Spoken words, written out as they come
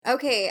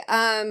Okay,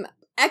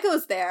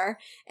 Echo's there,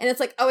 and it's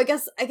like, oh, I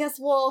guess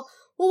we'll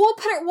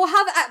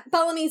have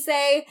Bellamy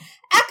say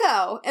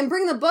Echo and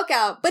bring the book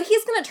out, but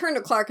he's gonna turn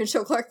to Clark and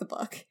show Clark the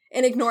book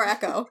and ignore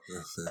Echo.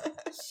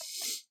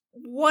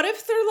 What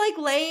if they're like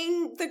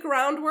laying the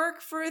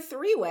groundwork for a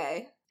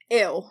three-way?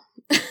 Ew.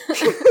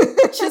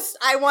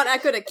 I want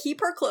Echo to keep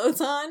her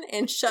clothes on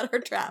and shut her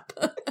trap.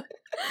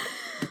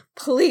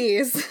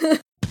 Please.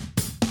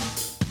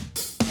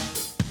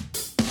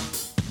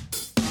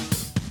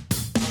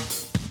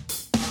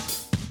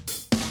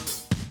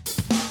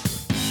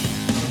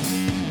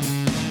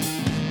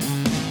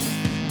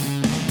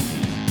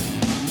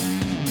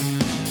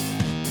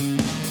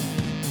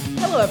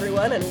 Hello,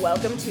 everyone, and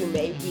welcome to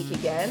May We Geek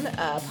Again,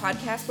 a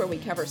podcast where we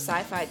cover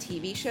sci-fi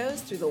TV shows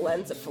through the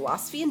lens of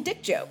philosophy and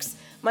dick jokes.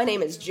 My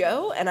name is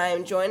Joe, and I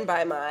am joined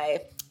by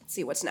my, let's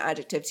see, what's an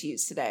adjective to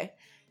use today?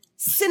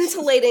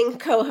 Scintillating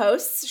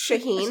co-hosts,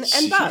 Shaheen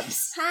and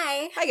Bubs.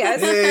 Hi. Hi,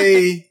 guys.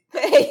 Hey.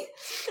 Hey.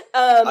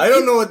 I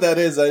don't know what that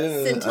is. I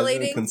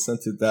didn't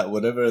consent to that,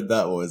 whatever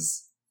that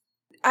was.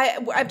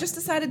 I've just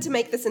decided to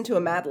make this into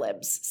a Mad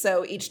Libs,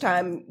 so each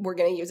time we're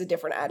going to use a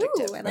different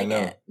adjective. Ooh, I like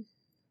it.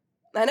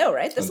 I know,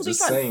 right? This will be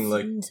fun. I'm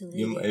just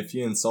saying, like, if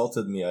you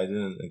insulted me, I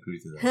didn't agree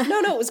to that.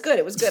 No, it was good.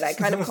 It was good. I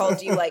kind of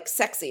called you, like,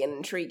 sexy and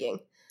intriguing.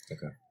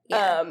 Okay.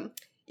 Yeah.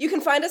 You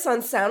can find us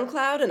on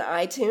SoundCloud and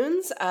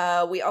iTunes.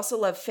 We also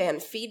love fan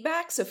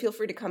feedback, so feel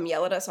free to come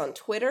yell at us on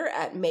Twitter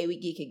at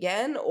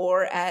MayWeGeekAgain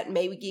or at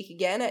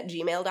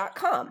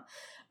MayWeGeekAgain@gmail.com.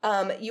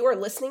 You are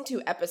listening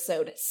to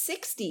episode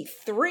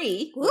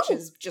 63, which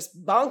is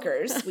just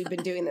bonkers. We've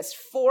been doing this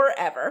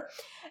forever.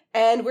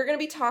 And we're going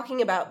to be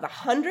talking about The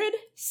 100,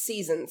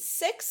 Season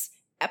 6,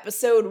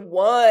 Episode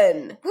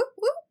 1.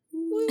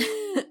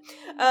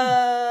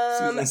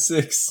 Season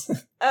 6.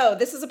 Oh,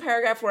 this is a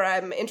paragraph where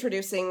I'm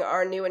introducing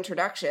our new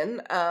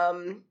introduction.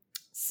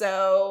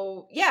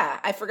 So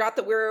yeah, I forgot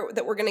that we're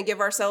going to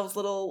give ourselves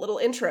little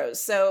intros.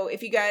 So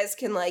if you guys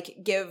can like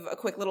give a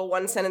quick little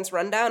 1-sentence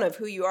rundown of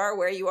who you are,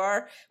 where you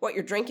are, what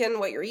you're drinking,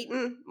 what you're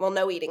eating. Well,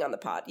 no eating on the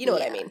pod. You know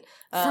what I mean.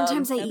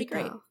 Sometimes I that'd eat. Be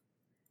great.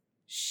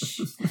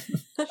 Shh.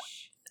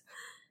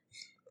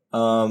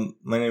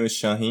 My name is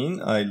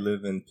Shaheen. I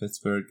live in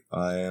Pittsburgh.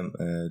 I am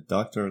a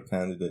doctoral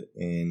candidate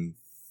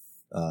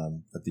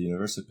at the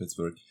University of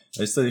Pittsburgh.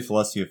 I study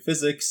philosophy of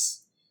physics.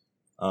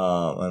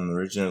 I'm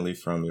originally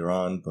from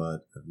Iran,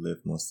 but I've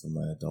lived most of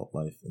my adult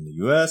life in the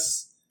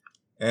U.S.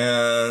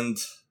 And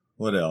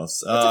what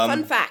else? What's a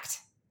fun fact?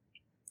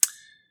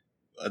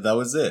 That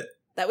was it.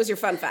 That was your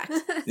fun fact.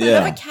 Yeah. You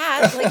have a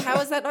cat. Like,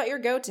 how is that not your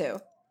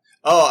go-to?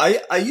 Oh,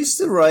 I used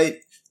to write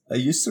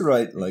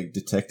like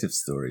detective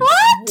stories.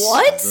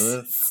 What?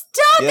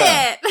 Stop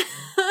it!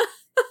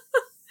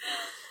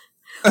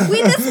 This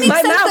makes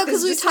sense though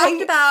because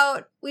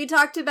we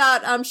talked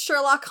about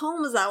Sherlock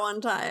Holmes at one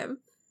time.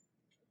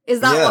 Is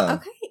that one?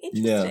 Okay,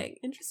 interesting.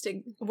 Yeah.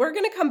 Interesting. We're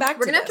gonna come back.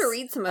 We're gonna have to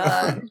read some of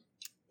that.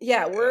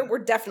 Yeah, we're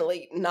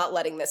definitely not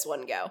letting this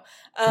one go.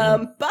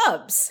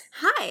 Bubs.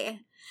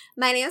 Hi,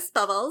 my name is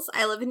Bubbles.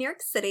 I live in New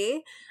York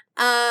City.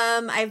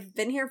 I've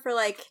been here for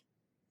like,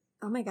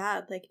 oh my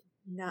god, like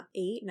not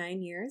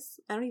 8-9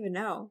 years. I don't even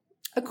know.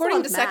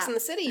 According to Sex and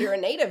the City, you're a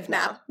native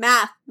now.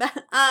 Math.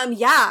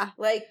 Yeah.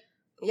 Like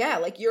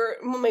you're,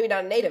 well, maybe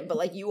not a native, but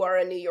like you are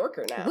a New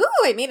Yorker now. Woo,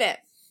 I made it.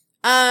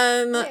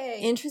 Yay.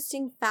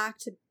 Interesting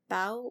fact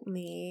about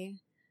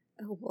me.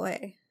 Oh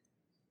boy.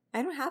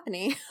 I don't have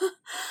any.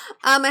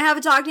 I have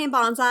a dog named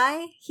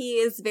Bonsai. He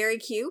is very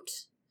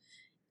cute.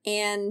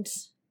 And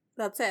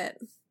that's it.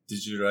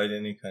 Did you write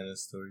any kind of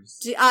stories?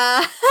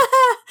 I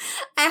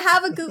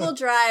have a Google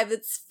Drive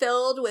that's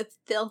filled with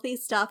filthy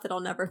stuff that I'll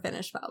never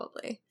finish,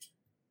 probably.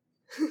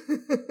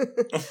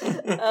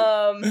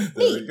 There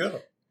we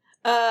go.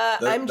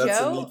 I'm Joe.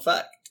 That's a neat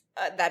fact.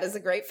 That is a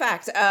great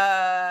fact.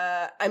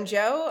 I'm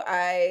Joe.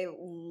 I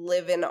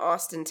live in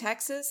Austin,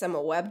 Texas. I'm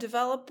a web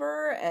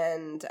developer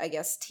and I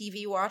guess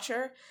TV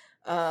watcher.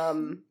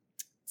 Let's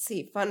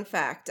see, fun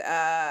fact.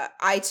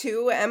 I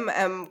too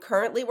am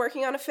currently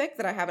working on a fic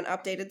that I haven't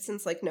updated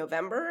since like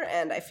November,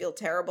 and I feel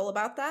terrible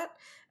about that.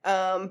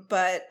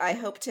 But I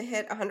hope to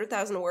hit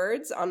 100,000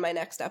 words on my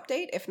next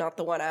update, if not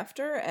the one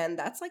after, and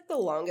that's like the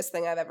longest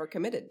thing I've ever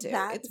committed to.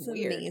 That's it's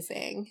weird.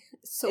 Amazing.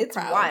 It's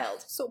proud.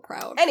 Wild. So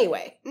proud.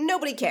 Anyway,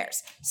 nobody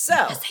cares. So,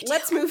 Yes,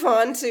 let's move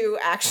on to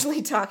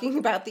actually talking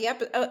about the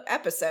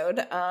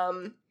episode.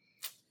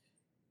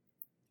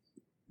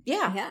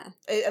 Yeah.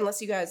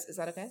 Unless you guys, is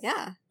that okay?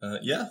 Yeah.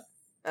 Yeah.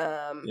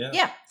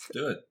 Yeah.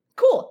 Do it.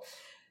 Cool.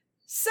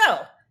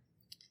 So,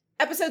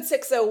 episode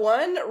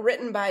 601,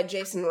 written by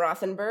Jason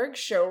Rothenberg,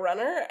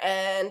 showrunner,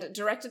 and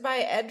directed by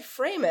Ed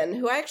Freeman,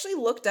 who I actually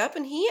looked up,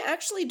 and he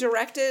actually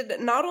directed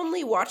not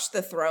only Watch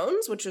the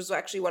Thrones, which was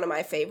actually one of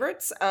my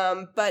favorites,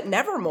 but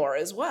Nevermore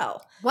as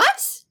well.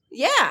 What?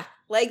 Yeah.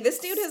 Like, this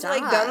dude has,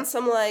 like, done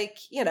some, like,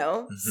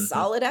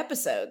 solid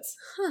episodes.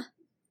 Huh.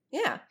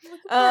 Yeah.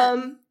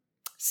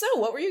 So,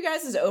 what were you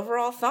guys'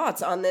 overall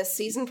thoughts on this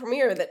season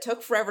premiere that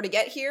took forever to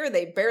get here?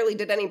 They barely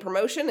did any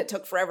promotion. It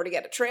took forever to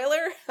get a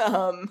trailer.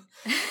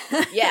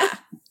 Yeah.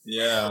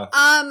 Yeah.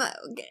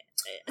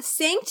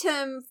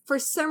 Sanctum, for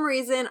some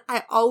reason,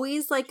 I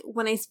always, like,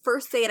 when I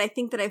first say it, I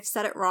think that I've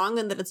said it wrong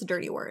and that it's a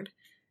dirty word.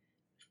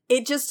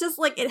 It just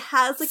like, it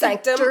has, like,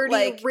 Sanctum, a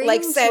dirty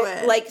ring to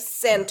it. like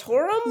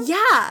Santorum?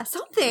 Yeah,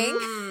 something.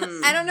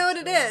 Mm. I don't know what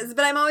it is,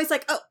 but I'm always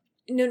like, oh,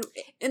 no.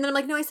 And then I'm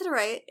like, no, I said it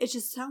right. It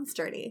just sounds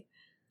dirty.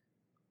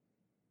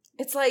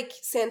 It's like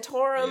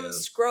Santorum,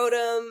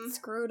 scrotum,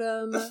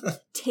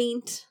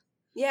 taint.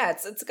 Yeah,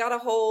 it's got a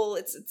whole.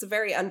 It's a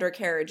very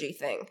undercarriagey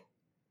thing.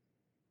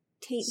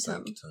 Taintum.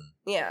 Sanctum.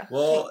 Yeah.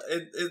 Well,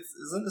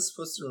 isn't it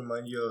supposed to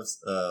remind you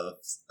of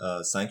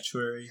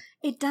Sanctuary?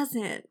 It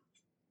doesn't,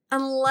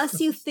 unless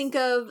you think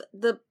of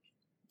the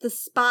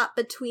spot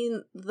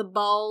between the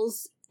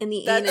balls and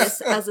the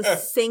anus as a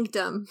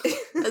sanctum,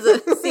 as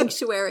a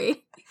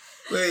sanctuary.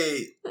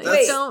 Wait,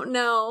 I don't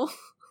know.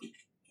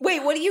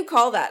 Wait, what do you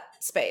call that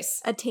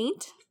space? A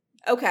taint?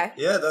 Okay.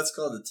 Yeah, that's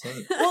called a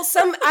taint. Well,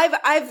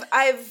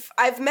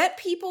 I've met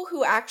people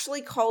who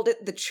actually called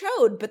it the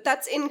chode, but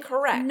that's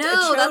incorrect.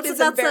 No, a chode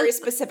is a very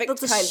specific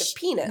that's kind of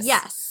penis.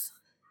 Yes.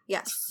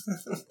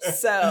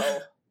 So,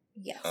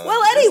 yes.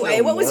 Well,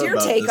 anyway, what was your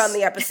take on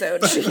the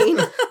episode, Shaheen?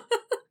 I'm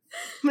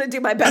going to do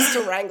my best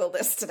to wrangle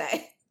this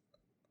today.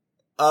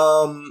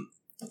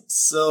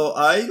 So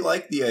I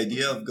like the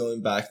idea of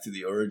going back to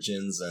the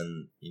origins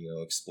and,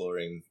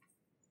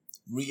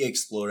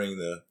 re-exploring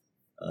the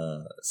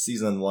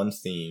season 1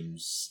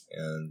 themes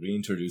and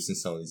reintroducing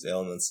some of these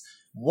elements.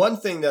 One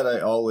thing that I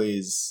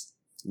always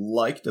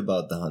liked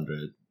about The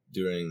 100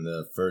 during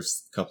the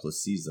first couple of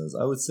seasons,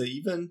 I would say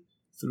even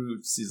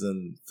through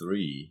season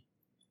 3,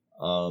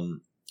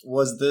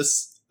 was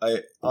this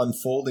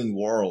unfolding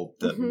world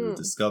that we were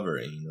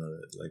discovering.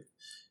 Like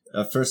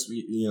at first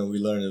we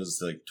learned it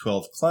was like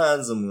 12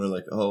 clans, and we were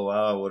like, oh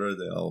wow, what are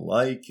they all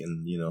like?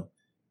 And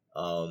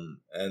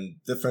and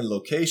different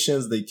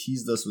locations. They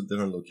teased us with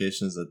different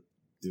locations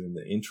during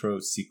the intro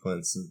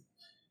sequence, and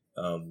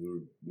we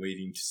were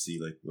waiting to see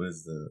like what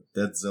is the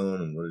Dead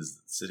Zone and what is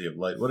the City of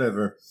Light,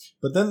 whatever.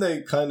 But then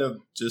they kind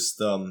of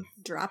just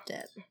dropped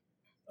it.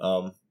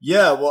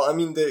 Yeah, well, I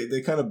mean,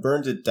 they kind of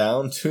burned it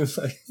down to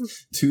like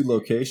 2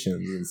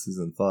 locations in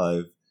season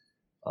 5.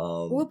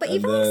 Well, but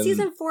even like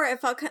season 4,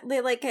 it felt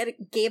they like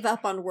gave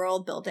up on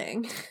world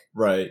building.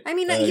 Right. I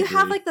mean, you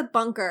have like the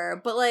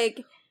bunker, but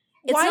like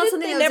it's not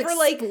something that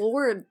was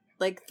explored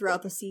like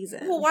throughout the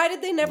season. Well, why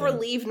did they never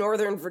leave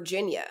Northern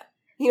Virginia?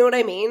 You know what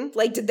I mean?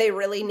 Like, did they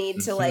really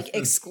need to like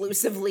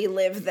exclusively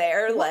live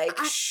there? Well,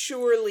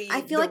 surely I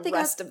feel like the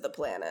rest of the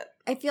planet.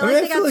 I feel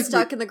like they got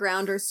stuck in the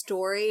Grounder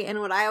story, and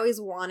what I always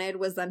wanted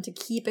was them to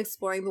keep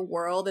exploring the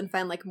world and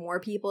find like more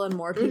people and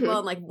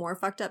like more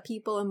fucked up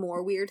people and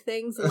more weird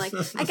things. And like,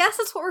 I guess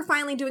that's what we're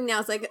finally doing now.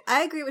 It's like,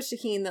 I agree with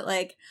Shaheen that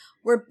like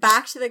we're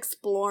back to the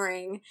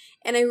exploring,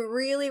 and I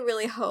really,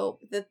 really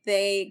hope that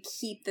they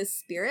keep this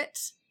spirit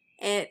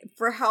and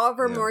for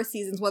however more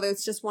seasons, whether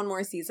it's just one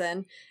more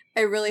season.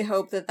 I really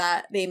hope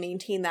that they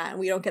maintain that and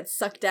we don't get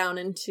sucked down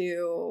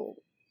into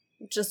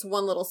just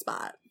one little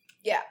spot.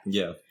 Yeah.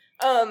 Yeah.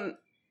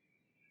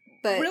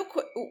 But real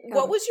quick,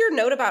 what was your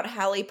note about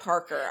Hallie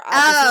Parker?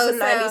 This is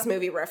a 90s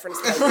movie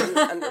reference that I didn't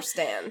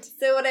understand.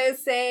 So what I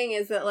was saying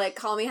is that, like,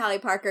 call me Hallie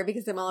Parker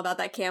because I'm all about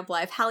that camp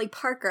life. Hallie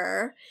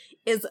Parker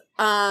is,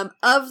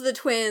 of the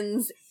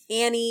twins,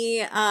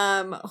 Annie,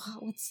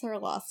 what's her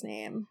last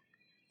name?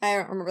 I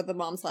don't remember the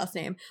mom's last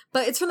name,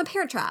 but it's from The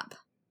Parent Trap.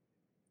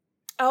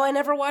 Oh, I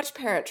never watched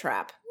Parent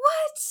Trap.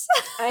 What?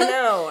 I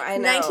know.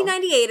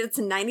 1998, it's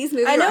a 90s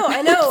movie. I know.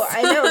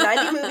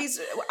 90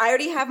 movies. I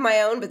already have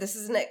my own, but this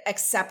is an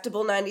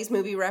acceptable 90s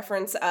movie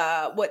reference.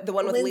 The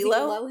one with Lindsay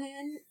Lilo?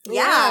 Lohan?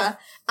 Yeah.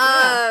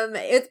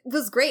 It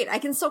was great. I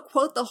can still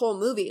quote the whole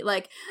movie.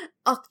 Like,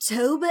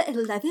 October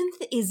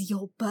 11th is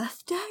your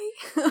birthday?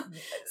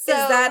 Is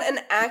that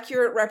an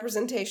accurate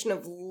representation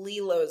of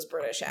Lilo's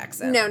British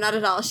accent? No, not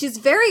at all. She's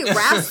very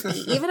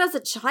raspy, even as a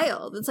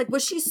child. It's like,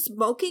 was she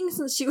smoking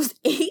since she was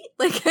 8?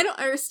 Like, I don't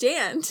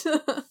understand.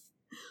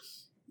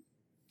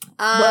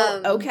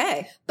 Well,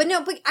 okay. But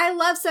I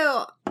love,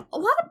 a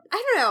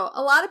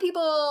lot of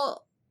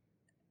people,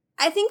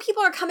 I think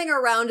people are coming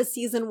around to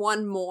season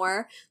 1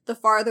 more the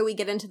farther we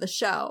get into the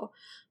show.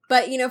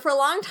 But, for a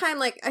long time,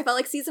 like, I felt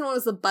like season 1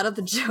 was the butt of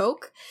the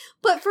joke.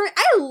 But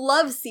I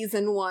love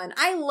season 1.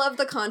 I love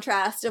the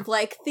contrast of,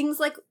 like, things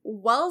like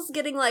Wells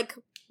getting, like,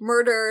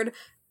 murdered,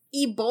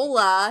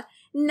 Ebola,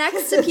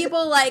 next to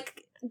people,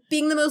 like,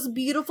 being the most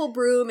beautiful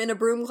broom in a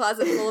broom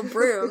closet full of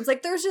brooms.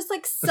 Like, there's just,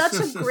 like, such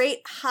a great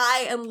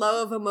high and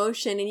low of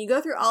emotion. And you go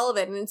through all of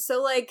it. And it's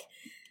so, like,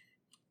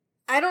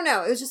 I don't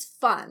know. It was just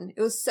fun.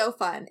 It was so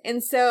fun.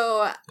 And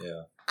so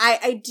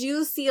I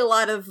do see a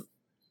lot of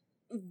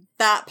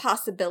that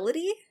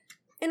possibility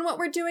in what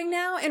we're doing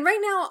now. And right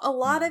now, a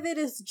lot of it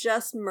is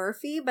just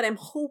Murphy, but I'm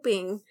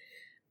hoping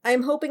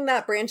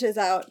that branches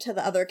out to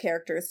the other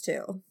characters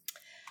too.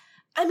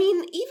 I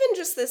mean, even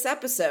just this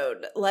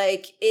episode,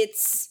 like,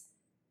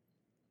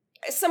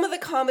 some of the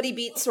comedy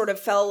beats sort of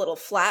fell a little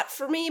flat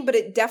for me, but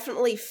it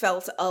definitely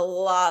felt a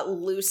lot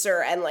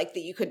looser and like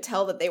that you could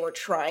tell that they were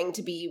trying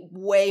to be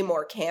way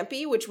more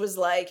campy, which was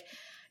like,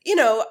 you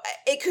know,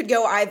 it could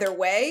go either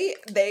way.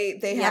 They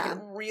Yeah.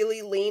 haven't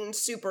really leaned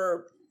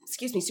super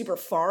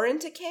far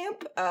into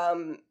camp.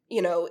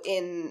 You know,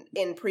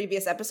 in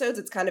previous episodes,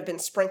 it's kind of been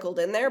sprinkled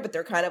in there, but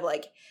they're kind of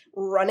like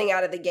running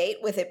out of the gate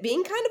with it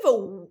being kind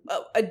of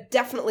a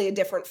definitely a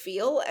different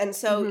feel. And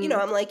so, you know,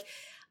 I'm like,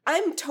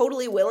 I'm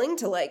totally willing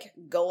to like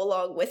go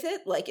along with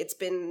it. Like it's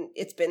been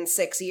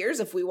 6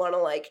 years. If we want to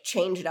like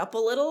change it up a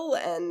little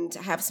and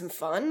have some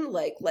fun,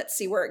 like let's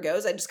see where it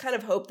goes. I just kind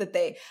of hope that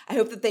they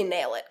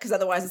nail it, because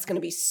otherwise it's going to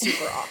be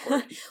super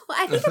awkward. Well,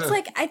 I think it's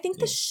like, I think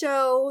the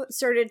show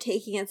started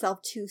taking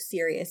itself too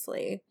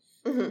seriously.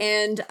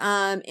 And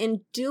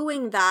in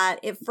doing that,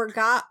 it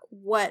forgot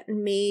what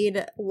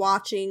made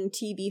watching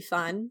TV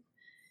fun.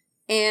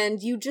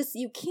 And you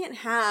can't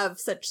have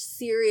such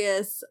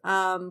serious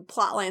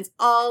plot lines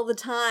all the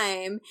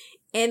time.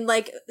 And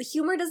like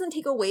humor doesn't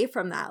take away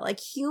from that. Like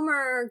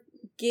humor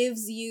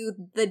gives you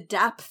the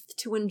depth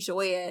to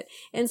enjoy it.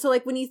 And so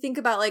like when you think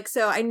about like,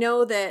 so I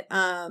know that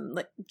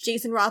like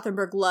Jason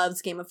Rothenberg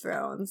loves Game of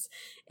Thrones.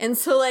 And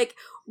so like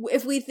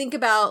if we think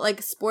about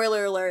like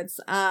spoiler alerts,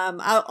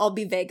 I'll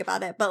be vague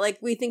about it, but like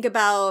we think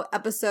about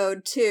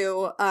episode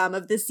 2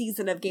 of this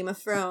season of Game of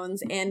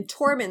Thrones and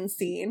Tormund's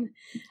scene.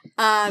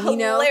 You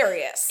know,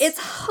 hilarious.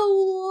 It's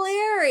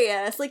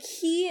hilarious. Like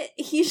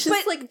he's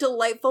just like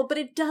delightful, but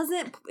it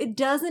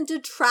doesn't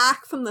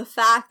detract from the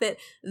fact that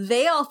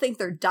they all think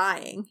they're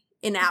dying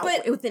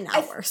within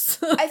hours.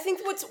 I think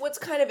what's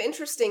kind of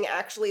interesting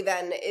actually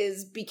then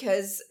is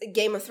because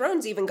Game of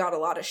Thrones even got a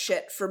lot of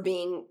shit for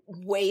being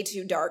way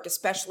too dark,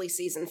 especially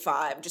season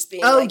 5, just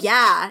being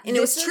yeah, and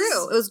it was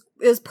true.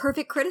 It was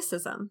perfect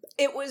criticism.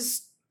 It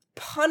was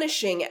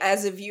punishing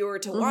as a viewer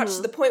to watch,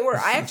 to the point where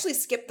I actually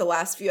skipped the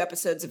last few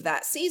episodes of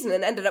that season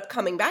and ended up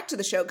coming back to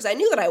the show because I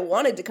knew that I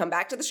wanted to come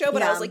back to the show,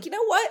 but I was like, you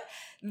know what?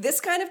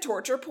 This kind of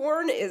torture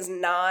porn is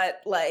not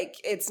like,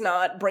 it's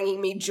not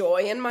bringing me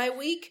joy in my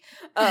week.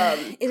 Why?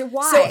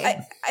 So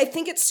I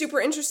think it's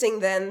super interesting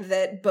then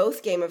that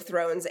both Game of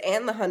Thrones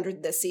and The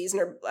 100 this season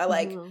are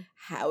like,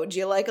 how would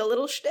you like a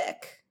little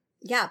shtick?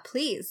 Yeah,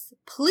 please.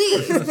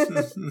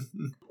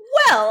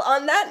 Well,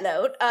 on that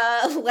note,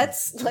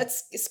 let's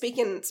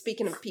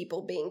speaking of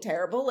people being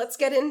terrible, let's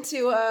get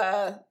into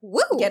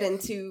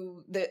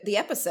the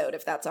episode,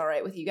 if that's all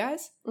right with you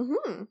guys.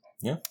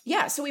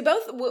 Yeah. So we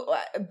both,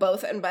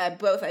 and by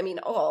both I mean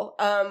all,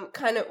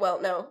 kind of.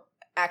 Well, no,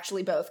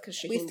 actually both, because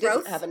Shaheen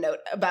didn't have a note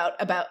about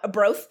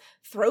a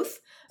Throth.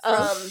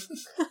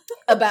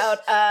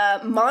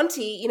 About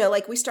Monty, you know,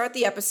 like we start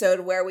the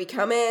episode where we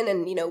come in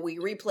and, you know, we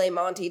replay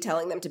Monty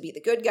telling them to be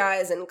the good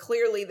guys, and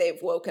clearly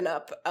they've woken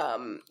up,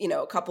 you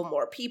know, a couple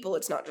more people.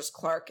 It's not just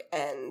Clark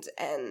and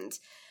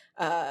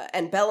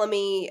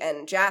Bellamy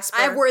and Jasper.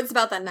 I have words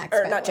about that next.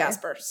 Or not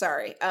Jasper,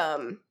 sorry.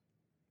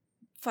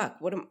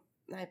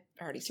 I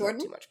already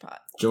smoked too much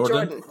pot.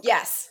 Jordan?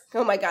 Yes.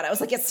 Oh my god, I was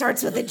like, it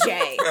starts with a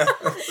J.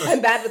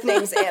 I'm bad with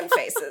names and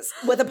faces.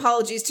 With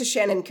apologies to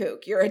Shannon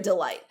Kook. You're a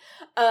delight.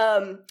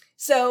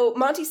 So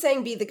Monty's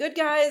saying be the good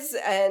guys,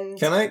 and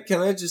Can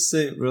I just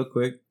say real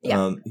quick?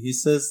 Yeah. He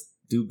says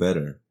do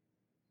better.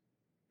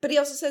 But he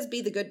also says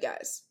be the good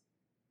guys.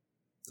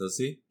 Does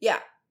he? Yeah.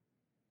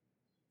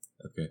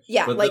 Okay.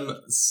 Yeah, but like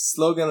the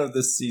slogan of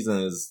this season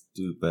is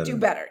do better. Do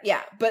better,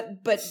 yeah. But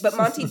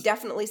Monty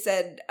definitely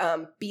said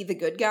be the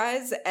good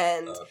guys,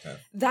 and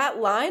that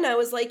line I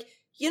was like,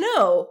 you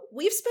know,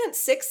 we've spent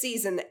 6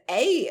 seasons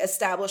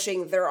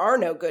establishing there are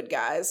no good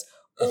guys,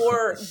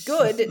 or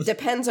good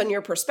depends on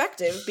your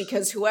perspective,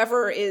 because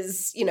whoever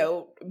is, you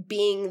know,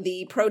 being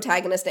the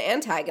protagonist and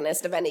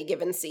antagonist of any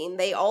given scene,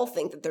 they all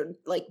think that they're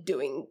like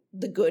doing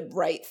the good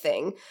right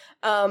thing.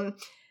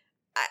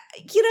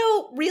 You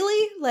know,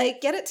 really,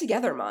 like, get it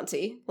together,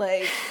 Monty.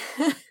 Like,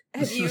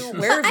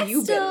 where have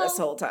you been this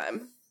whole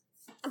time?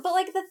 But,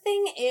 like, the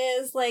thing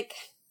is, like,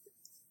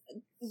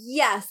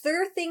 yes,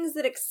 there are things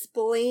that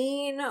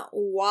explain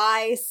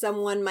why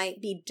someone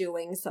might be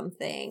doing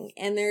something,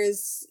 and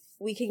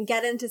we can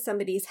get into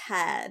somebody's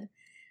head.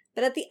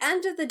 But at the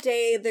end of the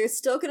day, there's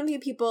still going to be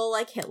people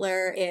like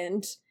Hitler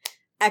and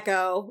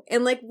Echo,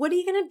 and, like, what are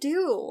you going to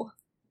do?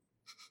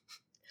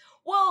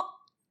 Well,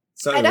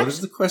 sorry, what is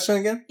the question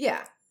again?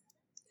 Yeah.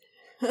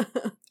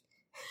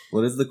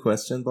 What is the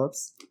question,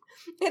 Bubs?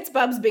 It's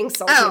Bubs being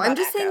salty. Oh, I'm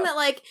just saying that,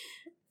 like,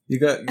 you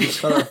cut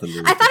off a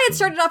little. I thought it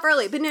started off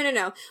early, but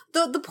no.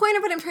 The point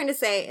of what I'm trying to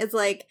say is,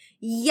 like,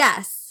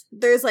 yes,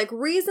 there's, like,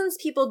 reasons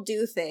people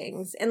do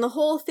things, and the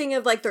whole thing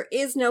of, like, there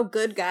is no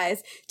good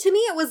guys. To me,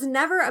 it was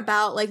never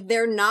about, like,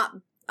 they're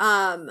not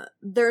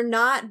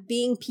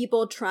being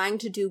people trying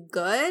to do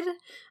good.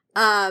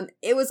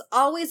 It was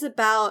always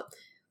about,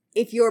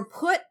 if you're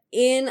put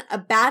in a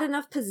bad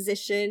enough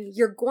position,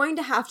 you're going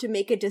to have to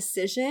make a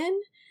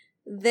decision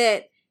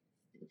that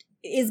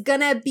is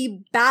gonna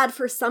be bad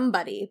for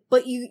somebody.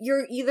 But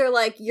you're either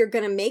like, you're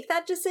gonna make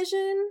that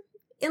decision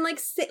and like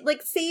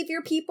save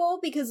your people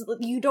because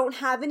you don't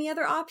have any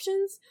other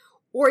options,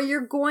 or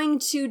you're going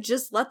to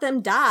just let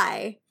them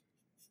die.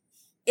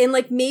 And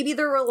like, maybe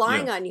they're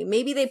relying on you.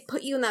 Maybe they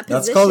put you in that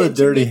position. That's called a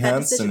dirty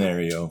hand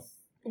scenario.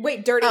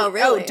 Wait, dirty. Oh,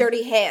 really? Oh,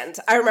 dirty hand.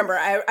 I remember.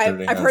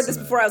 Dirty I've heard this Hands,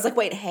 before. I was like,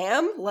 wait,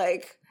 ham?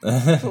 Like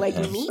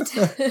meat?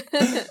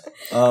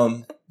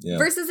 Yeah.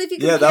 Versus if you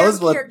compare that was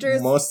what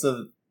characters, most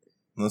of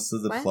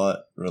the What? plot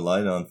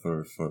relied on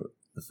for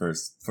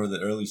the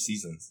early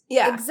seasons.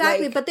 Yeah,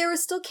 exactly. like- But there were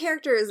still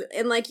characters,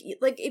 and like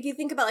if you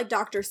think about like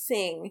Dr.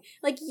 Singh,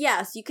 like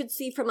yes, you could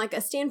see from like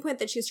a standpoint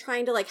that she's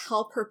trying to like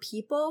help her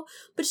people,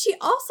 but she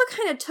also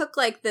kind of took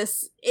like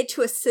it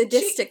to a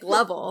sadistic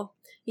level,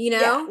 you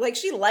know? Yeah, like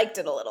she liked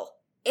it a little.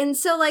 And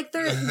so like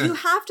there, you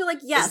have to like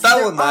yes, Is that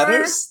there what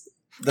matters?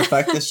 The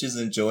fact that she's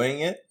enjoying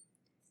it?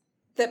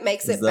 That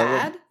makes Is it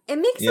that bad. It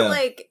makes Yeah. it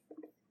like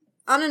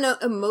on an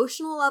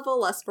emotional level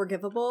less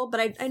forgivable,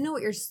 but I know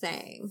what you're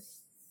saying.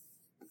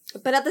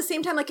 But at the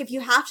same time, like if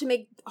you have to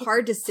make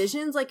hard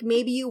decisions, like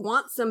maybe you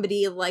want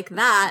somebody like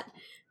that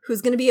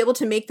who's going to be able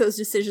to make those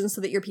decisions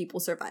so that your people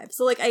survive.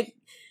 So like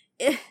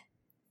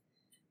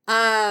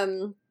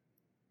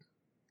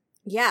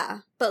yeah.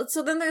 But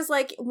so then there's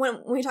like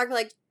when we talk about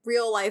like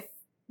real life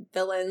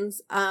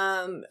villains,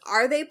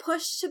 are they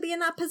pushed to be in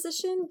that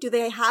position? Do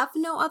they have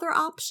no other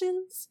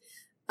options?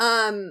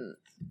 And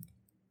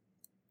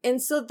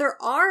so there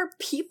are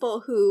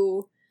people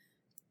who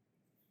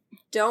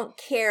don't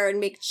care and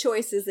make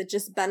choices that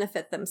just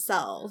benefit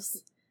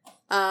themselves.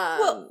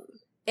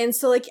 And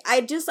so like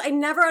I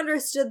never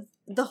understood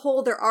the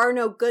whole there are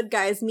no good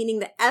guys, meaning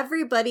that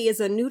everybody is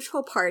a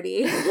neutral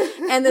party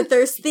and that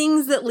there's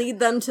things that lead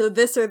them to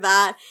this or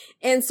that.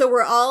 And so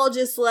we're all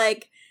just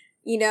like,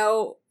 you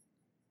know,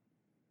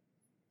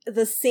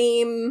 the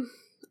same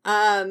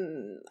I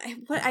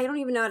don't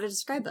even know how to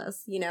describe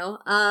this, you know?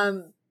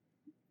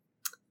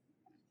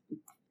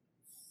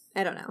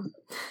 I don't know.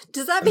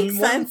 Does that make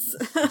sense?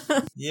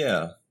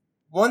 Yeah.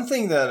 One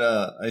thing that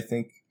I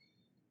think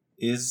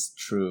is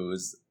true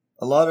is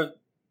a lot of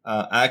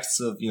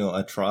acts of,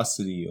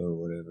 atrocity or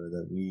whatever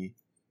that we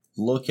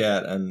look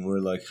at and we're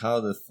like, how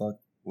the fuck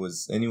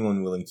was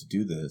anyone willing to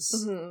do this?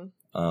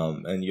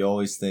 Mm-hmm. And you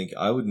always think,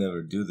 I would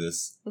never do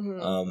this.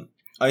 Mm-hmm.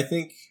 I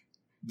think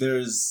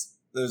there's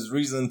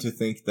reason to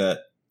think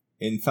that,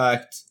 in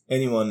fact,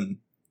 anyone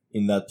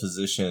in that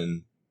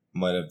position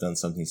might have done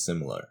something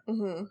similar.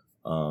 Mm-hmm.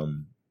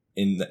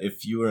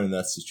 If you were in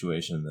that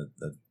situation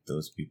that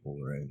those people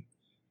were in.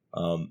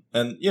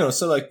 And,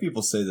 so like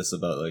people say this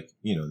about like,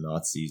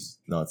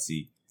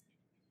 Nazi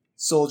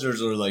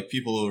soldiers or like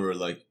people who were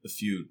like a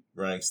few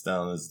ranks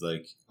down as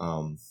like,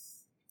 how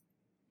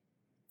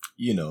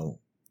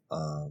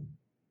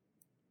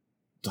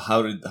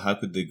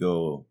could they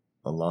go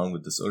along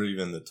with this or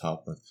even the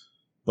top one?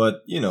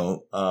 But,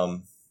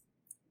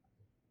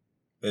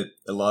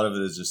 a lot of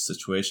it is just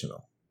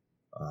situational.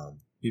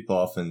 People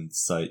often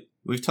cite,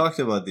 we've talked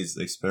about these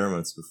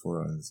experiments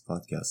before on this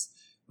podcast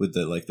with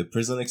the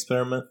prison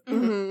experiment,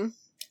 Mm-hmm.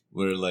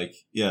 where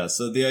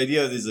so the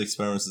idea of these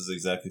experiments is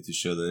exactly to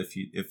show that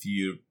if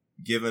you're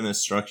given a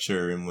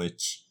structure in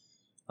which,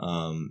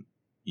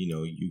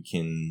 you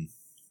can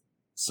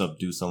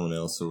subdue someone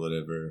else or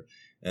whatever,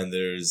 and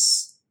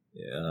there's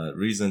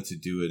reason to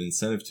do it,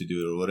 incentive to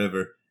do it, or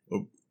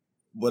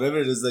whatever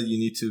it is that you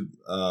need to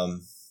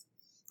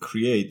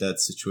create, that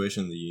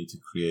situation that you need to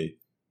create,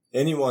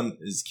 anyone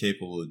is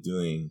capable of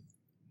doing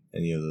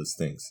any of those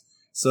things.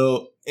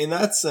 So in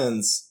that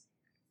sense,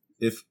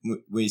 if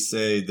we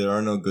say there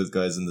are no good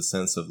guys in the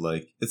sense of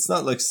like, it's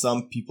not like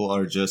some people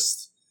are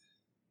just,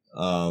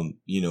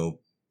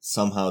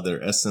 somehow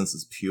their essence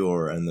is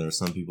pure and there are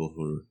some people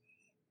who are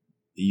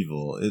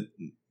evil.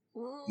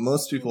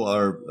 Most people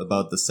are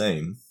about the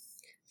same.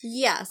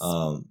 Yes.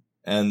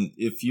 And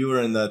if you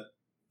were in that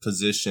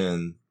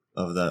position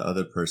of that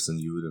other person,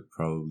 you would have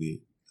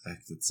probably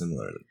acted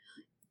similarly.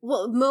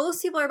 Well,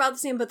 most people are about the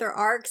same, but there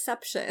are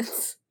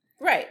exceptions.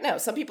 Right. No,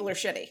 some people are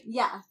shitty.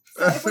 Yeah.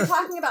 So if we're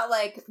talking about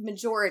like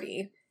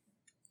majority,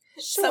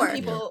 sure. Some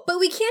people... But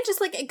we can't just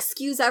like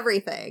excuse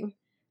everything.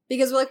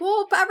 Because we're like,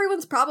 well,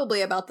 everyone's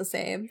probably about the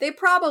same. They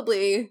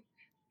probably...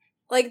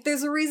 Like,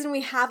 there's a reason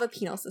we have a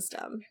penal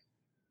system.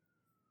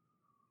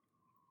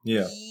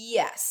 Yeah.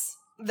 Yes.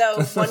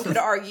 Though one could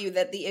argue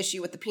that the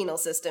issue with the penal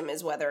system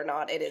is whether or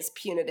not it is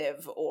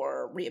punitive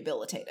or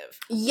rehabilitative.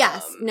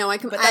 Yes. No,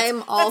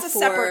 I'm all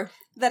for...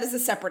 That is a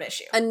separate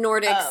issue. A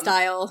Nordic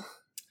style.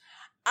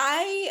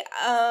 I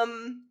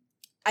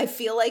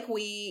feel like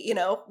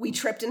we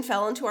tripped and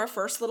fell into our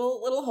first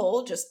little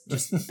hole, just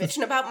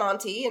bitching about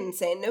Monty and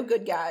saying no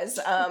good guys.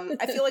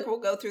 I feel like we'll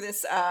go through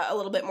this a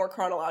little bit more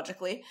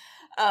chronologically.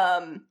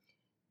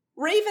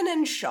 Raven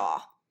and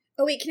Shaw.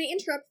 Oh, wait, can I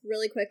interrupt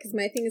really quick? Because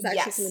my thing is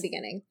actually from the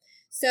beginning.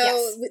 So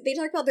they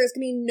talked about there's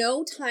going to be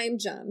no time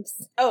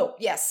jumps. Oh,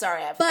 yes,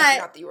 sorry. I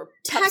forgot that you were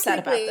upset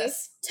about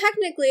this.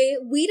 Technically,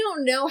 we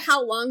don't know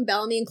how long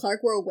Bellamy and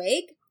Clark were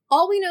awake.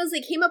 All we know is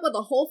they came up with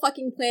a whole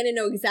fucking plan and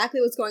know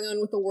exactly what's going on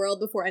with the world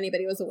before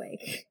anybody was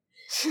awake.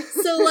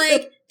 So,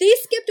 like, they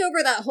skipped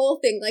over that whole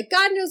thing. Like,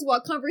 God knows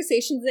what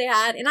conversations they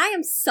had, and I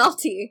am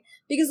salty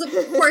because of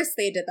course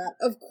they did that.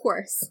 Of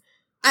course.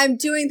 I'm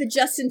doing the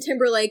Justin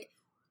Timberlake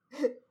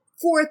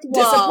fourth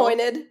wall.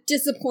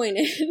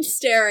 Disappointed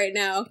stare right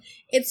now.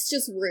 It's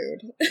just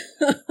rude.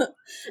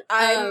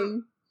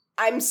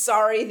 I'm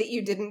sorry that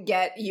you didn't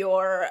get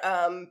your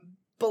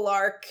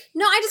Blark.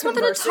 No, I just want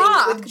them to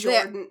talk with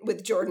Jordan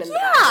in the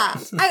yeah,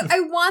 background.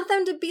 I want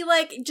them to be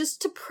like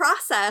just to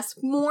process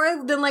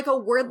more than like a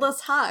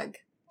wordless hug.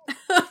 Yeah,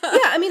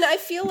 I mean, I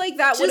feel like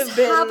that would have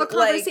been have a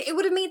conversation. like it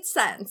would have made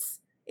sense.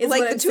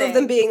 Like the two of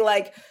them being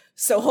like,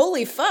 "So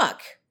holy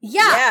fuck."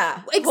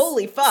 Yeah.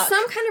 Holy fuck.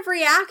 Some kind of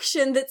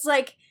reaction that's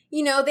like,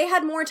 you know, they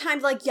had more time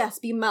to like, yes,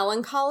 be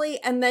melancholy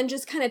and then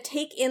just kind of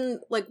take in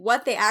like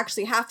what they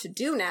actually have to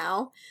do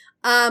now.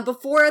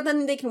 Before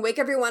then they can wake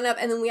everyone up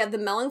and then we have the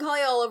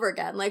melancholy all over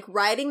again, like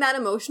riding that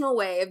emotional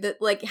wave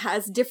that like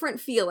has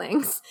different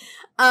feelings.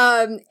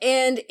 And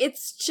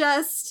it's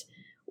just,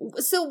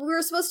 so we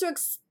were supposed to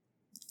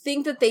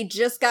think that they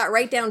just got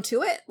right down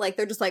to it. Like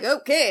they're just like,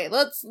 okay,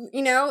 let's,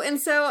 you know, and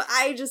so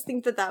I just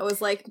think that was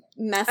like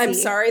messy. I'm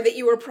sorry that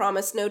you were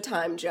promised no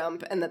time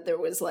jump and that there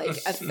was like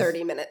a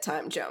 30-minute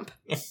time jump.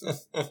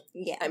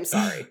 Yeah. I'm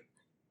sorry.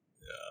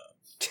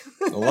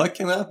 Yeah. Well, what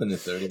can happen in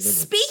 30 minutes?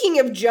 Speaking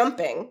of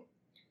jumping,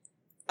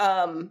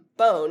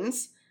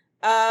 Bones,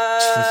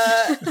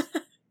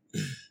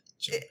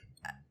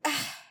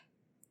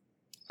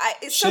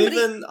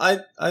 Shaven, I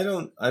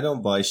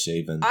don't buy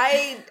Shaven.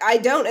 I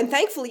don't, and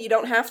thankfully you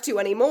don't have to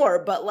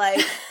anymore, but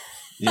like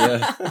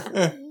yeah.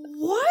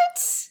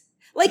 What?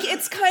 Like,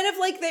 it's kind of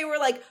like they were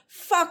like,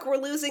 fuck, we're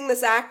losing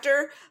this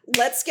actor.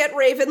 Let's get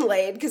Raven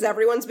laid, because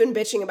everyone's been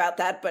bitching about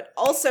that. But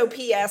also,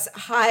 P.S.,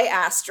 high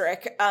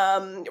asterisk,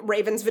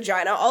 Raven's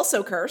vagina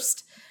also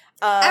cursed.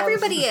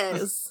 Everybody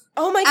is.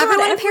 Oh my god,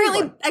 everyone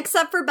apparently,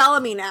 except for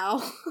Bellamy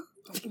now.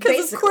 Because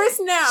basically. of course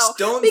now.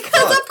 Don't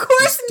because fuck. Of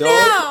course Just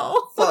now.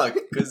 Don't fuck,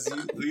 because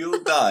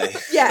you'll die.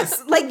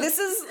 Yes, like this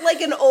is like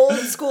an old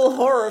school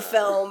horror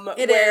film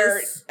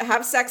where is.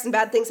 Have sex and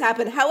bad things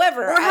happen.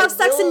 However, or have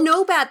sex and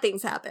no bad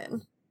things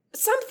happen.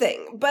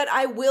 Something, but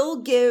I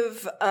will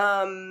give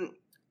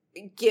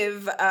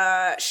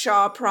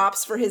Shaw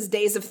props for his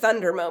Days of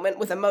Thunder moment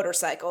with a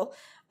motorcycle.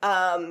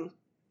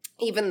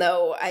 Even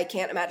though I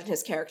can't imagine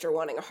his character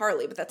wanting a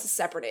Harley, but that's a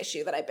separate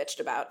issue that I bitched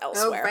about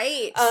elsewhere. Oh,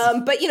 right.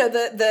 But you know,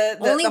 the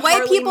only the white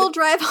Harley people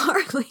drive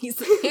Harleys.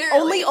 Apparently.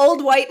 Only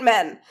old white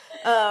men.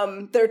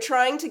 They're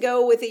trying to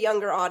go with a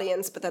younger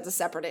audience, but that's a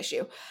separate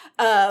issue.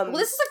 Well,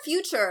 this is a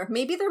future.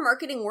 Maybe their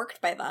marketing worked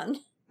by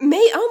then. Oh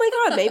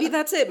my god, maybe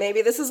that's it.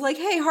 Maybe this is like,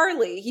 hey,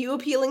 Harley, you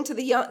appealing to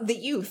the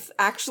youth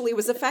actually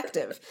was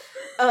effective.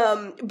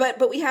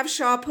 But we have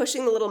Shaw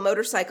pushing the little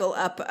motorcycle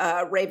up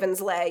Raven's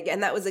leg,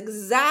 and that was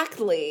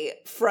exactly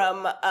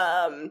from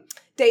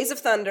Days of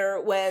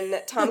Thunder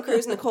when Tom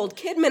Cruise and Nicole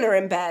Kidman are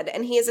in bed,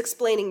 and he is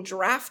explaining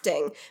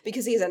drafting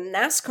because he's a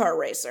NASCAR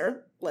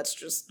racer. Let's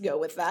just go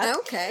with that.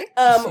 Okay.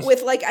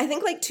 With like, I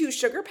think like 2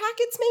 sugar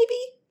packets maybe?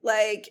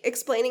 Like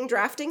explaining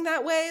drafting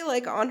that way,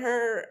 like on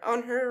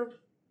her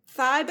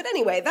thigh. But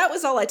anyway, that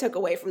was all I took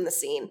away from the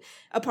scene,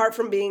 apart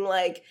from being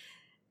like,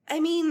 I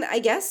mean, I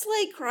guess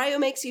like cryo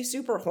makes you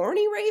super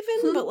horny,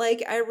 Raven, but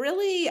like I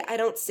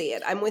don't see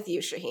it. I'm with you,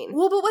 Shaheen.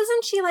 Well, but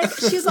wasn't she like,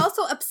 she was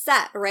also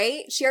upset,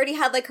 right? She already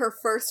had like her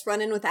first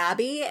run-in with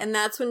Abby, and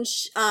that's when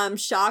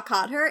Shaw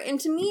caught her. And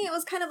to me, it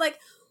was kind of like,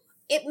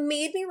 it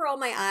made me roll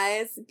my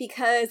eyes,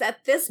 because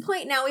at this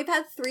point now we've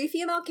had 3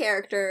 female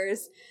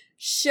characters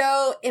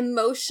show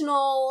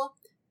emotional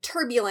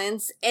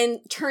turbulence and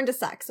turn to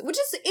sex, which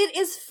is, it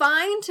is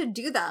fine to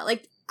do that.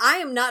 Like, I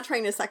am not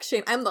trying to sex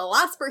shame. I'm the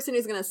last person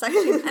who's going to sex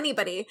shame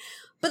anybody.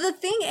 But the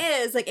thing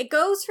is, like, it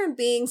goes from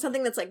being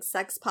something that's like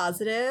sex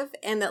positive,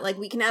 and that like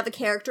we can have a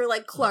character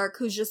like Clark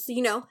who's just,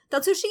 you know,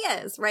 that's who she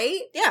is,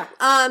 right? Yeah.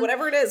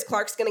 Whatever it is,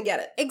 Clark's going to get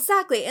it.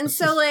 Exactly. And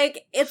so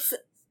like it's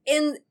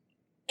and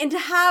to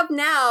have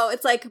now,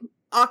 it's like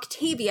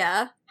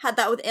Octavia had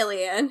that with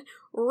Ilian.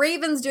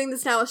 Raven's doing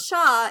this now with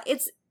Shaw.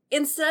 It's,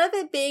 instead of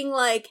it being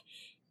like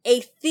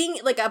a thing,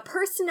 like a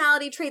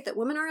personality trait that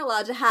women are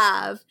allowed to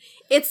have,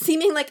 it's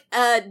seeming like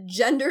a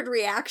gendered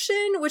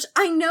reaction, which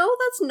I know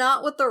that's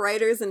not what the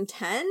writers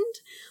intend,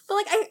 but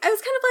like I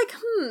was kind of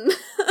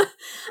like,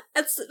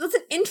 that's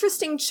an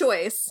interesting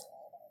choice.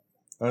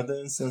 Are there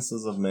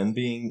instances of men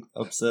being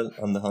upset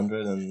on the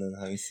 100 and then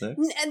having sex?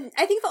 And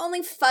I think the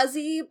only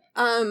fuzzy,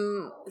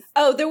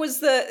 there was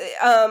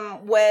the,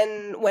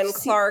 when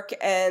Clark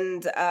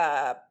and,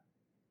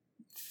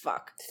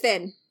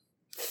 Finn.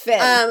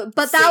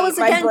 But that was,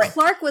 again,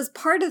 Clark was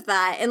part of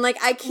that, and like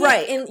I can't,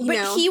 right? And,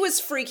 but he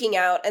was freaking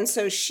out, and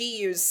so she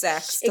used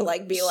sex to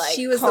like be like,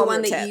 she was the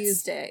one that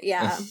used it,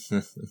 yeah.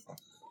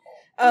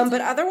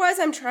 But otherwise,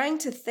 I'm trying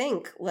to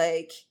think,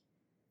 like,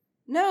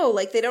 no,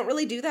 like they don't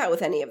really do that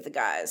with any of the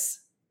guys.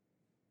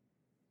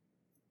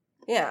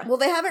 Yeah. Well,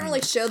 they haven't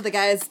really showed the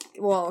guys,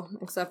 well,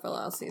 except for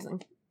last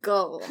season.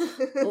 Go.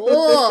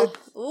 Oh,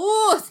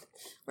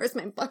 where's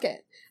my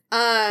bucket?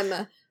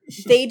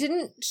 They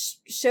didn't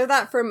show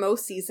that for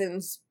most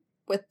seasons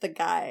with the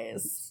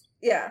guys.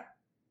 Yeah.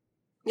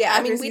 Yeah,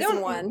 I mean, we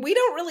don't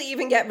really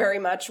even get very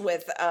much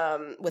with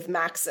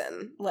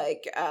Maxon,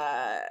 like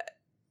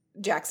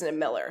Jackson and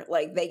Miller.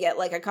 Like they get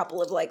like a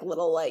couple of like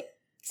little like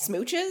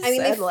smooches. I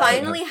mean, they and,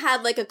 finally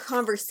had like a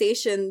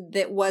conversation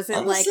that wasn't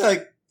Honestly,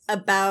 like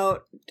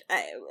about.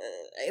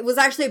 It was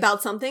actually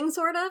about something,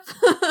 sort of.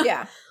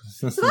 yeah.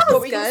 So that What was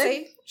were you gonna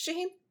good. say,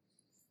 Shaheen?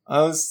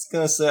 I was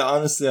gonna say,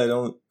 honestly, I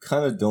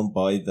don't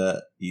buy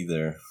that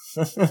either.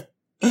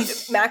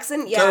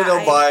 Maxon, yeah, Kind of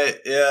don't buy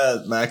it.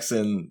 Yeah,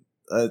 Maxon.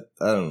 I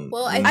don't.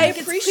 Well, I really- think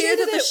it's clear appreciated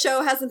that the it-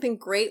 show hasn't been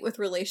great with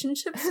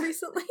relationships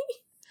recently.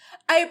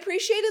 I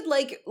appreciated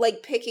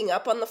like picking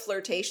up on the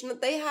flirtation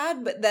that they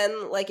had, but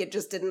then like it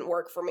just didn't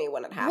work for me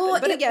when it happened.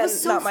 Well, but it again,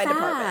 was so not my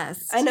department.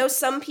 fast. I know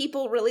some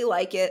people really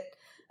like it.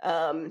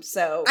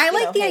 So I you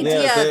like know, the hey,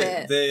 idea yeah, of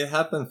it. they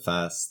happen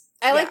fast.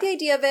 I like Yeah. the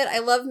idea of it. I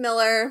love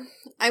Miller.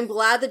 I'm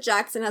glad that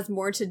Jackson has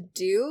more to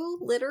do,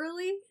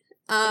 literally.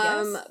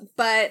 Yes.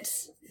 But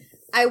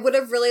I would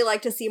have really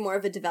liked to see more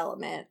of a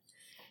development.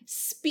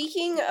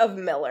 Speaking of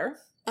Miller,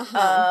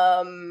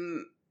 Uh-huh.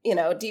 you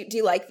know, do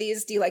you like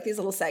these? Do you like these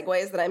little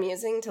segues that I'm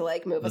using to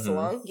like move us Mhm.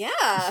 along?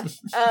 Yeah.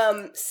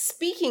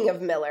 Speaking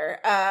of Miller,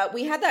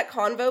 we had that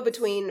convo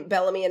between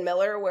Bellamy and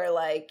Miller where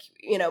like,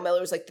 you know, Miller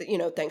was like, you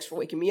know, thanks for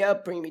waking me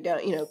up, bringing me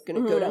down, you know,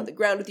 gonna go Mhm. down to the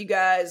ground with you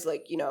guys,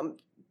 like, you know, I'm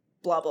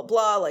blah, blah,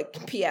 blah,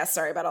 like, P.S.,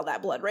 sorry about all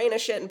that blood rain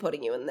shit and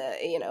putting you in the,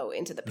 you know,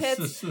 into the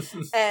pits.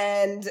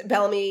 And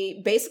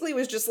Bellamy basically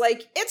was just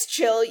like, it's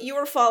chill, you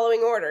were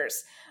following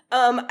orders.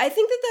 I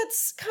think that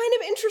that's kind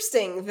of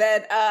interesting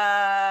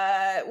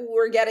that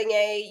we're getting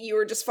a you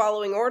were just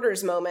following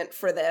orders moment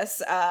for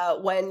this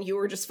when you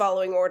were just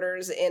following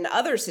orders in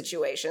other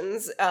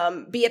situations,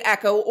 be it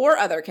Echo or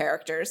other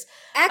characters.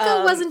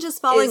 Echo wasn't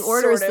just following is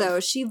orders, sort of- though.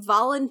 She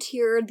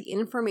volunteered the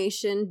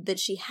information that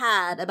she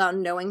had about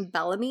knowing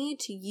Bellamy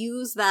to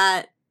use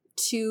that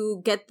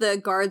to get the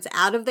guards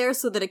out of there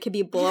so that it could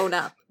be blown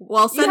up.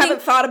 While You sending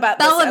haven't thought about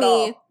this at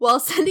Bellamy, all. while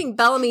sending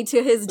Bellamy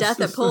to his death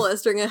at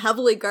Polis during a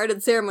heavily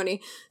guarded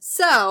ceremony.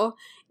 So,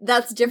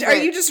 that's different.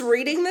 Are you just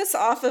reading this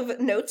off of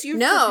notes you've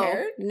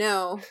prepared?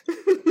 No.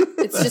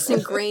 It's just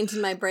ingrained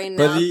in my brain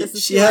now. But This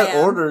is she who I had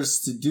am. orders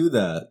to do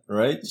that,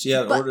 right? She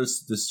had But- orders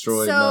to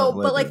destroy. So, Mount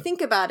but like, Weather.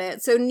 think about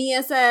it. So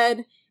Nia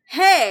said,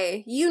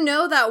 hey, you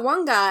know that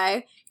one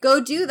guy, go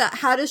do that.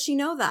 How does she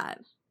know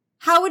that?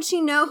 How would she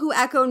know who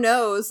Echo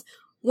knows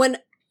when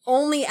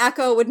only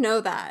Echo would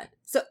know that?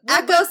 So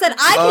Echo said,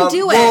 I can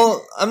do it.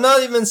 Well, I'm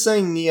not even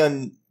saying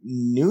Nia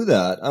knew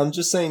that. I'm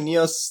just saying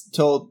Nia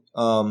told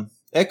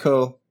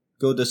Echo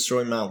go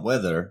destroy Mount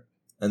Weather,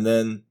 and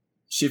then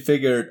she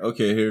figured,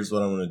 okay, here's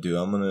what I'm gonna do.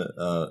 I'm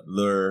gonna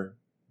lure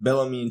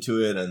Bellamy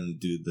into it and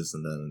do this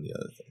and that and the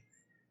other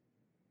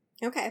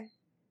thing. Okay.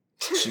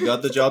 She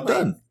got the job Right.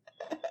 done.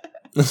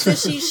 So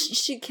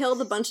she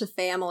killed a bunch of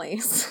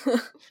families.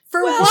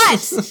 For Well- what?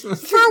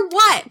 For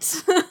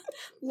what?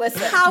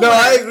 Listen, How No, would-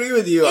 I agree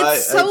with you.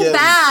 It's so again,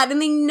 bad,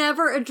 and they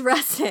never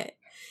address it.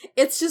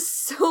 It's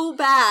just so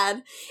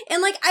bad.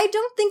 And like I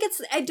don't think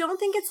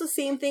it's the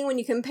same thing when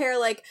you compare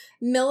like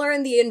Miller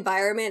and the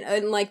environment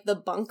and like the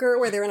bunker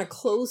where they're in a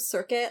closed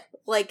circuit.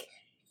 Like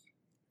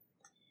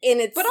and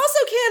it's but also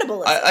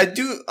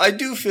cannibalism. I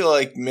do feel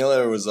like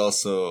Miller was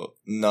also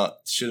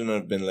shouldn't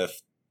have been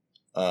left,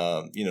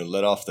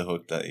 let off the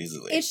hook that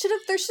easily. there should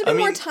have been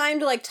more time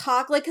to like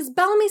talk, like because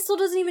Bellamy still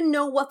doesn't even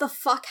know what the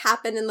fuck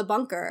happened in the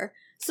bunker.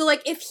 So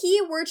like if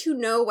he were to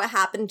know what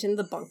happened in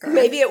the bunker,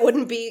 Maybe it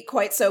wouldn't be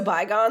quite so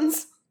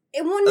bygones.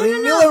 Well, I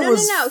mean, Miller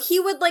was- no.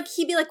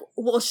 He'd be like,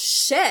 well,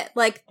 shit.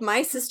 Like,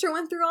 my sister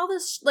went through all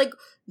this. Like,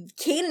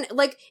 Kanan,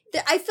 like,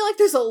 I feel like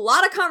there's a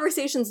lot of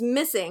conversations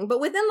missing, but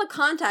within the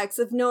context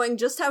of knowing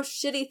just how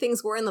shitty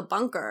things were in the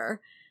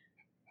bunker,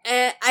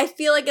 and I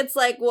feel like it's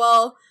like,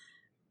 well,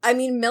 I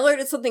mean, Miller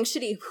did something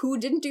shitty. Who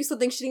didn't do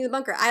something shitty in the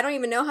bunker? I don't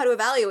even know how to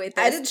evaluate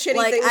this. I did shitty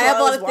Like, things I have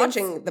while a I lot was of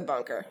things- watching The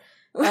Bunker.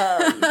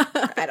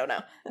 I don't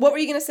know. What were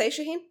you going to say,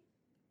 Shaheen?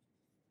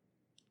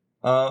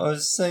 I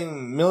was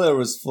saying Miller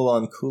was full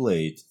on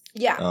Kool-Aid.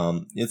 Yeah.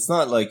 It's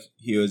not like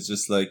he was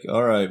just like,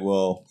 all right,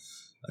 well,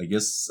 I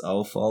guess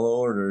I'll follow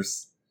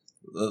orders.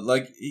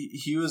 Like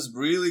he was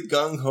really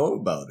gung ho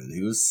about it.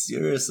 He was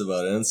serious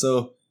about it, and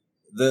so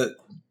the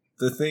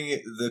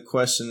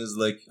question is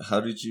like, how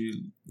did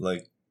you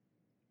like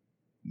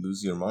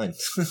lose your mind?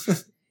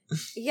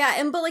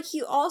 Yeah, but like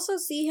you also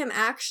see him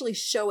actually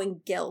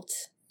showing guilt,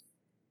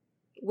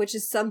 which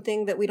is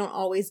something that we don't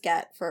always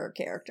get for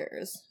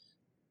characters.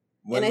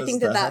 When and I does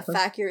think that happen?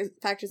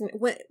 factors in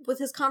with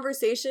his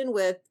conversation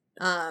with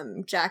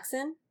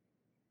Jackson.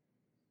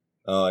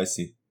 Oh, I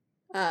see.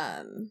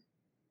 I-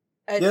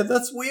 Yeah,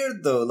 that's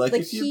weird though. Like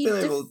if he you've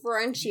been able,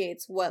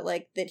 differentiates what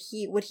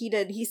he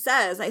did. He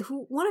says,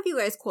 one of you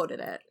guys quoted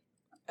it.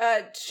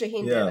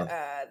 Shaheen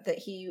Yeah. did that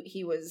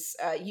he was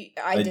I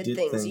I did did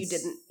things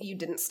things. you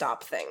didn't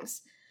stop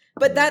things.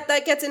 But that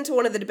gets into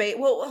one of the debate.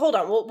 Well, hold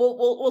on.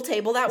 We'll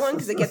table that one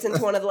because it gets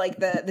into one of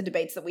the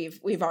debates that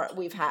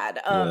we've had.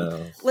 yeah.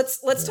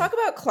 Let's talk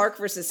about Clark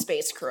versus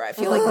Space Crew. I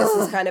feel like this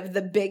is kind of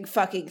the big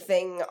fucking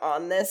thing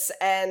on this.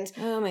 And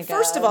Oh my god!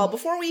 first of all,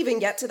 before we even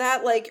get to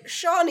that, like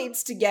Shaw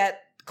needs to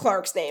get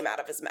Clark's name out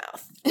of his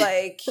mouth.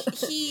 Like,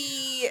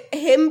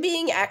 him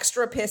being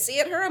extra pissy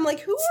at her, I'm like,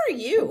 who are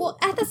you? Well,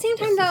 at the same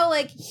time, though,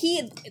 like,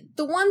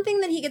 the one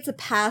thing that he gets a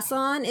pass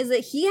on is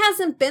that he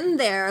hasn't been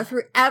there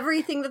through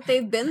everything that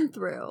they've been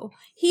through.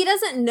 He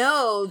doesn't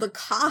know the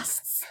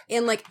costs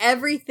in, like,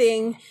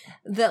 everything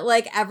that,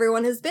 like,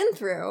 everyone has been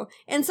through.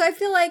 And so I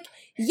feel like,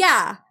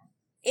 yeah,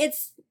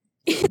 it's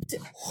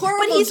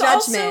horrible but he's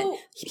judgment.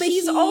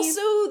 He's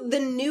also the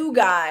new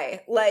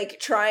guy, like,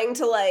 trying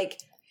to, like,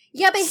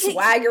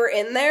 swagger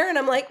in there, and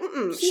I'm like,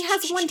 he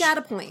has one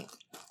data point,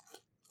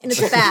 and it's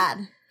bad.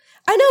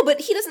 I know, but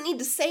he doesn't need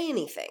to say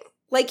anything.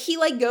 Like, he,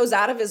 like, goes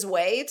out of his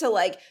way to,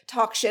 like,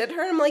 talk shit at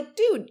her, and I'm like,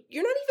 dude,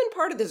 you're not even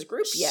part of this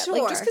group yet. Sure,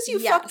 like, just because you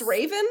fucked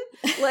Raven,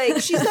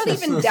 like, she's not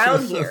even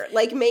down here.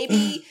 Like,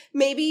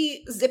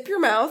 maybe zip your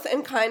mouth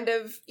and kind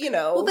of, you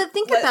know. Well, but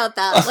think about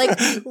that. Like,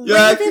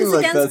 yeah, Ravens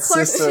against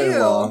Clark,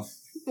 too.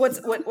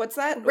 What's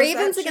that?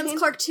 Ravens against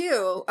Clark,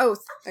 too. Oh,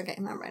 okay,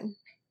 never mind.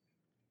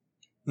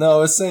 No,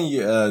 I was saying,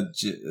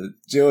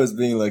 Jill is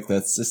being like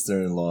that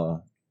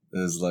sister-in-law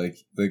is like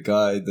the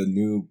guy, the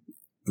new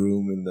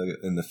broom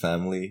in the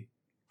family,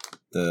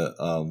 the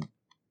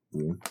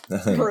broom,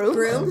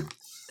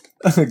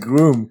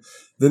 groom,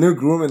 the new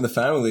groom in the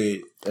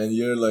family, and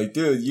you're like,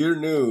 dude, you're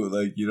new,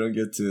 like you don't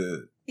get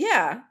to,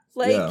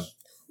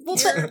 Well,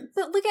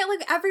 but look at,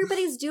 like,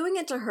 everybody's doing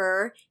it to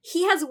her.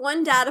 He has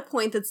one data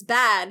point that's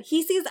bad.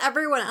 He sees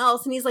everyone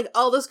else, and he's like,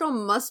 "Oh, this girl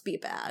must be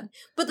bad."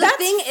 But the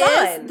thing is,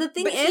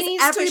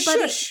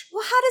 everybody.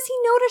 Well, how does he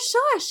know to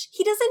shush?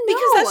 He doesn't know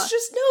because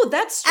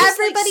that's just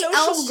everybody like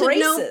else should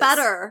graces. know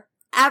better.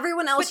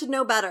 Everyone else should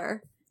know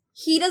better.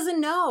 He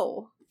doesn't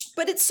know.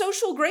 But it's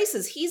social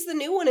graces. He's the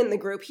new one in the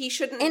group. He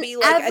shouldn't be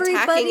like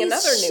attacking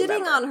another new member.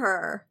 Shitting on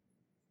her.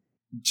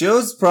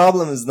 Joe's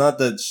problem is not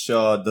that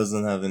Shaw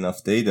doesn't have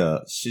enough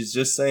data. She's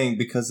just saying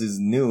because he's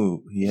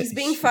new, he's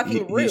being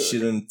fucking rude. He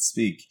shouldn't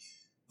speak.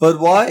 But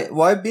why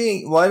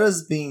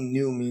does being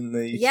new mean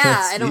that you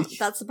can't speak?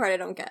 That's the part I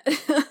don't get.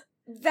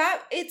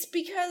 It's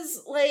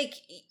because, like,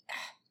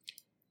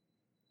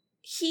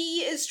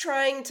 he is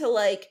trying to,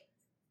 like,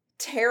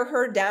 tear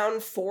her down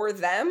for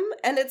them,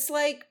 and it's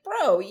like,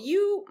 bro, he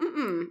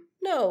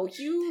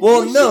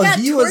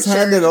was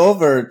handed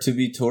over to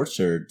be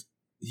tortured.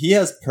 He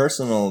has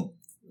personal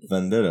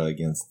vendetta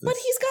against this. But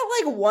he's got,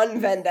 like, one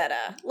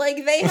vendetta.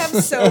 Like, they have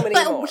so many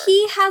more. But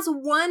he has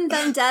one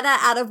vendetta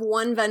out of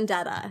one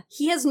vendetta.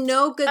 He has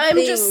no good things.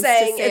 I'm just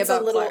saying it's a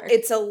little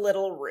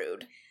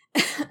rude.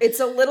 It's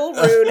a little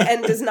rude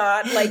and does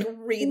not, like,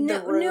 read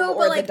the room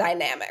or the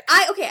dynamic.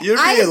 You're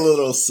being a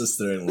little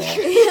sister-in-law.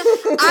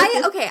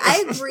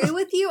 I agree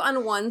with you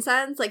on one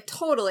sense, like,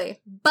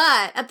 totally.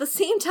 But at the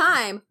same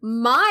time,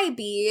 my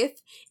beef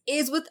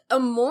is with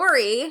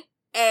Amori,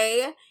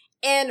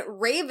 and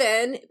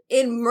Raven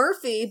and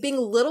Murphy being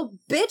little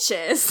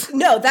bitches.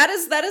 No, that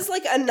is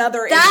like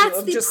another issue.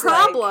 That's the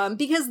problem,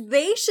 because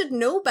they should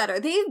know better.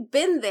 They've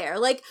been there.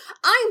 Like,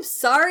 I'm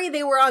sorry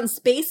they were on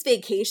space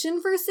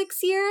vacation for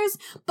 6 years,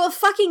 but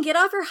fucking get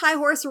off your high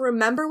horse and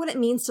remember what it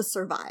means to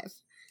survive.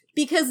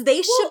 Because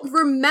they should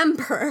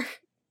remember.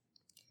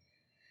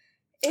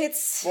 They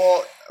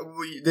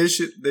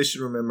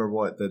should remember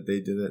what, that they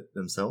did it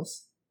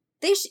themselves?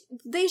 They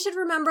should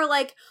remember,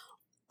 like,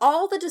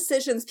 all the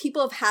decisions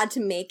people have had to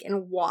make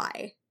and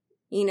why,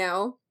 you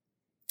know?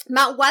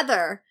 Mount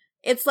Weather,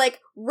 it's like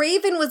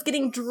Raven was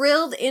getting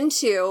drilled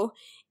into,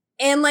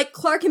 and, like,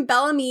 Clark and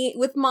Bellamy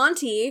with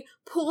Monty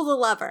pull the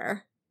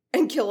lever.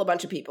 And kill a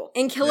bunch of people.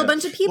 A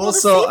bunch of people to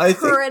save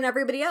her and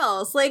everybody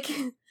else. Like,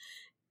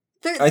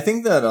 I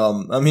think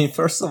that,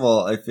 first of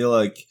all, I feel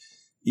like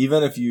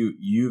even if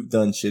you've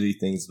done shitty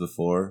things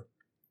before,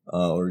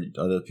 or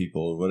other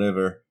people or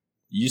whatever,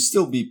 you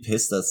still be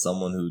pissed at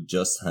someone who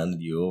just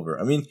handed you over.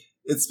 I mean,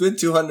 it's been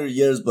 200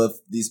 years, but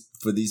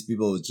for these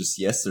people, it was just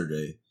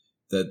yesterday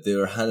that they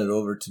were handed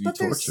over to be tortured.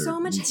 But there's so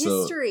much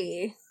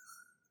history.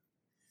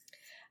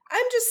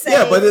 I'm just saying.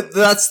 Yeah, but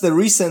that's the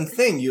recent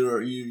thing. You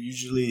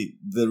usually,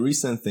 the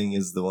recent thing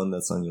is the one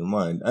that's on your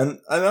mind. And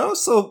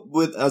also,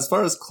 as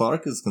far as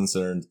Clark is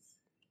concerned,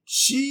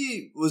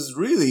 she was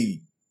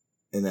really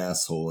an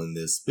asshole in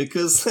this,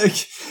 because,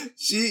 like,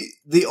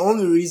 the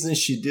only reason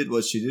she did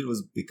what she did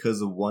was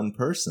because of one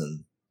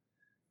person.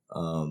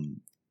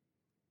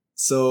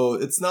 So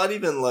it's not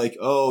even like,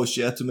 oh, she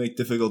had to make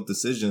difficult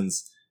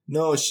decisions.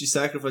 No, she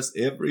sacrificed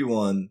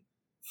everyone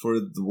for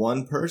the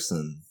one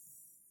person.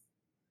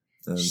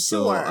 And sure.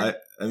 So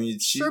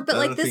but,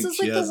 like, this is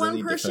like the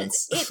one person.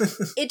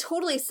 It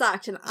totally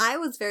sucked, and I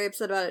was very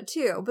upset about it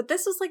too. But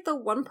this was like the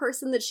one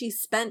person that she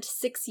spent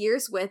 6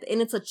 years with,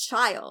 and it's a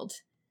child.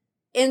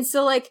 And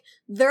so, like,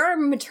 there are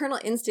maternal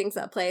instincts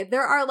at play.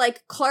 There are,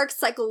 like, Clark's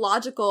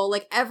psychological,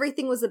 like,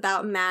 everything was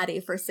about Maddie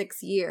for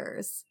 6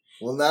 years.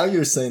 Well, now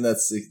you're saying that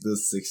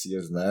those 6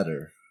 years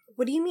matter.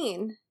 What do you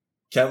mean?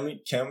 Can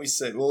we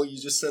say, well, you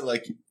just said,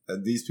 like,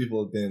 these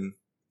people have been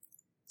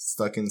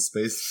stuck in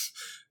space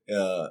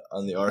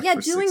on the Ark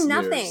for 6 years. Yeah, doing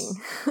nothing.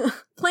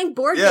 Playing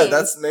board games.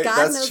 Yeah,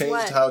 that's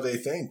changed how they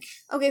think.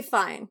 Okay,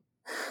 fine.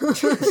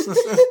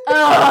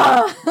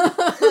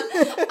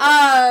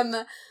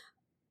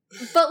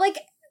 But like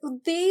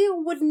they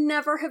would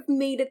never have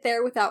made it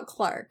there without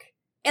Clark.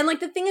 And like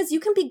the thing is, you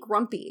can be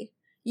grumpy.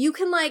 You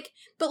can like,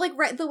 but like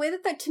right, the way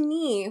that to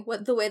me,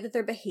 the way that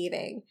they're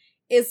behaving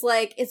is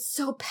like it's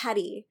so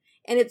petty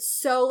and it's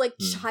so like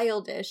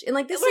childish and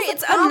like this is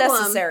it's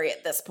unnecessary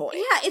at this point.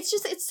 Yeah,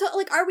 it's so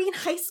like, are we in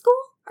high school?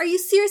 Are you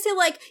seriously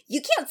like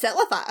you can't sit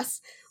with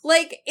us?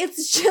 Like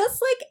it's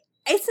just like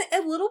it's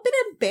a little bit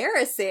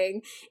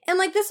embarrassing. And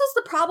like this was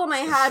the problem I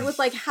had with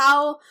like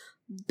how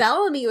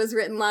Bellamy was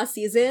written last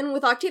season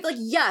with Octavia. Like,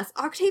 yes,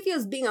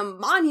 Octavia's being a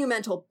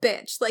monumental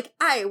bitch. Like,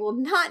 I will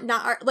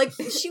not, like,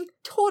 she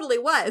totally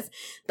was.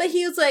 But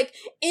he was like,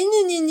 and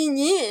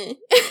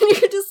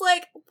you're just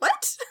like,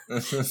 what?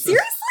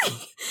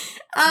 Seriously?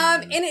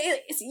 And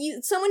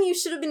it's someone you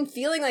should have been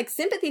feeling, like,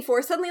 sympathy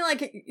for. Suddenly,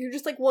 like, you're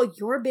just like, well,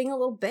 you're being a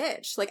little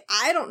bitch. Like,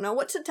 I don't know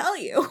what to tell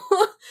you.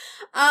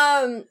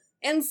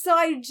 And so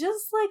I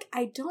just, like,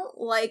 I don't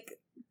like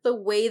the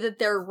way that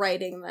they're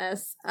writing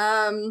this.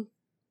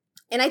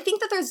 And I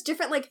think that there's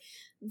different, like,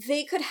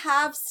 they could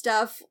have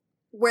stuff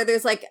where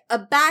there's, like, a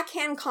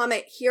backhand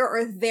comment here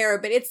or there,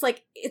 but it's,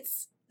 like,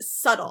 it's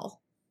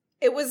subtle.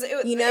 It was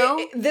you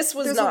know? This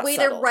was there's not a way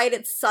subtle. to write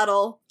it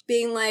subtle,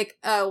 being like,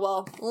 oh,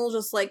 well, we'll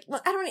just, like,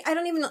 well, I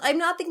don't even, I'm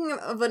not thinking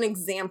of an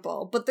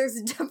example, but there's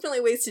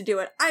definitely ways to do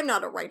it. I'm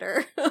not a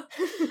writer.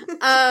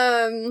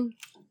 And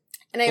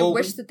I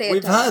wish that they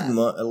had done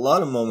that. A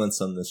lot of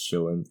moments on this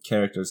show and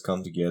characters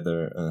come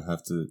together and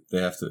they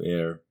have to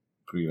air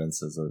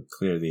grievances or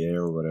clear the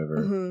air or whatever.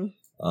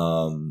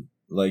 Mm-hmm.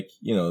 Like,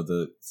 you know,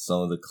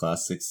 some of the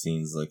classic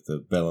scenes, like the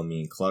Bellamy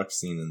and Clark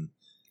scene in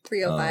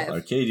 305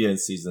 Arcadia in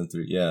season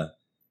 3, yeah.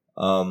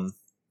 And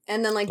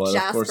then like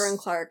Jasper and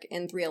Clark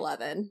in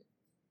 311.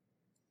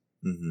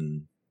 Mm-hmm.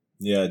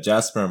 Yeah,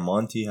 Jasper and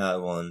Monty had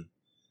one.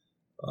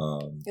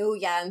 Oh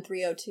yeah, in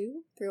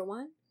 302,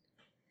 301.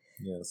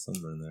 Yeah,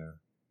 somewhere in there.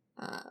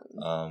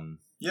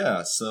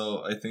 Yeah,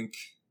 so I think.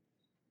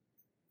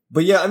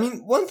 But yeah, I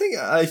mean, one thing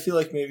I feel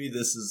like maybe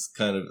this is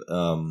kind of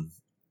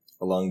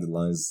along the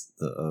lines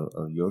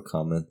of your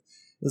comment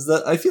is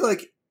that I feel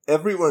like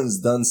everyone's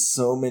done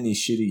so many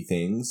shitty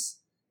things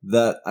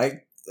that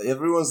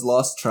everyone's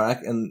lost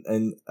track and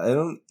I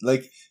don't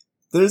like.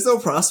 There's no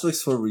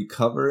prospects for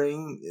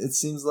recovering. It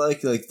seems like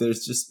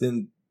there's just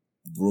been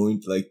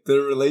ruined. Like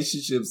their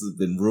relationships have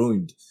been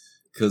ruined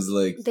because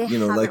like they you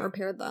know haven't like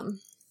repaired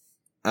them.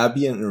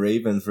 Abby and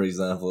Raven, for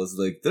example, is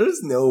like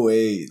there's no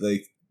way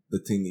like.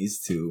 Between these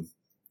two,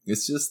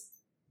 it's just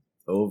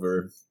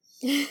over.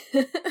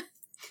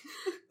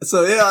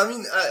 So yeah, I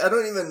mean, I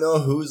don't even know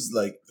who's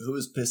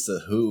pissed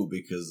at who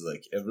because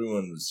like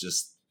everyone was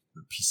just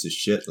a piece of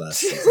shit last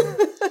season.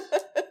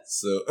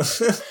 So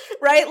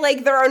right,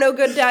 like there are no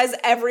good guys.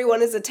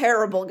 Everyone is a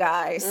terrible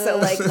guy. So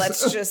like,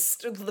 let's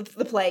just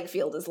the playing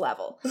field is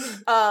level.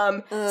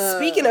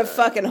 Speaking of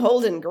fucking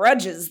holding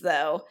grudges,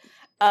 though,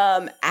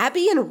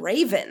 Abby and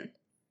Raven.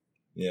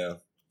 Yeah.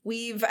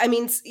 I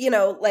mean, you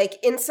know, like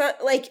in some,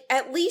 like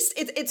at least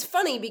it's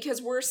funny because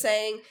we're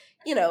saying,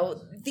 you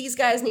know, these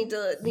guys need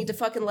to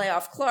fucking lay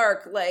off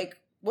Clark, like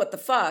what the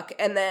fuck,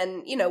 and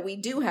then you know we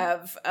do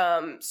have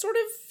sort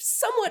of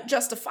somewhat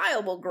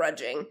justifiable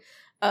grudging,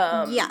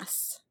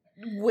 yes,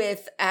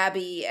 with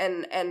Abby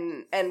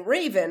and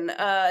Raven.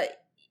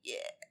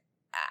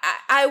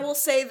 I will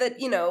say that,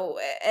 you know,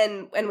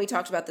 and we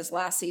talked about this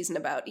last season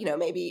about, you know,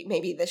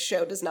 maybe this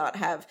show does not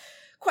have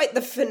quite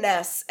the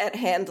finesse at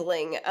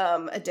handling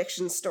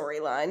addiction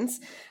storylines.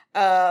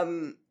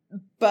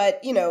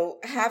 But, you know,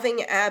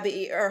 having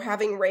Abby or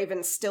having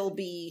Raven still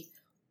be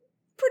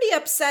pretty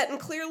upset and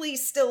clearly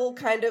still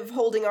kind of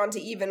holding on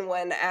to even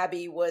when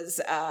Abby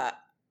was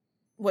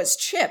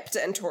chipped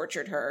and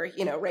tortured her,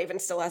 you know, Raven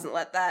still hasn't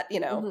let that, you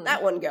know,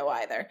 that one go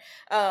either.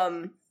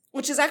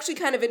 Which is actually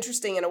kind of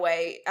interesting in a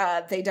way.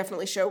 They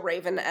definitely show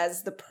Raven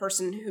as the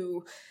person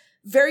who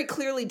very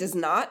clearly does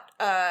not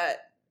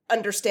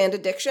understand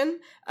addiction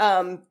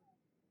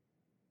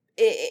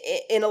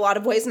in a lot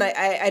of ways, and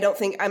I don't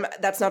think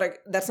that's not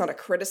a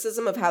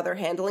criticism of how they're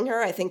handling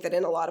her. I think that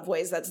in a lot of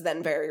ways that's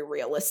then very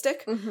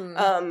realistic,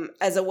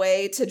 as a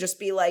way to just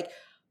be like,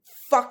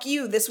 fuck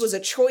you, this was a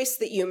choice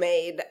that you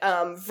made,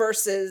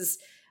 versus,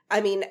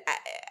 I mean,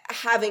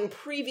 having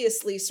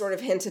previously sort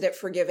of hinted at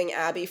forgiving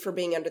Abby for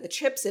being under the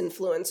Chips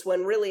influence,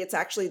 when really it's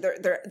actually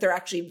they're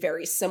actually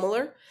very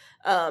similar.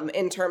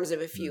 In terms of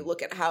if you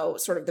look at how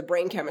sort of the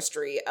brain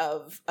chemistry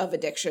of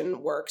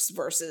addiction works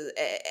versus,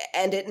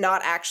 and it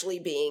not actually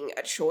being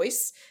a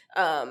choice,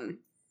 or,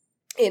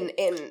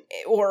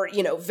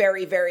 you know,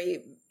 very, very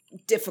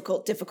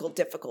difficult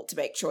to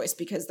make choice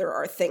because there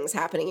are things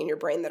happening in your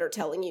brain that are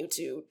telling you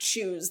to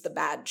choose the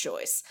bad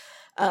choice.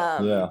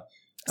 Yeah.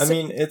 I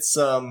mean, it's,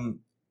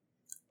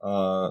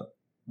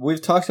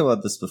 we've talked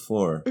about this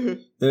before.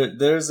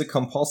 There's a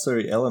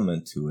compulsory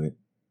element to it,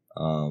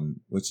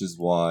 which is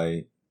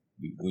why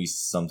we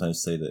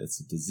sometimes say that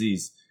it's a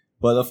disease,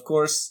 but of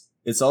course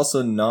it's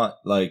also not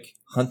like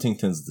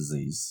Huntington's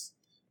disease.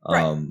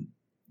 Right.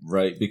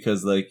 right?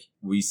 Because like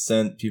we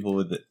send people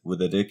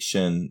with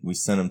addiction, we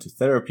send them to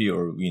therapy,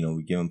 or we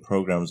give them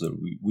programs, or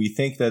we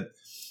think that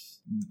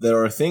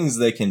there are things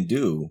they can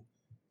do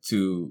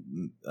to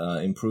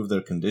improve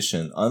their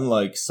condition,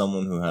 unlike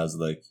someone who has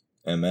like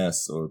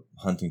MS or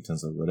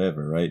Huntington's or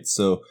whatever, right?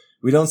 So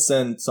we don't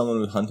send someone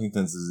with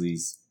Huntington's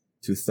disease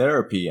to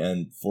therapy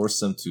and force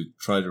them to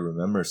try to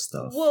remember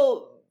stuff.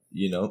 Well,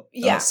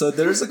 yeah. So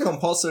there's a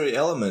compulsory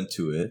element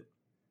to it,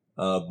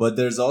 but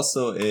there's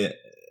also an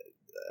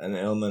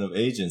element of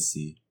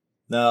agency.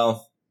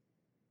 Now,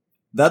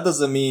 that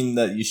doesn't mean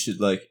that you should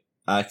like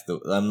act.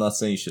 I'm not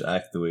saying you should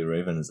act the way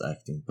Raven is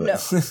acting, but no.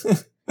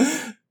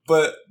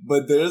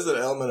 but there is an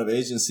element of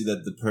agency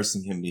that the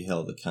person can be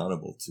held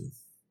accountable to.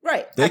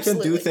 Right. They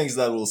absolutely. can do things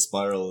that will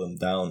spiral them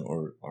down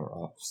or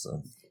up.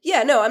 So.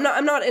 Yeah, no,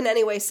 I'm not in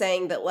any way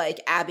saying that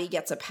like Abby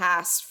gets a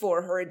pass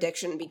for her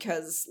addiction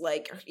because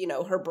like,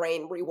 her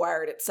brain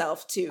rewired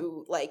itself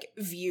to like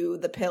view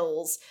the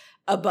pills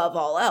above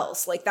all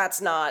else. Like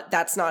that's not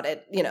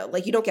it,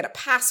 like you don't get a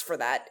pass for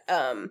that.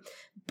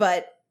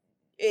 But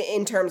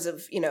in terms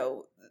of,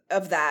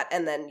 of that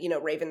and then,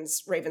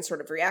 Raven's sort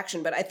of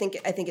reaction, but I think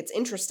it's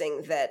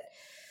interesting that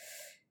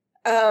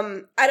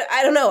I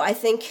don't know,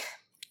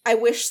 I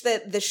wish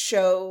that the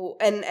show,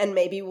 and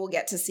maybe we'll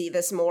get to see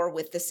this more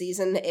with the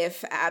season,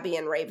 if Abby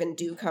and Raven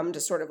do come to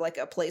sort of like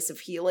a place of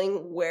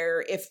healing,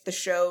 where if the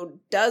show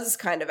does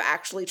kind of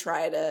actually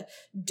try to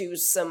do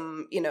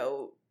some,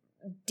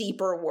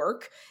 deeper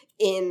work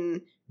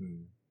in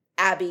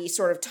Abby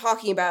sort of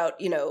talking about,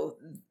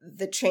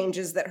 the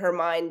changes that her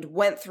mind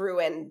went through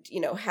and,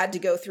 had to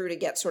go through to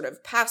get sort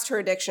of past her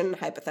addiction,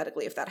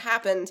 hypothetically, if that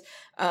happened,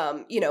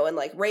 and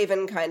like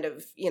Raven kind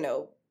of,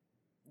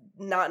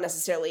 not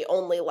necessarily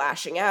only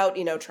lashing out,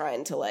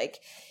 trying to like,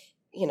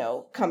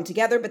 come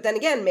together. But then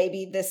again,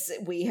 maybe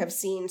we have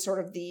seen sort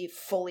of the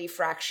fully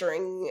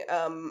fracturing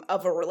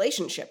of a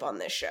relationship on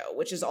this show,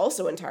 which is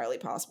also entirely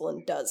possible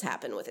and does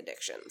happen with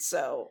addiction.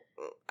 So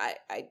I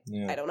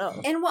don't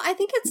know. And I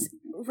think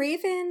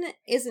Raven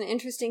is an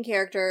interesting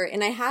character.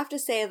 And I have to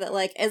say that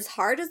like, as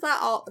hard as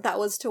that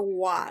was to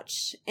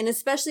watch, and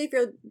especially if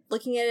you're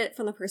looking at it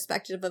from the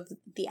perspective of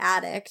the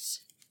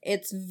addict,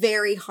 it's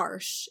very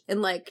harsh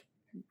and like,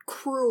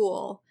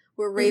 cruel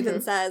where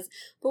Raven says,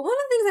 but one of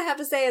the things I have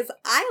to say is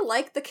I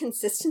like the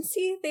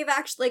consistency. They've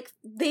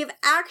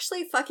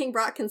actually fucking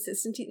brought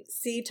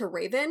consistency to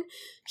Raven.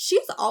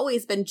 She's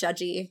always been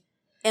judgy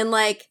and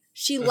like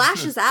she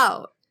lashes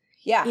out.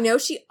 Yeah.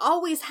 She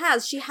always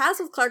has. She has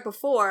with Clark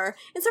before.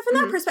 And so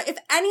from that perspective,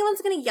 if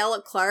anyone's gonna yell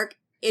at Clark,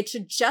 it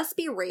should just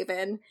be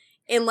Raven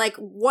in like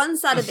one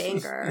side of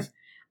anger.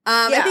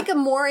 I think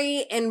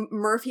Amori and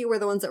Murphy were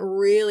the ones that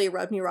really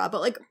rubbed me raw,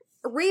 but like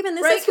Raven,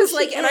 this is because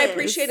like, and I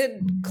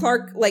appreciated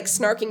Clark like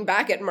snarking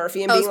back at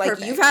Murphy and being like,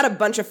 perfect. "You've had a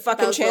bunch of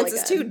fucking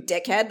chances really too,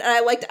 dickhead."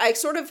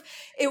 And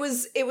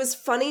it was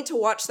funny to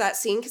watch that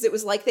scene because it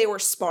was like they were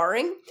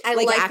sparring,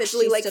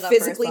 actually like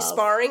physically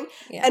sparring.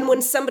 Yeah. And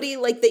when somebody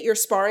like that you're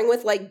sparring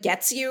with like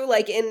gets you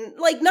like in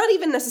like not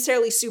even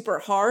necessarily super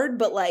hard,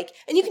 but like,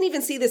 and you can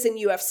even see this in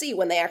UFC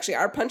when they actually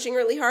are punching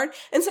really hard,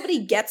 and somebody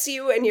gets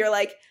you and you're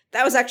like,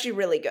 "That was actually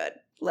really good."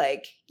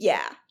 Like,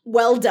 yeah,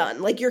 well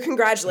done. Like, you're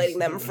congratulating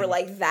them for,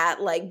 like, that,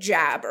 like,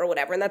 jab or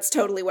whatever. And that's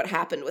totally what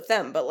happened with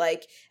them. But,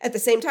 like, at the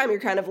same time, you're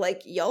kind of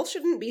like, y'all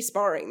shouldn't be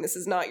sparring. This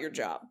is not your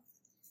job.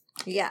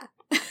 Yeah.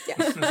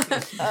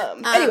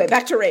 Anyway,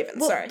 back to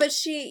Raven. Sorry. But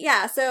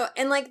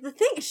and, like, the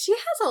thing, she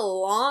has a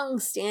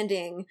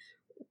long-standing,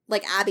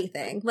 like, Abby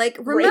thing. Like,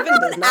 remember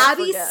when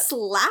Abby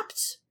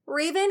slapped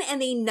Raven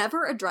and they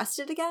never addressed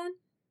it again?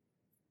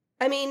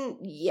 I mean,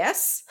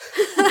 yes.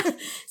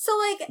 So,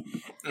 like...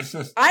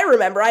 I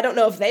remember. I don't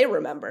know if they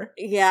remember.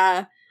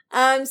 Yeah.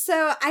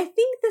 So, I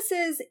think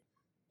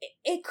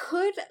it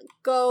could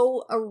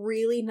go a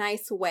really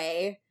nice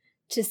way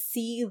to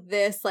see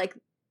this, like,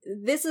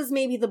 this is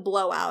maybe the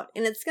blowout,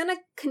 and it's gonna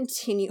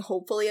continue,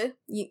 hopefully.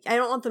 I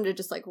don't want them to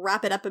just, like,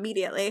 wrap it up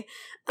immediately.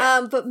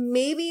 But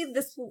maybe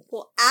this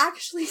will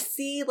actually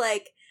see,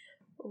 like,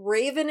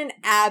 Raven and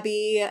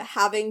Abby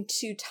having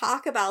to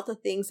talk about the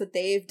things that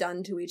they've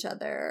done to each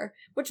other,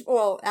 which,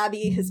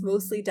 Abby has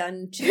mostly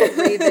done to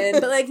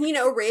Raven, but like,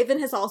 Raven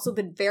has also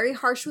been very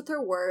harsh with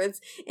her words,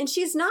 and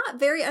she's not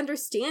very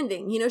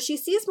understanding. She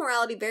sees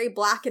morality very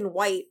black and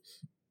white.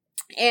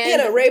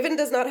 And Raven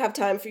does not have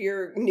time for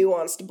your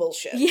nuanced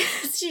bullshit.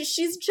 Yes,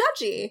 she's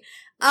judgy.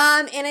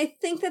 And I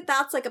think that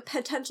that's like a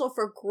potential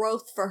for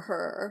growth for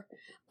her.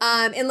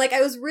 And like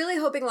I was really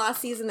hoping last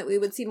season that we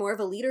would see more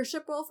of a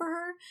leadership role for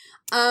her.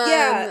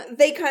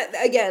 They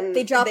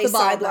dropped the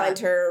ball, sidelined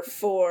her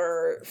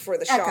for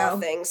the Echo. Shaw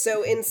thing.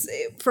 So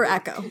for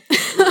Echo.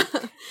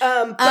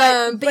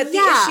 But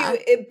the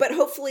issue, but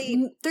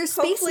hopefully there's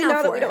space hopefully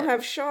now that we don't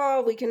have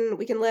Shaw, we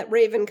can let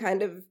Raven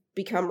kind of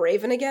become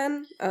Raven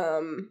again.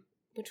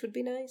 Which would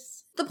be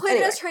nice. The point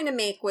I was trying to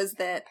make was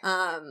that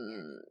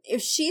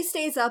if she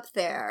stays up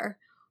there,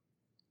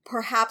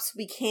 perhaps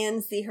we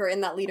can see her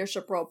in that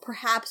leadership role.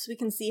 Perhaps we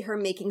can see her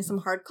making some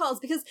hard calls.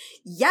 Because,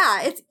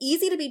 it's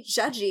easy to be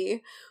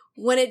judgy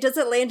when it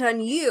doesn't land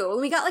on you.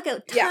 And we got like a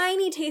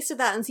tiny taste of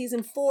that in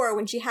season 4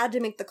 when she had to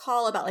make the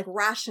call about like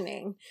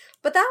rationing.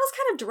 But that was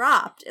kind of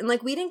dropped. And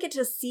like we didn't get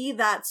to see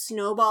that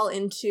snowball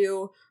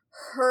into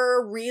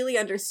her really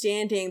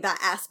understanding that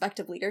aspect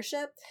of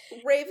leadership.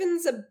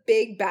 Raven's a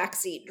big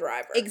backseat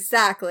driver.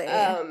 Exactly.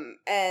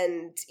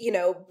 And you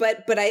know,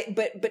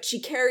 but she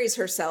carries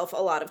herself a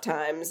lot of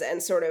times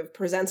and sort of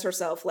presents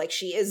herself like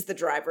she is the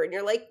driver, and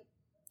you're like,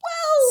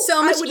 well,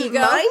 so much I wouldn't ego.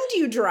 mind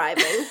you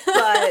driving,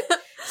 but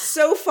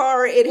so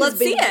far it has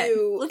been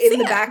you in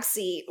the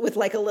backseat with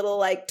like a little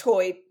like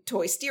toy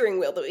steering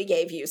wheel that we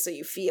gave you, so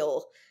you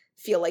feel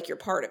like you're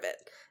part of it.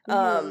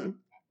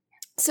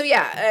 So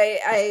yeah,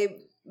 I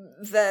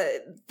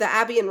the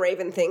Abby and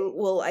Raven thing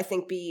will, I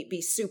think,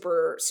 be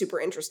super,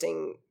 super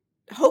interesting,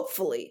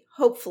 hopefully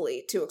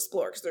to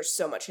explore, because there's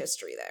so much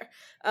history there.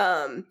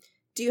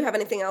 Do you have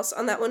anything else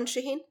on that one,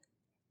 Shaheen?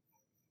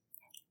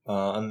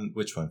 On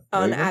which one?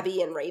 On Raven?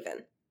 Abby and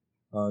Raven.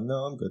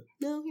 No, I'm good.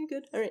 No, you're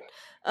good. All right.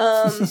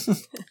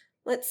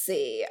 Let's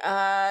see.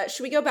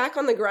 Should we go back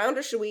on the ground,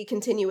 or should we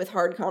continue with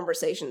hard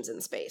conversations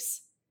in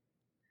space?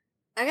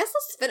 I guess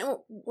let's finish.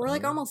 We're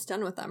like almost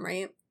done with them,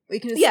 right? We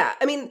can just... Yeah,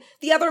 I mean,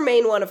 the other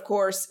main one, of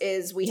course,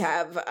 is we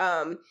have,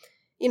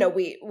 we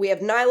have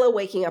Nyla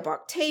waking up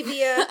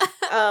Octavia,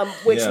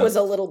 which was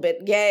a little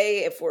bit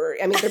gay.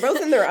 They're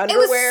both in their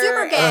underwear. It was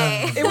super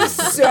gay. It was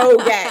so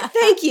gay.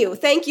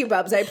 Thank you,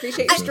 Bubs. I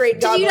appreciate your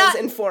straight goggles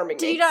informing me.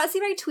 Did you not see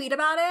my tweet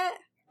about it?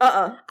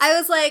 I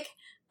was like,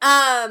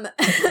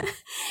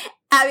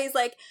 Abby's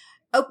like,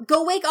 oh,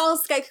 go wake all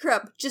Sky Crew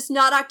up, just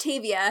not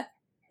Octavia,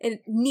 and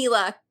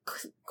Neela,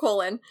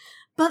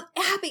 but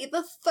Abby,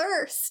 the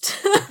thirst.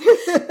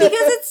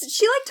 Because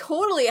she like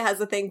totally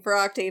has a thing for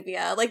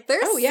Octavia. Like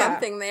there's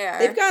something there.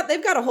 They've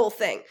got a whole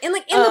thing. And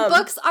like in the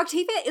books,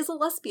 Octavia is a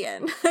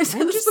lesbian.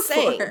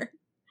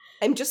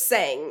 I'm just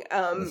saying,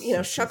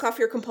 shuck off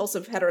your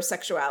compulsive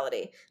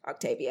heterosexuality,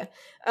 Octavia.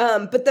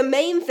 But the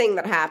main thing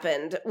that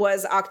happened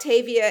was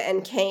Octavia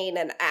and Kane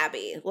and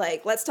Abby.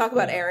 Like, let's talk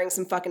about airing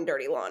some fucking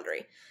dirty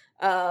laundry.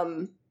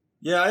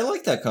 Yeah, I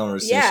like that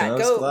conversation. I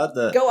was glad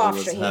that go off,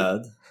 it was Shaheen.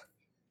 had.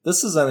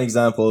 This is an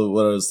example of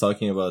what I was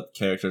talking about,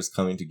 characters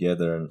coming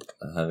together and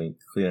having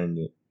clear in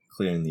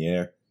the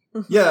air.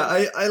 Yeah,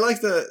 I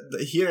like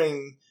the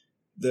hearing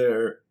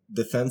their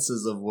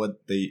defenses of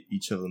what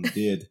each of them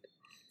did.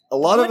 A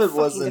lot of it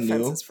wasn't new.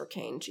 Defenses for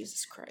Kane,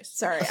 Jesus Christ.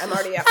 Sorry, I'm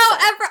already upset.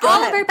 However,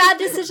 all of our bad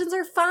decisions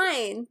are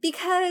fine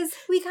because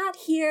we got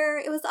here.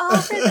 It was all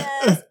for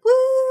this.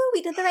 Woo!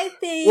 We did the right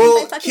thing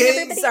by fucking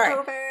everybody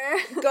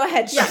over. Go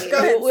ahead, Shaheen. Go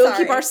ahead. We'll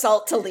keep our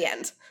salt till the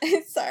end.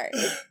 Sorry.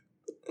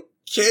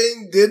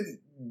 Kane did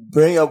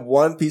bring up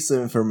one piece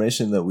of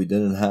information that we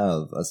didn't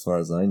have, as far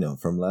as I know,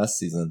 from last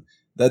season.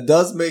 That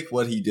does make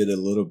what he did a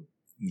little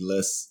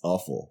less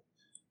awful,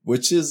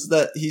 which is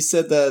that he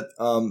said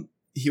that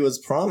he was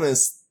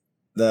promised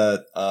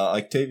that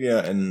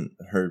Octavia and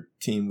her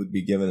team would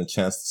be given a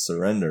chance to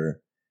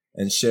surrender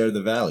and share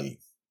the valley.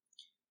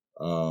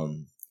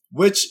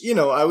 Which,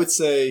 I would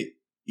say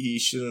he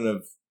shouldn't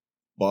have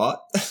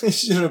bought. He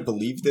shouldn't have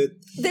believed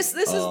it. This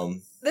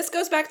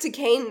goes back to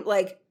Kane,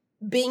 like,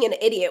 being an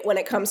idiot when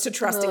it comes to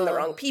trusting the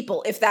wrong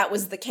people, if that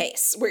was the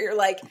case, where you're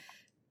like,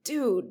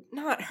 dude,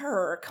 not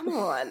her, come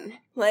on.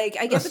 Like,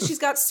 I get that she's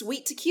got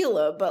sweet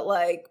tequila, but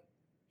like,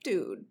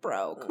 dude,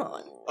 bro, come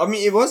on. I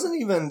mean, it wasn't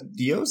even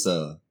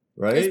Diosa,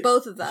 right? It's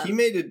both of them. He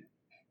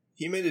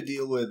made a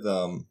deal with,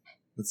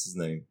 what's his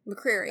name?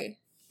 McCreary.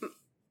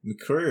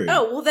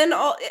 Oh, well then,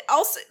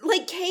 also,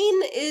 like,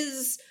 Kane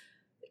is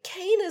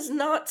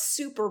not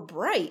super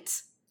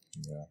bright.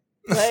 Yeah.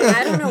 Like,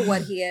 I don't know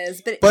what he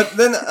is, but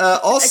then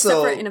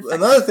also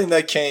another thing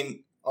that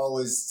Kane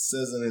always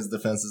says in his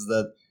defense is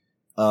that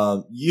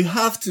you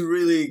have to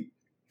really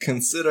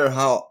consider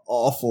how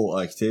awful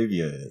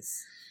Octavia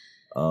is.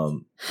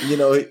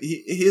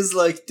 He's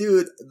like,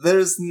 dude,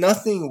 there's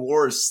nothing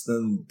worse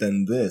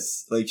than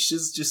this. Like,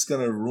 she's just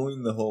gonna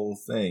ruin the whole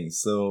thing.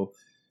 So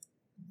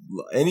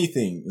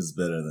anything is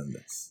better than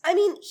this. I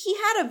mean, he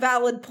had a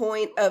valid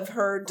point of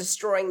her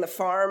destroying the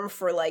farm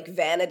for, like,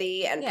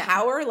 vanity and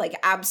power. Like,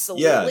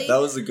 absolutely. Yeah, that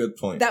was a good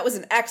point. That was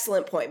an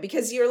excellent point,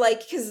 because you're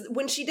like, because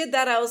when she did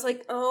that, I was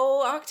like,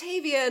 oh,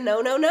 Octavia,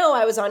 no,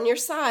 I was on your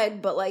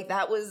side, but, like,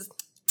 that was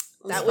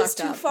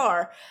too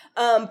far.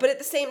 But at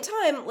the same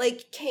time,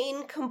 like,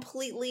 Kane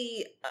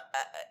completely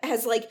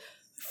has, like,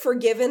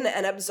 forgiven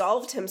and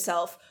absolved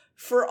himself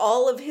for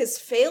all of his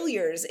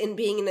failures in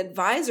being an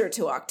advisor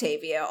to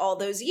Octavia all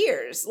those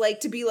years. Like,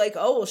 to be like,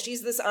 oh, well,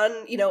 she's this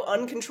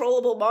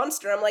uncontrollable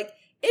monster. I'm like,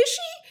 is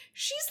she?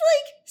 She's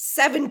like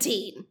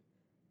 17.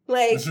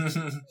 Like,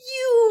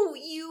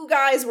 you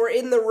guys were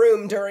in the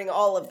room during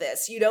all of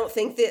this. You don't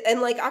think that,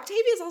 and like,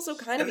 Octavia's also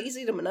kind of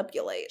easy to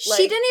manipulate. Like,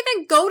 she didn't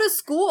even go to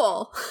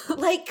school.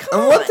 Like, come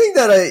on. And one thing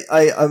that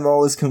I'm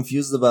always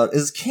confused about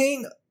is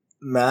Kane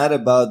mad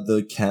about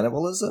the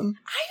cannibalism?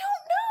 I don't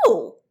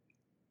know.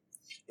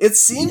 It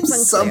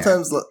seems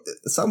sometimes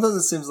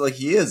it seems like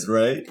he is,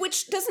 right?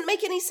 Which doesn't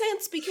make any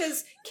sense,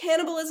 because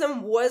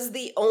cannibalism was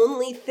the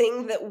only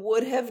thing that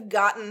would have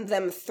gotten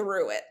them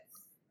through it.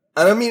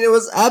 And I mean, it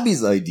was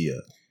Abby's idea.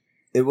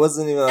 It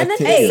wasn't even And then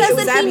Octavia. he says It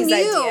was that he Abby's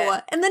knew.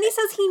 idea. And then he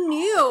says he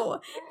knew.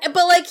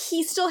 But, like,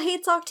 he still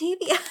hates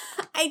Octavia.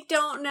 I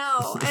don't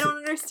know. I don't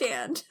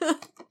understand.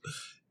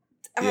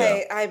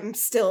 Yeah. I'm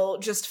still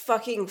just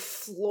fucking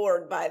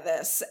floored by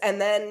this.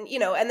 And then,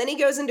 and then he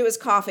goes into his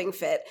coughing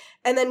fit.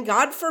 And then,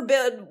 God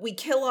forbid, we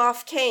kill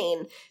off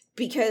Kane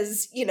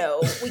because,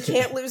 we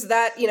can't lose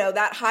that,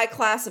 that high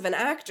class of an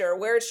actor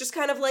where it's just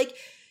kind of like,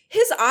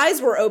 his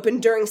eyes were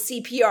open during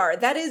CPR.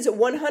 That is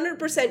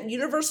 100%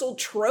 universal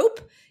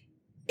trope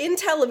in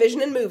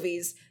television and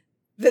movies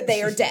that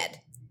they are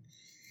dead.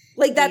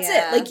 Like, that's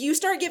it. Like, you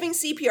start giving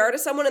CPR to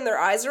someone and their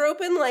eyes are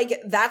open,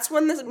 like, that's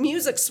when the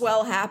music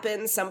swell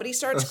happens, somebody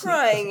starts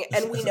crying,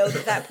 and we know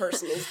that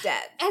person is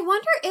dead. I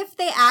wonder if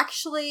they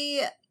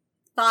actually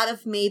thought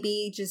of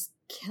maybe just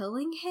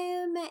killing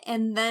him,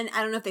 and then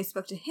I don't know if they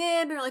spoke to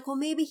him and are like, well,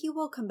 maybe he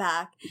will come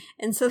back.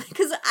 And so,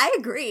 because I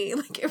agree,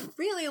 like, it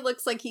really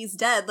looks like he's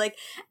dead. Like,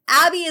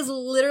 Abby is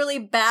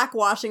literally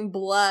backwashing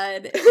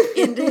blood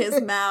into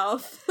his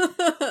mouth.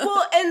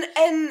 Well,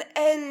 and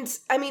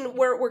I mean,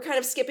 we're kind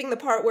of skipping the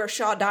part where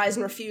Shaw dies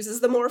and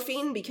refuses the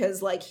morphine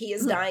because, like, he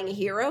is dying a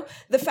hero.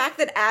 The fact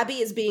that Abby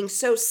is being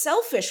so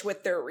selfish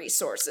with their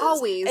resources.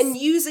 Always. And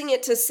using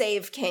it to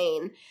save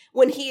Kane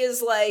when he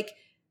is, like,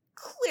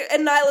 clear,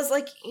 and Nyla's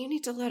like, you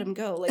need to let him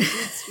go. Like,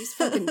 he's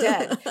fucking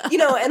dead.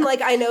 And,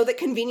 like, I know that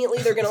conveniently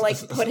they're gonna,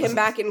 like, put him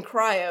back in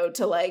cryo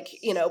to, like,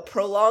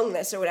 prolong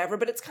this or whatever,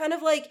 but it's kind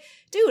of like,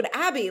 dude,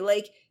 Abby,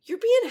 like, you're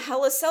being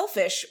hella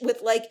selfish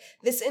with, like,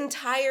 this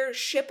entire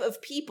ship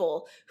of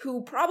people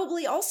who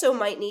probably also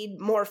might need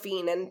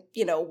morphine and,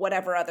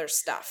 whatever other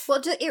stuff.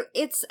 Well,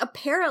 it's a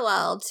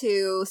parallel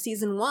to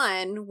season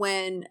 1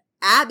 when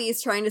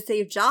Abby's trying to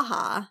save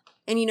Jaha,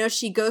 and,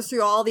 she goes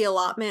through all the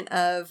allotment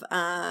of,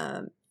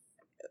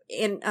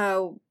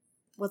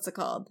 what's it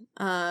called?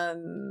 The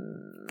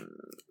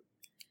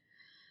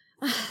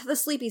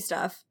sleepy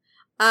stuff.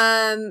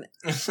 And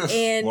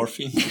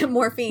Morphine.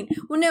 Morphine.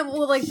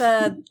 Like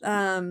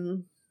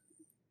the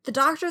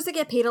doctors that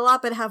get paid a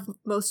lot but have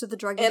most of the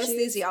drug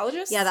issues.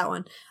 Anesthesiologist? Yeah, that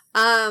one.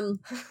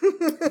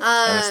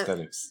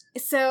 Anesthetics.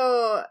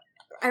 So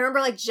I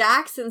remember, like,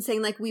 Jackson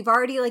saying, like, we've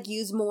already, like,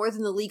 used more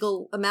than the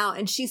legal amount,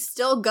 and she's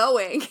still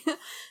going.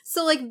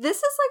 So, like, this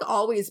has, like,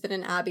 always been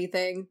an Abby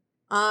thing.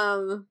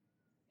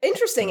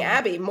 Interesting,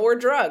 Abby. More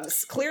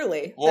drugs,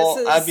 clearly.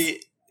 Well,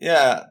 Abby,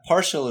 yeah,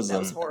 partialism That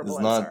was horrible,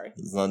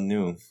 is not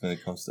new when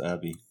it comes to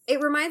Abby. It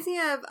reminds me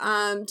of, did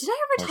I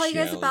ever tell you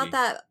guys about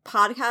that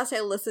podcast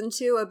I listened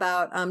to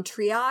about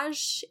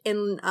triage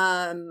in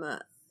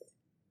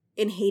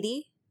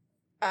Haiti?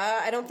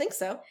 I don't think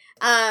so.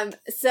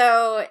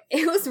 So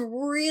it was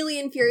really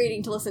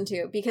infuriating to listen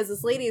to because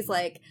this lady's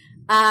like,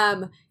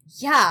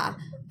 yeah,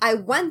 I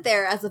went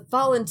there as a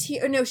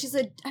volunteer. No, I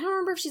don't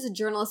remember if she's a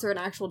journalist or an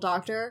actual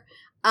doctor.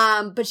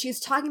 But she was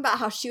talking about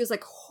how she was,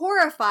 like,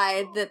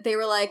 horrified that they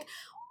were like,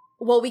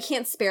 well, we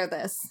can't spare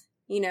this,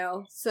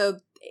 so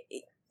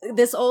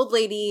this old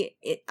lady,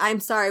 I'm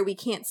sorry, we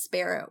can't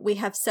spare it. We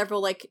have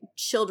several, like,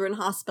 children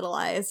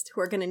hospitalized who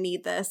are going to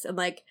need this. And,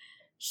 like,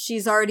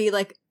 she's already,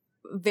 like,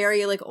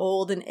 very, like,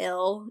 old and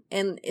ill,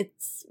 and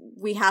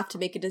we have to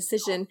make a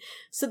decision.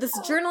 So this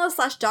journalist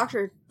 /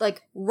 doctor,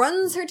 like,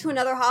 runs her to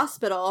another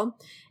hospital,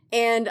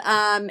 and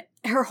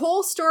her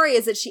whole story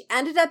is that she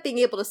ended up being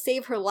able to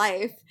save her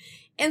life.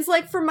 And so,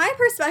 like, from my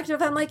perspective,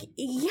 I'm like,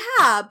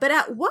 yeah, but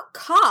at what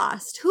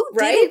cost? Who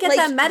didn't get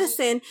that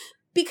medicine?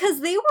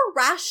 Because they were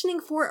rationing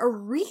for a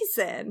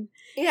reason.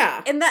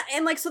 Yeah. And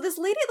so this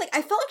lady, like,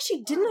 I felt like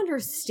she didn't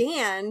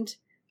understand,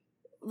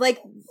 like,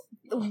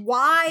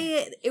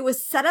 why it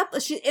was set up.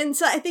 And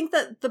so I think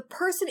that the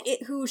person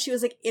who she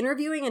was, like,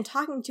 interviewing and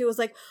talking to was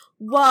like,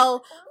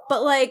 well,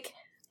 but, like,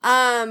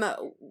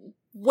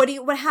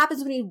 what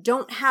happens when you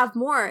don't have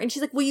more? And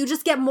she's like, well, you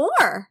just get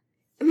more.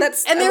 And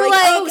they're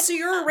like, oh, so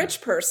you're a rich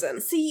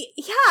person. See,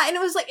 yeah, and it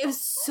was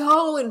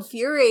so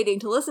infuriating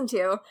to listen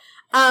to.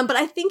 But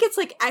I think it's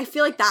like, I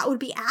feel like that would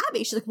be Abby.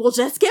 She's like, well,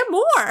 just get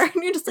more. And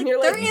you're just like,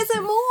 there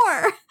isn't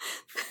more.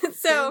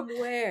 So,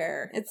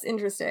 where? It's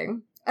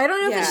interesting. I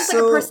don't know if it's just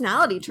like a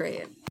personality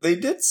trait. They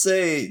did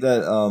say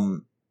that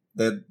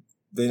that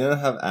they didn't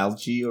have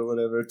algae or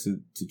whatever to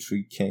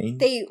treat Kane.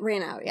 They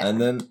ran out, yeah. And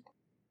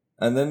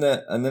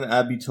then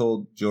Abby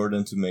told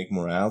Jordan to make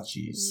more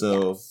algae.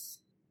 So yes.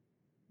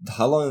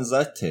 How long does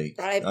that take?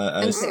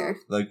 Unclear.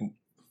 Like,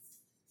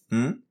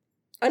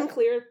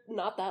 Unclear.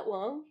 Not that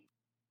long.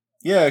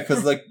 Yeah,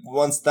 because like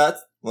once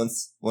that's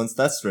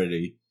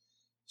ready,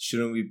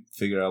 shouldn't we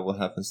figure out what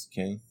happens to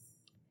Kane?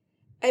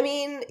 I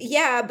mean,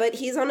 yeah, but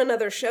he's on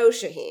another show,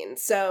 Shaheen.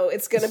 So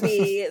it's going to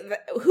be,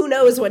 who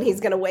knows when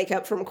he's going to wake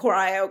up from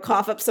cryo,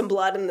 cough up some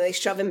blood, and they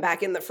shove him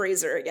back in the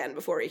freezer again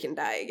before he can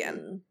die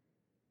again.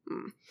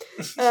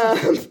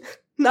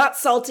 Not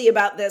salty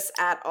about this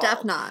at all.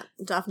 Def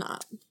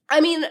not. I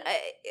mean,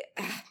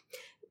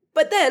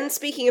 But then,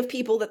 speaking of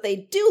people that they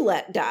do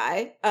let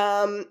die,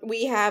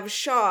 we have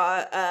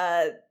Shaw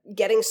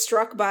getting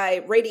struck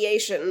by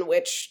radiation,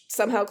 which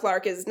somehow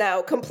Clark is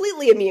now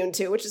completely immune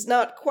to, which is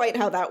not quite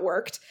how that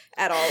worked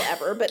at all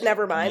ever, but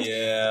never mind.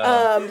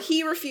 Yeah.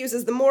 He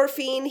refuses the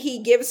morphine.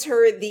 He gives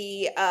her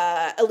the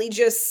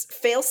Allegis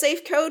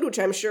failsafe code, which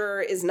I'm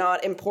sure is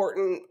not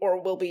important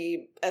or will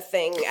be a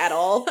thing at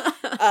all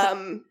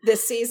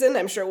this season.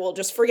 I'm sure we'll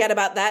just forget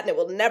about that and it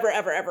will never,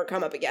 ever, ever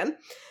come up again.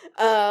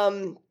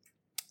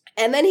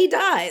 And then he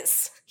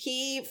dies.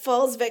 He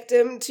falls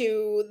victim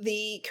to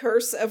the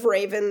curse of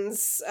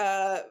Raven's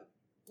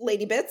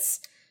lady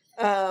bits.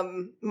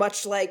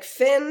 Much like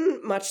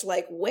Finn, much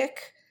like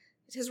Wick.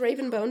 Has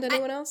Raven boned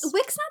anyone else?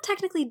 Wick's not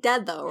technically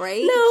dead, though,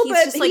 right? No, he's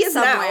but just, like, he is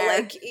somewhere. now.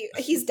 Like,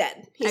 he's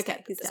dead. He's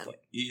dead. He's at this dead. point.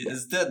 He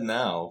is dead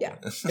now. Yeah.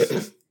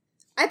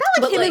 I bet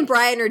But, him like- and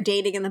Brian are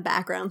dating in the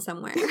background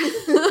somewhere.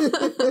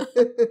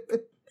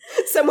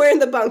 Somewhere in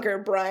the bunker,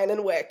 Brian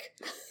and Wick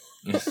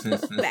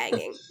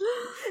banging.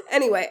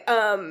 Anyway,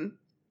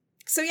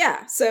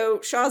 so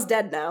Shaw's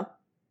dead now.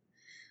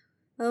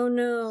 Oh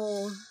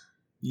no.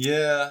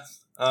 Yeah.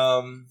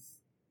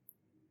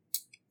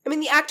 I mean,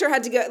 the actor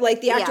had to go,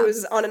 like, the actor Yeah.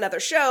 was on another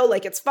show,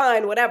 like, it's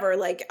fine, whatever,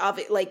 like,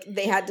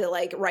 they had to,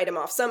 like, write him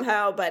off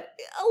somehow, but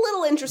a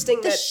little interesting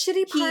The that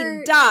shitty he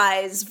part.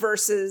 dies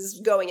versus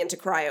going into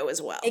cryo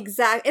as well.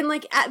 Exactly. And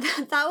like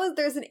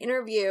there's an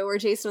interview where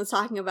Jason was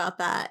talking about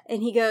that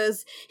and he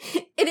goes,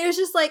 and it was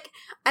just like,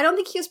 I don't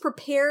think he was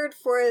prepared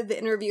for the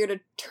interviewer to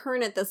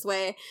turn it this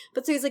way.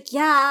 But so he's like,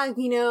 yeah,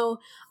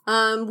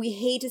 we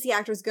hate to see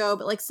actors go,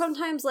 but like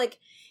sometimes like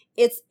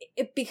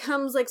it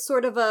becomes like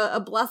sort of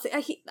a blessing.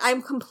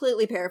 I'm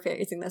completely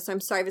paraphrasing this, so I'm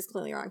sorry if it's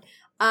completely wrong.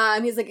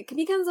 He's like, it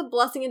becomes a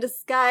blessing in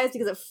disguise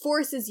because it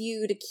forces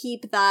you to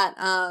keep that,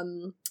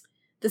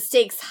 the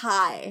stakes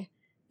high.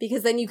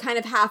 Because then you kind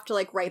of have to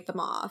like write them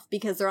off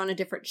because they're on a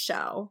different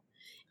show.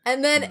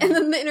 And then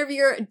the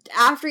interviewer,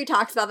 after he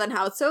talks about that and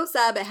how it's so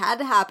sad, but it had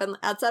to happen,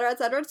 et cetera, et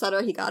cetera, et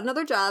cetera, he got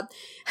another job.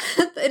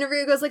 The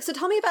interviewer goes like, so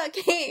tell me about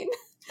Kane.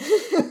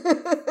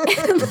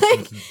 And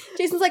like,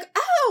 Jason's like,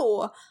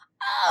 oh,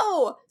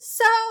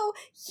 so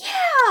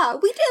yeah,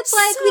 we did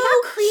like, we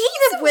got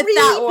creative with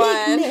that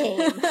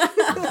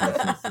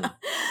one.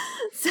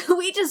 So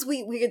we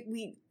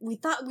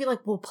thought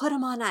we'll put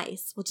him on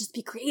ice. We'll just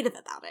be creative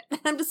about it. And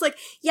I'm just like,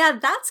 yeah,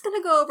 that's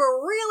gonna go over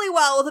really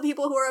well with the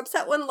people who are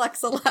upset when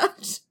Lexa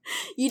left.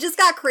 You just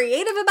got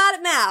creative about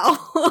it now.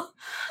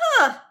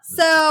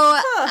 So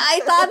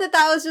I thought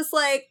that was just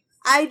like,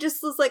 I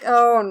just was like,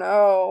 oh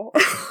no.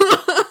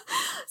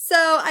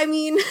 So I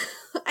mean,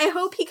 I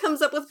hope he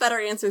comes up with better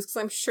answers because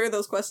I'm sure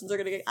those questions are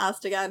going to get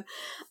asked again.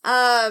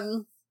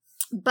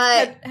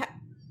 But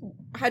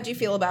How'd you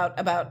feel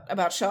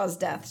about Shaw's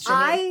death,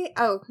 okay.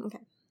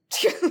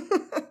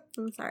 Shaheen?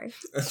 I'm sorry.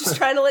 Just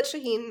trying to let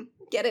Shaheen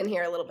get in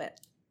here a little bit.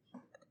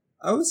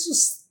 I was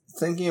just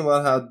thinking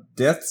about how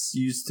deaths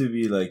used to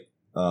be like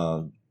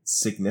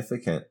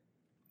significant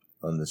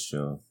on this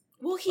show.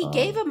 Well, he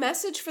gave a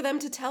message for them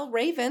to tell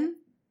Raven.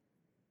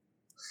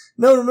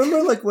 No,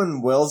 remember like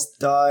when Wells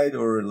died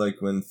or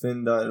like when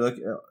Finn died? Like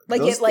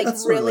it like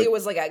really like,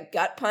 was like a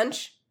gut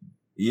punch?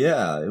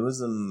 Yeah, it was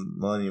a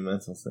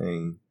monumental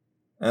thing.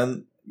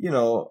 And,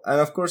 and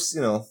of course,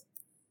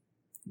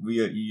 we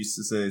used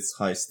to say it's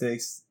high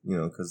stakes,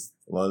 because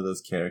a lot of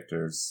those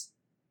characters,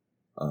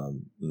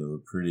 were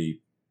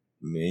pretty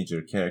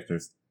major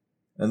characters.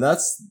 And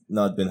that's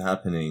not been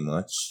happening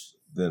much.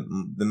 The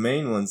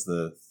main ones,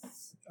 the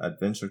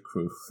adventure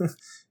crew,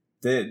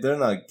 they're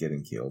not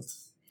getting killed.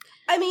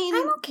 I mean,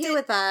 I'm okay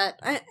with that.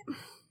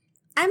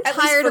 I'm At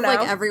tired of least for like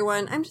now.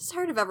 everyone. I'm just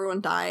tired of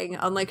everyone dying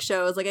on like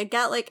shows. Like I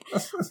get like,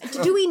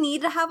 do we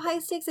need to have high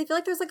stakes? I feel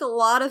like there's like a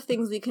lot of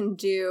things we can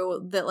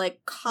do that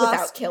like cost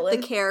Without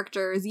killing? the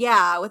characters.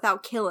 Yeah,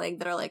 without killing,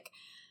 that are like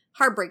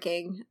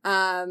heartbreaking.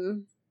 I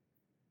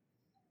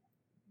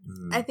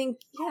think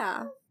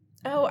yeah.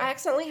 Oh, I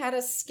accidentally had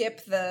to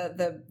skip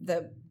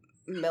the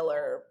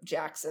Miller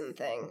Jackson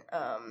thing.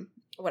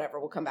 Whatever,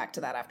 we'll come back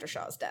to that after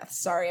Shaw's death.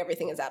 Sorry,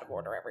 everything is out of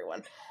order,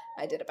 everyone.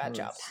 I did a bad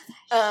job.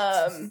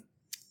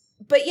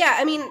 But yeah,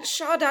 I mean,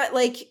 Shaw died,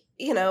 like,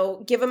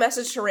 give a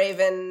message to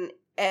Raven,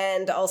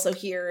 and also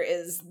here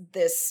is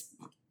this,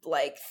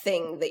 like,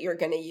 thing that you're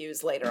going to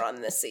use later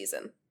on this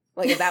season.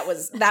 Like, that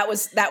was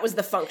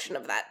the function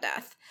of that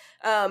death.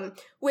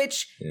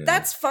 Which,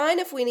 that's fine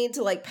if we need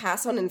to, like,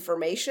 pass on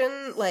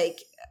information,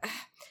 like,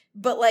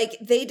 but, like,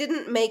 they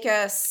didn't make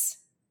us...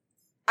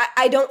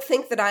 I don't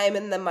think that I am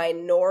in the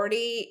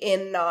minority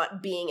in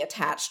not being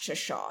attached to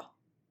Shaw.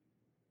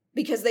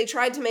 Because they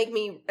tried to make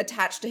me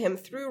attached to him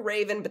through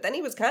Raven, but then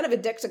he was kind of a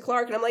dick to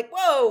Clark, and I'm like,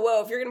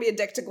 whoa, if you're gonna be a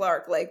dick to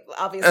Clark, like,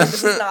 obviously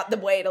this is not the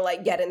way to,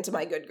 like, get into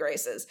my good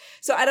graces.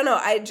 So I don't know,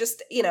 I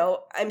just,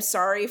 I'm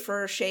sorry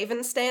for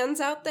Shaven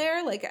stans out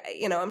there, like,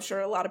 I'm sure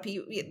a lot of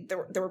people,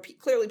 there were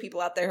clearly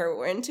people out there who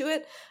were into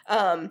it,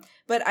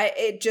 but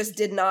it just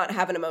did not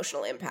have an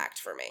emotional impact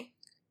for me.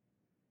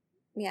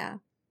 Yeah.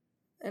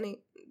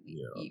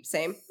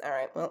 Same? All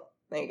right, well,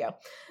 there you go.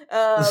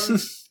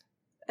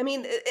 I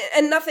mean,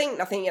 and nothing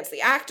against the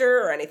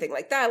actor or anything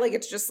like that. Like,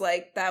 it's just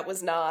like, that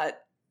was not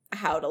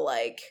how to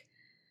like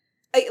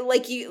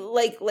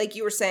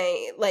you were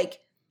saying, like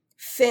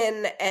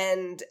Finn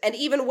and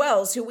even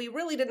Wells, who we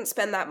really didn't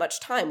spend that much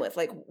time with.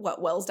 Like, what,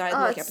 Wells died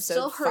in like episode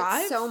still 5?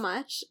 hurts so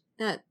much.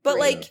 But 3,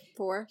 like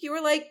 4. You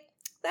were like,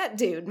 that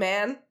dude,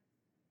 man.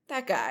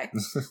 That guy.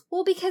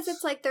 Well, because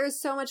it's like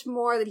there's so much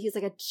more that he's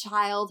like a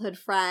childhood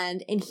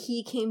friend, and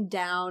he came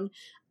down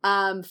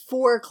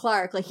for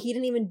Clark. Like, he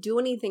didn't even do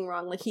anything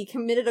wrong. Like, he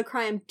committed a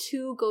crime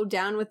to go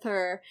down with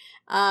her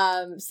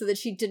so that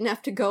she didn't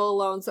have to go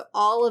alone. So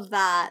all of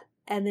that,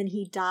 and then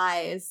he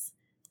dies.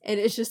 And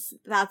it's just,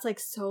 that's like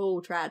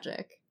so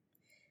tragic.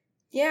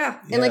 Yeah.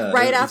 And like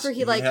right after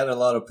he had a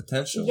lot of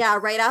potential. Yeah,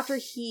 right after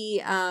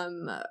he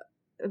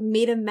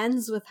made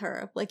amends with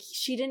her. Like,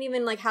 she didn't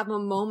even like have a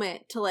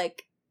moment to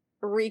like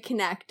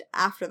reconnect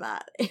after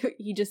that.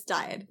 He just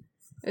died.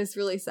 It was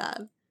really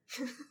sad.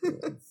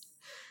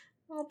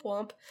 Oh,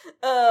 plump.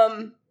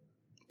 Do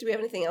we have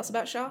anything else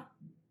about Shaw?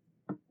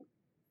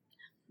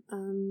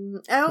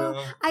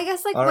 I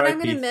guess like what I'm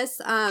gonna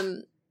miss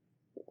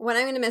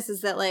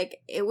is that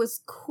like it was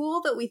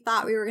cool that we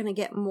thought we were gonna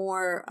get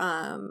more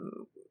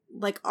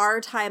like our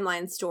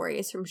timeline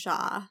stories from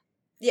Shaw.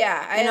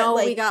 Yeah, I know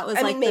we got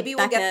was like maybe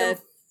we'll get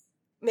them.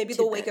 Maybe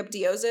they'll tidbit. wake up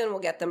Dioza and we'll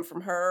get them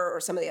from her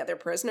or some of the other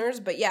prisoners.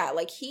 But yeah,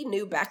 like he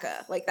knew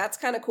Becca. Like that's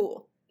kind of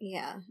cool.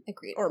 Yeah,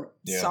 agreed. Or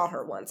saw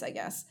her once, I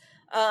guess.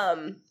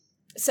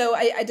 So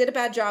I did a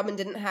bad job and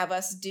didn't have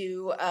us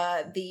do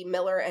the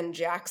Miller and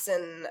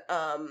Jackson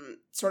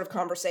sort of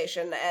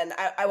conversation. And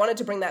I wanted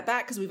to bring that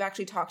back because we've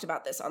actually talked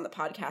about this on the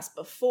podcast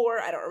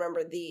before. I don't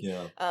remember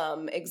the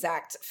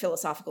exact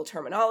philosophical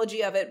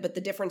terminology of it, but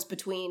the difference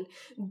between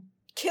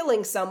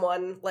killing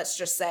someone, let's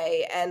just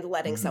say, and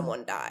letting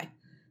someone die.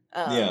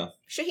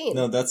 Shaheen.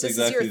 No, that's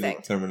exactly the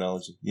thing.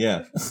 Terminology.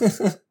 Yeah.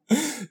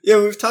 Yeah,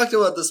 we've talked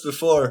about this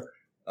before.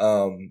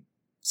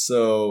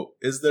 So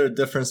is there a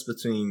difference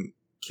between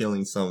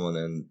killing someone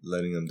and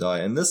letting them die?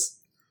 And this,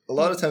 a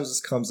lot of times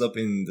this comes up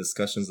in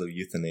discussions of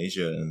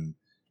euthanasia and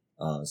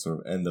sort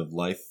of end of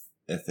life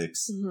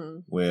ethics,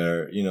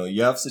 where, you know,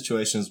 you have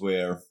situations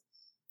where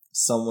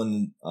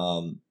someone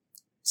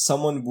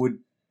would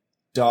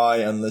die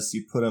unless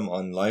you put them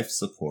on life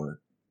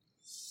support.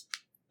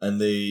 And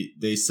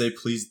they say,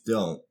 please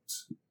don't,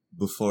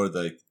 before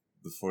they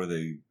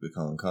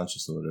become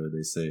unconscious or whatever.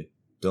 They say,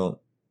 don't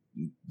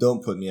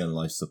put me on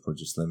life support,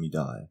 just let me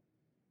die.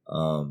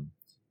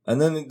 And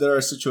then there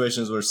are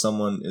situations where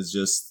someone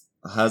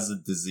has a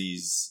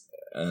disease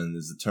and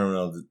is a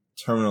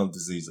terminal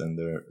disease and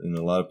they're in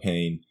a lot of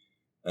pain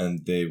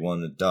and they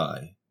want to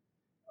die.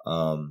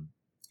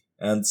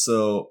 And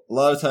so a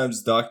lot of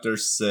times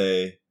doctors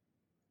say,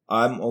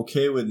 I'm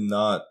okay with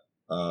not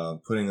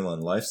putting them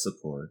on life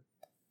support,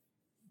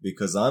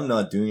 because I'm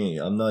not doing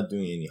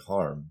any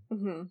harm.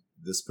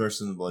 This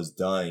person was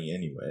dying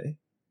anyway.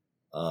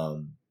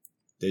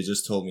 They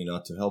just told me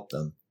not to help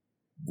them.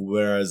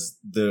 Whereas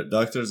the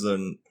doctors are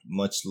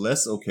much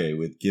less okay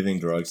with giving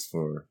drugs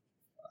for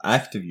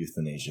active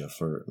euthanasia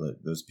for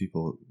like those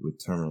people with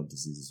terminal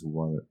diseases who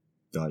want to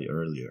die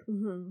earlier.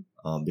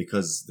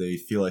 Because they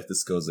feel like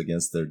this goes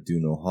against their do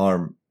no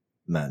harm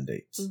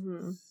mandate.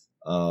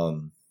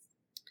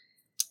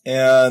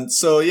 And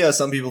so, yeah,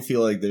 some people feel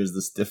like there's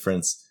this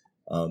difference.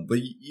 But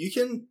you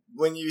can,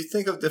 when you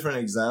think of different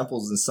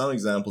examples, in some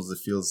examples it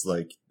feels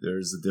like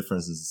there's a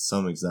difference, in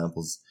some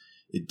examples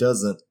it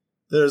doesn't.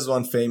 There's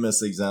one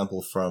famous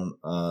example from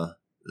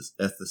this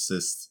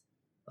ethicist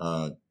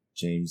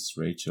James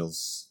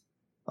Rachel's,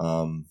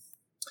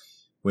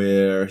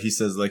 where he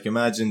says, like,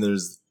 imagine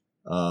there's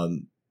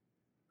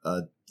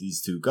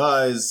these two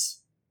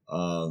guys,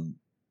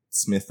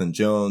 Smith and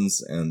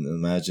Jones, and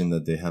imagine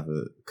that they have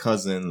a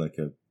cousin, like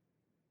a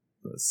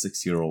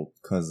 6-year-old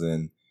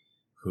cousin,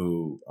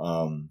 who,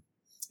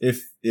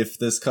 if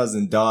this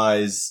cousin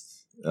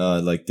dies,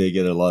 like they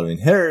get a lot of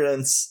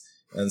inheritance,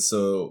 and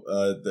so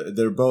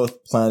they're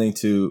both planning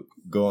to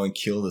go and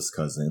kill this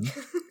cousin.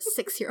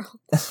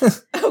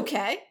 6-year-old.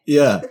 Okay.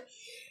 Yeah.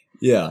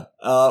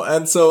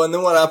 And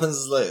then what happens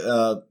is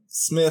like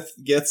Smith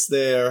gets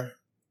there.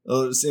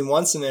 In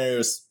one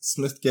scenario,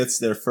 Smith gets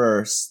there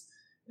first,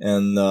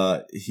 and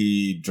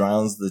he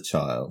drowns the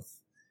child.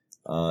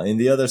 In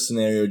the other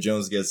scenario,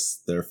 Jones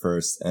gets there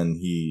first, and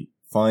he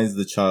finds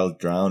the child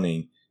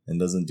drowning and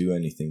doesn't do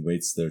anything,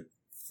 waits there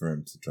for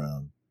him to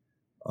drown,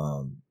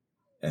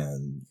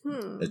 and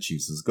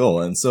achieves his goal.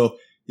 And so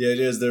the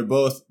idea is they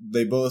both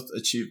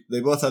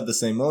had the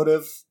same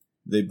motive,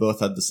 they both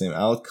had the same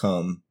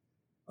outcome,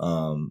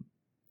 and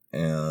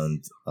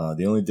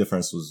the only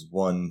difference was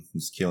one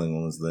who's killing,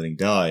 one was letting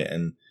die.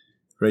 And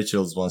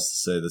Rachel's wants to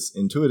say this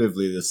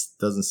intuitively, this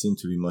doesn't seem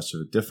to be much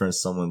of a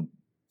difference. Someone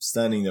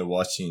standing there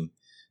watching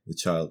the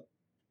child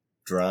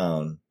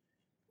drown,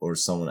 or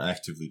someone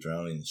actively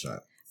drowning the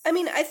child. I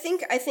mean, I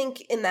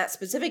think in that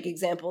specific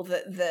example,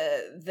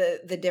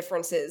 the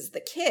difference is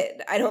the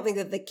kid. I don't think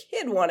that the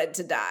kid wanted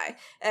to die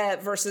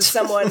versus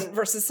someone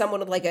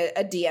with like a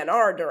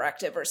DNR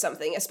directive or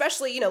something.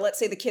 Especially, let's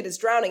say the kid is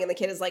drowning and the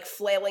kid is like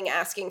flailing,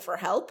 asking for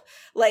help.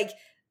 Like,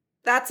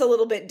 that's a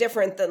little bit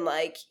different than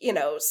like,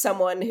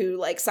 someone who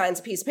like signs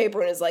a piece of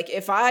paper and is like,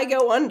 if I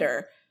go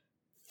under,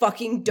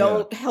 fucking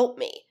don't help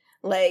me.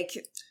 Like,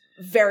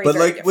 very. But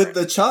very like different. with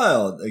the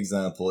child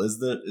example, is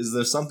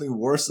there something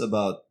worse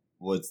about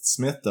what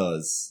Smith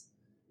does?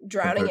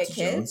 Drowning a compared to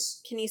kid?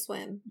 Jones? Can he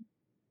swim?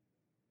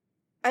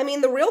 I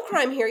mean, the real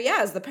crime here,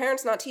 is the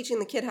parents not teaching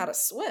the kid how to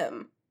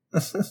swim.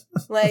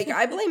 Like,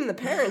 I blame the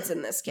parents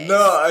in this case.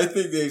 No, I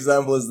think the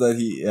example is that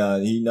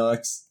he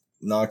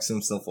knocks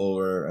himself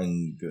over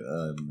and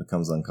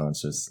becomes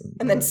unconscious,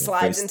 and then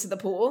slides into the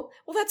pool.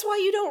 Well, that's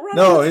why you don't run.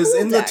 No, on the he's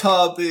pool in deck. the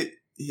tub.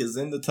 He's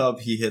in the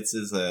tub. He hits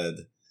his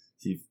head.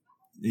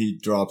 He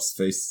drops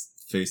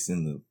face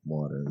in the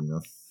water.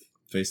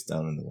 Face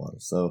down in the water.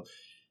 So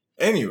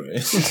anyway,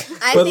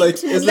 I but think like,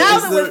 to is me- Now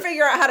is that there, we're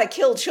figuring out how to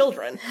kill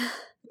children.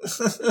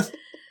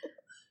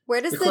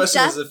 Where does the the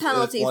question death is if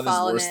penalty one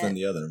fall is in worse than it?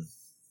 the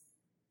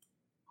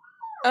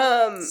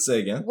other. Say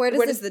again. Where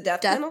Where does does the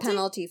death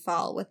penalty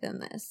fall within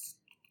this?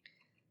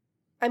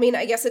 I mean,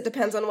 I guess it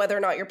depends on whether or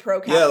not you're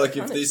pro. Yeah, like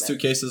if these two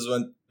cases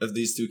went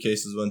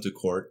to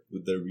court,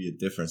 would there be a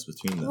difference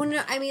between them? Well,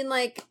 no, I mean,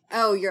 like,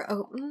 I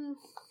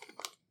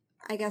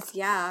guess,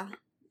 yeah.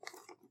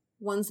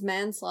 One's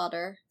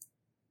manslaughter,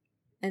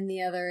 and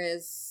the other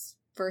is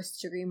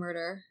first-degree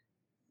murder.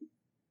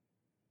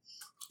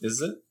 Is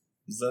it?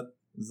 Is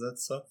that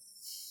so?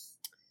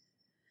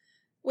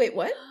 Wait,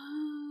 what?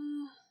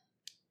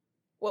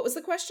 What was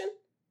the question?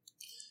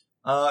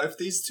 If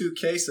these two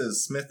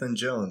cases, Smith and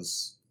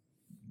Jones,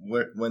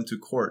 went to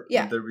court,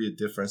 would there be a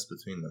difference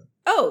between them?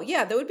 Oh,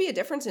 yeah, there would be a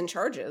difference in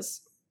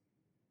charges.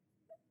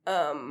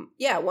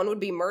 Yeah, one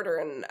would be murder,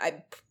 and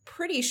I'm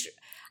pretty sure.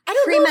 I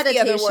don't know if the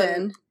other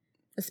one,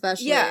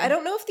 especially. Yeah, I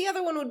don't know if the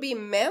other one would be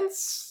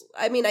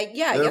I mean, I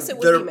guess it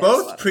would be They're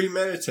manslaughter. both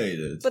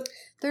premeditated. But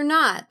they're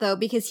not, though,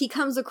 because he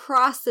comes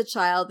across the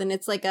child, and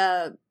it's like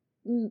a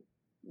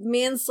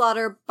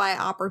manslaughter by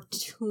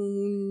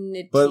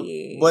opportunity.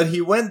 But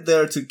he went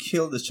there to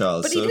kill the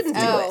child. But so he didn't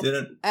if do he it.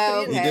 didn't,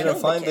 Oh, he okay. didn't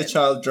Kill find the kid.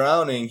 child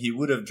drowning, he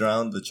would have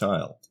drowned the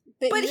child.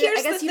 But I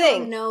here's guess the you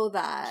thing. don't know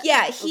that.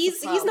 Yeah, That's the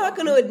he's not problem.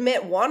 going to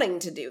admit wanting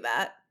to do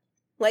that.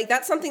 Like,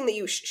 that's something that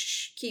you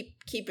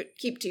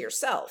keep to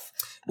yourself.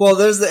 Well,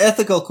 there's the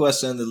ethical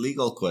question and the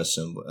legal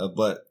question,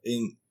 but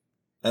in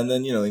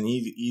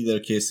either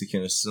case, you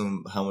can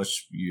assume how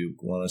much you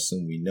want to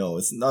assume we know.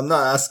 I'm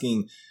not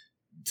asking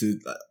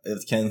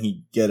can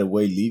he get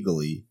away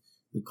legally.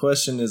 The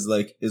question is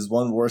like, is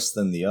one worse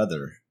than the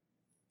other?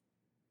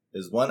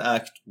 Is one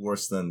act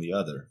worse than the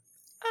other?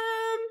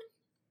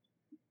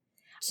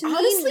 To me,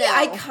 Honestly, no.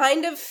 I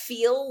kind of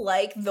feel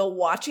like the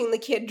watching the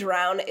kid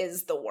drown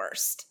is the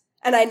worst.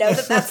 And I know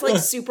that that's like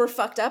super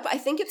fucked up. I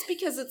think it's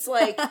because it's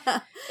like,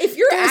 if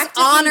you're There's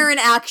actively... honor in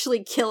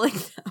actually killing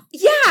them.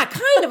 Yeah,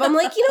 kind of. I'm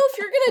like, if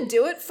you're gonna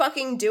do it,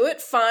 fucking do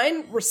it.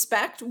 Fine.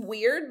 Respect.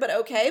 Weird, but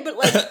okay. But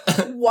like,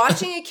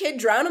 watching a kid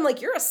drown, I'm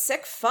like, you're a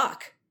sick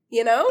fuck.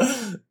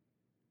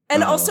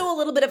 And also a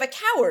little bit of a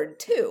coward,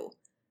 too.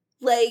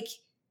 Like,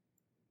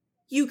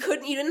 you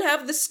didn't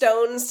have the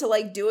stones to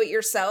like do it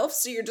yourself,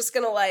 so you're just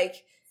gonna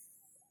like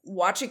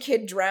watch a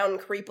kid drown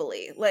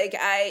creepily. Like,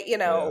 I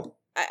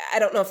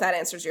don't know if that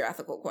answers your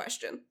ethical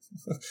question.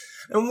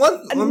 And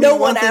no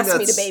one asked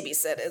me to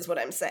babysit, is what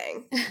I'm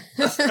saying.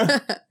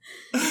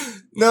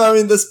 No, I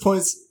mean, this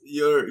points,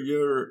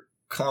 your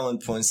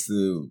comment points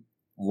to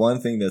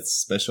one thing that's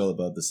special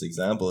about this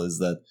example is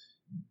that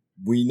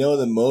we know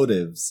the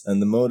motives,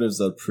 and the motives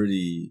are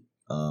pretty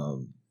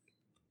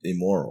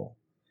immoral.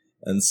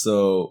 And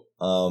so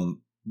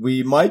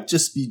we might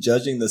just be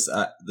judging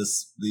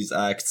these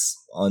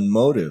acts on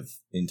motive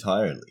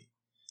entirely.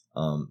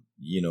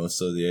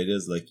 So the idea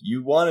is like,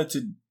 you wanted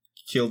to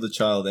kill the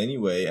child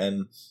anyway,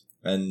 and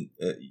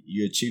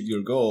you achieved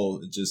your goal.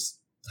 It just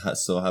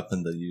so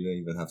happened that you don't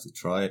even have to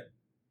try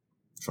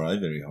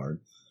very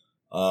hard,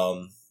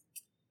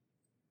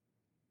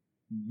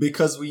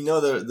 because we know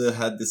that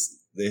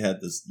they had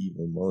this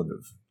evil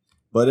motive.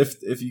 But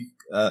if you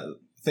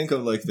think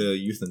of like the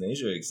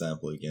euthanasia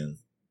example again,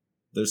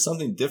 there's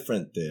something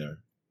different there,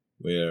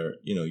 where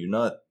you're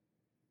not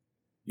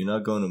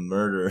going to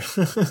murder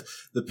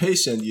the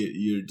patient.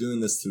 You're doing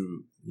this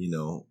to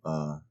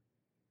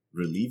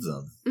relieve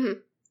them.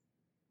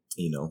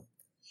 Mm-hmm.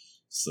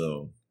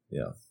 So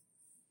yeah.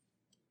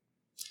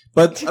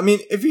 But I mean,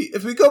 if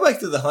we go back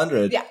to the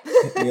 100,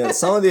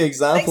 some of the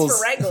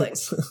examples.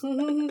 Thanks for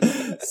wrangling.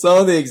 Some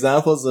of the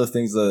examples of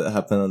things that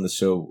happen on the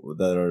show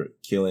that are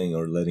killing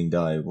or letting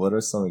die. What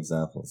are some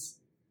examples?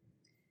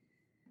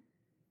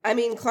 I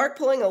mean, Clark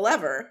pulling a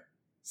lever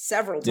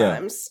several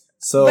times.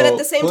 So, but at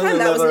the same time,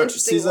 that was an lever,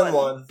 interesting season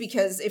one.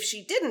 Because if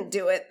she didn't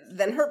do it,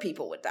 then her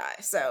people would die.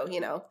 So,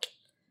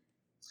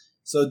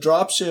 So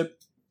dropship,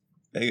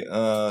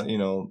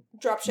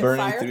 dropship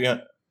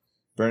fire.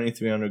 burning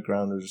 300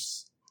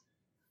 grounders.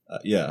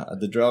 at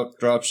the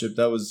dropship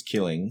that was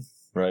killing,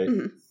 right?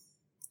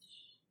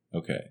 Mm-hmm.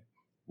 Okay.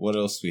 What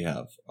else we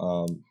have?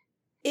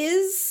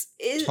 Is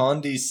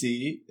Ton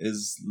DC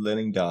is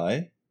letting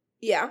die.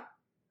 Yeah.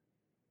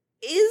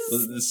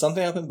 Did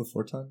something happen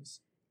before Ton?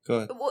 Go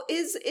ahead. Well,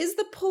 is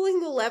the pulling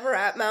the lever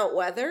at Mount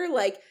Weather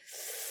like?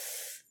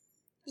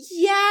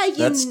 Yeah,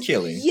 that's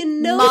killing. You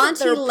know,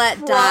 Monty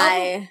let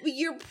die.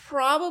 You're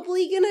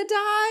probably gonna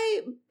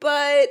die,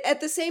 but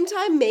at the same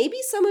time, maybe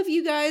some of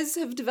you guys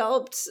have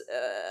developed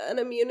an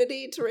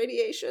immunity to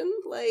radiation.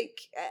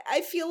 Like,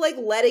 I feel like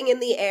letting in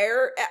the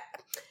air.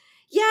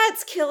 Yeah,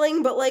 it's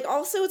killing, but like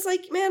also it's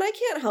like, man, I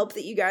can't help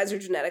that you guys are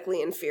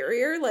genetically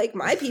inferior. Like,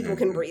 my people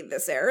can breathe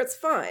this air; it's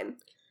fine.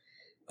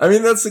 I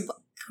mean, that's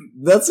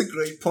a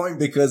great point,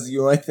 because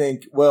you might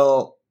think,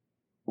 well,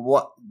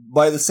 what,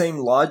 by the same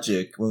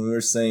logic, when we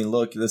were saying,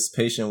 look, this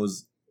patient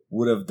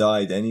would have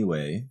died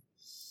anyway,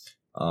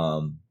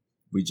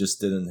 we just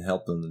didn't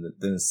help them,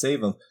 didn't save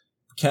them.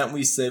 Can't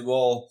we say,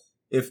 well,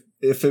 if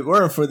it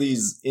weren't for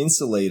these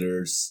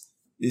insulators,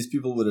 these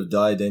people would have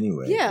died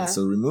anyway? Yeah. And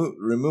so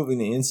removing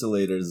the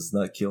insulators is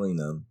not killing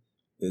them.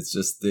 It's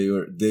just they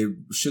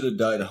should have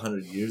died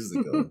 100 years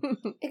ago.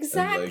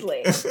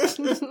 Exactly.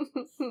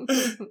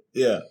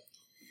 Yeah.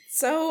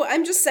 So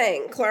I'm just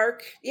saying,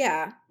 Clark,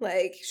 yeah,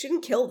 like, she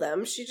didn't kill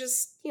them. She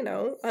just,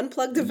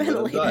 unplugged the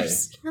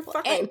ventilators. You're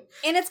fine.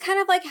 And it's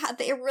kind of like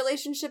the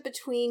relationship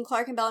between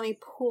Clark and Bellamy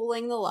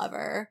pulling the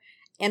lever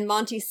and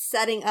Monty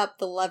setting up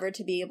the lever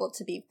to be able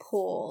to be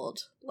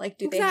pulled. Like,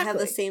 do they have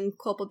the same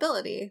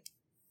culpability?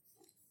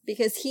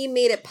 Because he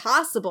made it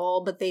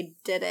possible, but they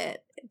did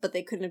it, but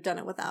they couldn't have done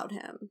it without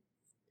him.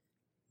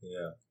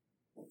 Yeah.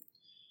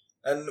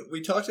 And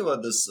we talked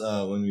about this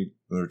when we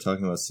were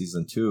talking about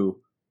season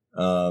 2.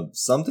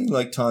 Something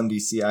like Ton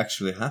DC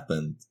actually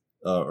happened,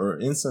 or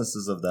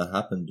instances of that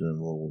happened during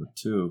World War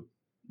II,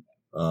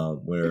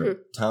 where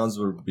towns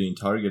were being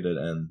targeted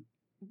and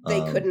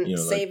they couldn't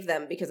save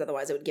them because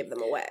otherwise it would give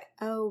them away.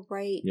 Oh,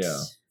 right.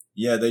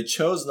 Yeah, they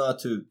chose not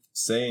to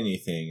say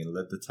anything and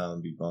let the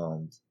town be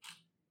bombed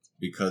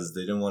because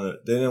they didn't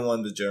want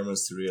the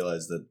Germans to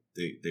realize that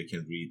they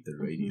can read the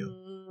radio.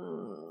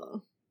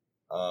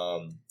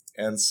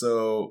 And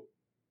so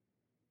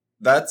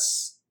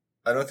that's,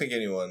 I don't think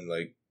anyone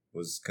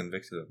was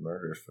convicted of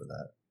murder for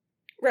that.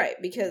 Right,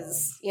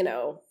 because,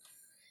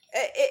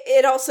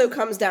 it also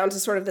comes down to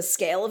sort of the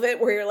scale of it,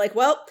 where you're like,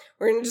 well,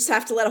 we're going to just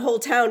have to let a whole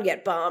town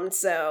get bombed,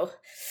 so,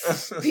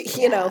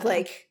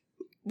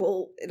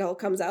 well, it all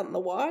comes out in the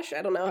wash?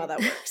 I don't know how that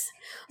works.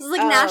 It's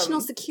like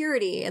national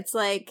security. It's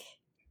like,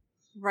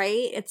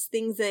 right? It's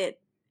things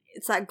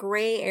it's that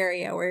gray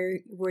area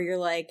where you're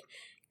like,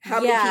 how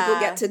many people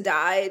get to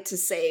die to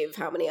save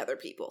how many other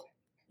people?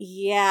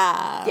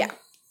 Yeah.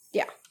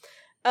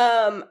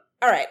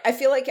 All right. I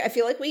feel like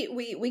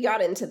we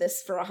got into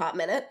this for a hot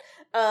minute.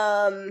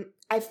 I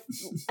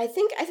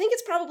think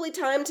it's probably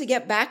time to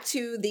get back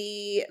to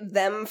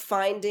them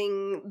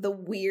finding the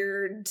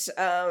weird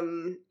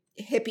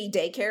hippie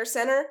daycare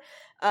center.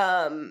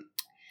 And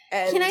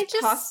can I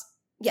just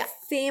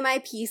say my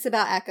piece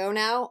about Echo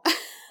now?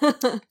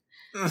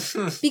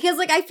 Because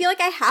I feel like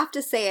I have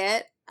to say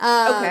it.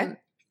 Okay.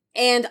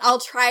 And I'll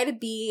try to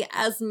be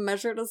as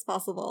measured as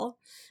possible.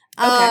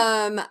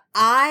 Okay.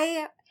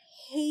 I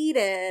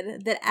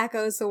hated that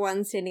Echo's the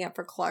one standing up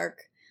for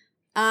Clark.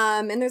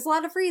 And there's a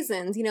lot of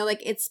reasons.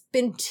 It's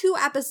been 2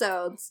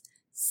 episodes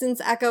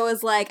since Echo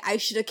is like, I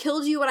should have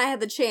killed you when I had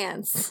the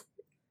chance.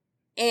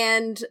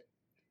 And...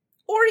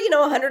 Or,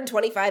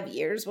 125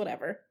 years,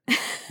 whatever.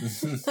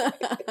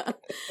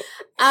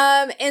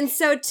 And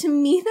so to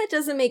me, that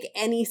doesn't make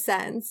any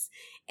sense.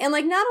 And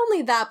not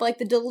only that, but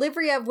the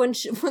delivery of when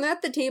they're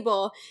at the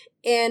table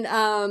and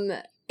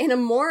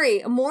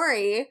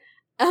Amori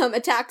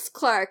attacks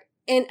Clark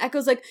and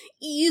Echo's like,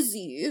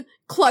 easy,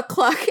 cluck,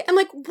 cluck. I'm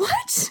like,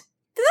 what?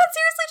 Did that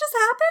seriously just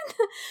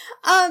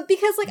happen?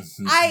 Because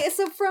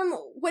so from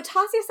what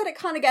Tasia said at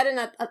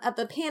Conageddon at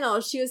the panel,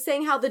 she was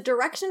saying how the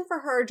direction for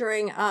her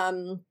during,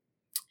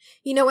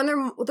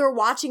 when they're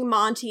watching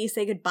Monty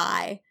say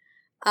goodbye,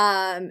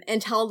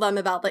 and telling them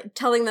about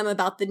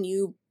the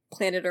new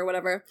planet or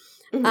whatever.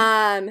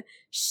 Mm-hmm.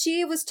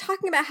 She was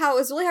talking about how it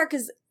was really hard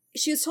because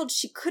she was told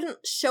she couldn't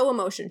show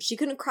emotion. She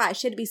couldn't cry.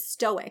 She had to be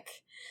stoic.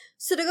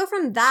 So to go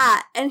from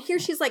that, and here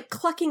she's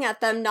clucking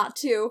at them not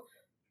to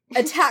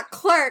attack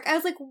Clark. I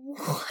was like,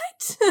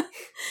 what?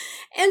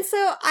 And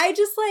so I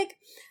just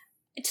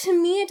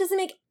to me, it doesn't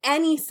make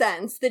any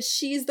sense that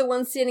she's the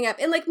one standing up.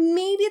 And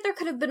maybe there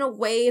could have been a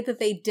way that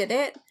they did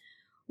it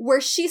where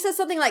she says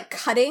something like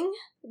cutting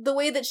the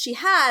way that she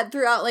had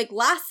throughout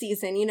last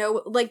season,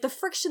 the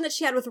friction that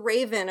she had with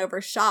Raven over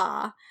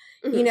Shaw.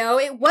 Mm-hmm.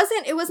 It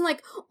wasn't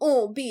like,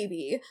 oh,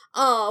 baby,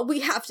 we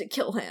have to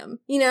kill him.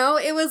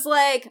 It was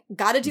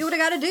gotta do what I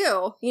gotta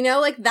do.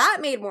 That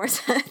made more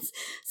sense.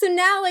 So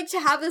now, to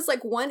have this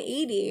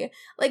 180,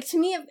 to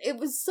me, it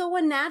was so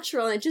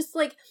unnatural. And it just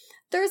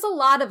there's a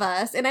lot of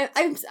us, and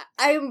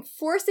I'm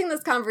forcing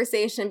this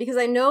conversation because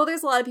I know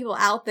there's a lot of people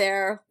out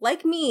there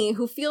like me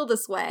who feel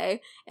this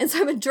way, and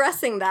so I'm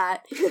addressing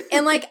that.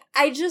 And like,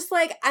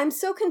 I'm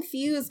so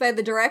confused by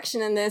the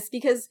direction in this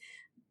because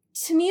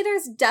to me,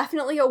 there's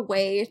definitely a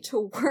way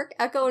to work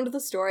Echo into the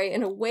story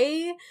in a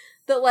way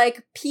that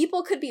like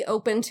people could be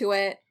open to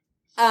it,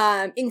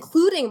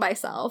 including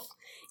myself.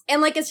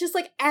 And like, it's just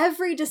like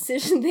every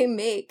decision they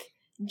make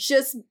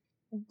just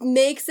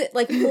makes it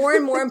like more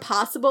and more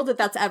impossible that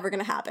that's ever going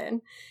to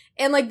happen.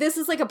 And like, this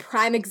is like a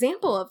prime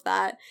example of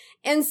that.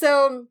 And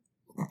so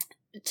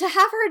to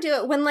have her do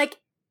it when like,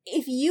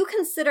 if you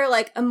consider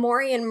like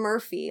Amori and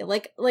Murphy,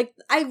 like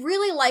I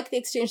really like the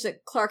exchange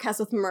that Clark has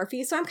with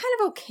Murphy. So I'm kind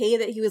of okay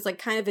that he was like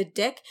kind of a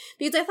dick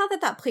because I thought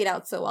that played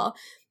out so well.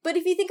 But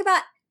if you think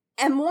about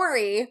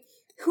Amori,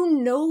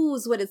 who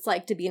knows what it's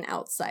like to be an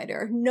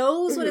outsider,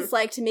 knows what it's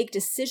like to make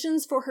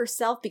decisions for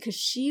herself because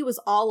she was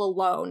all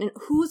alone. And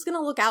who's going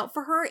to look out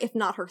for her if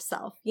not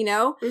herself, you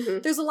know?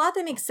 There's a lot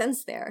that makes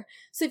sense there.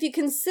 So if you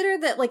consider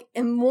that, like,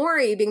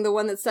 Amori being the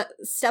one that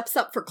steps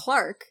up for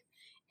Clark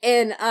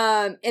and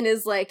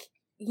is like,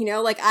 you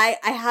know, like, I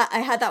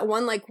had that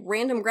one, like,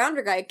 random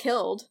grounder guy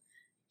killed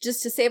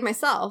just to save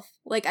myself.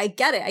 Like, I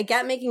get it. I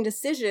get making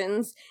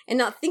decisions and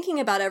not thinking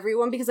about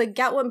everyone because I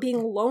get what being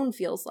alone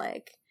feels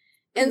like.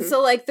 And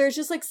so, like, there's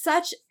just, like,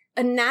 such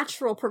a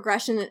natural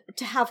progression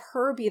to have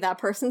her be that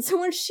person. So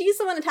when she's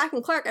the one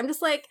attacking Clark, I'm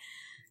just like,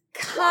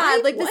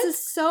 God, like, this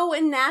is so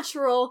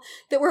unnatural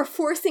that we're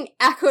forcing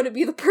Echo to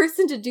be the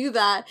person to do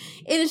that.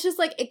 And it's just,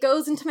 like, it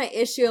goes into my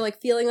issue, like,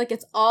 feeling like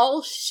it's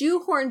all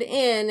shoehorned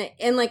in.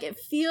 And, like, it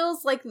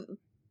feels like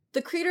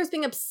the creator's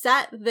being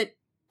upset that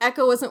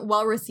Echo wasn't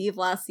well received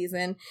last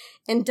season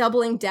and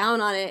doubling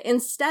down on it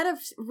instead of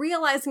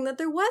realizing that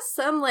there was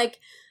some, like,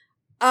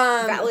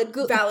 valid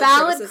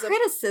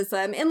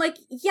criticism. And like,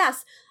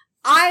 yes,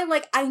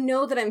 I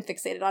know that I'm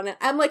fixated on it.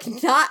 I'm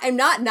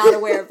not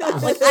aware of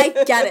that. Like,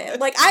 I get it.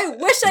 Like, I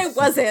wish I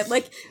wasn't.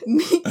 Like,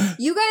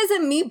 you guys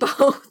and me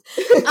both.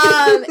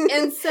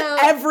 And so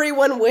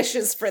everyone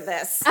wishes for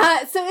this.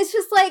 So it's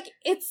just like,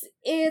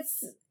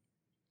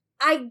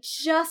 I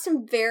just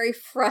am very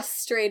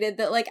frustrated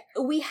that, like,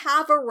 we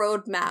have a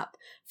roadmap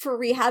for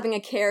rehabbing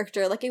a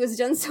character. Like, it was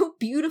done so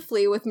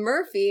beautifully with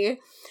Murphy.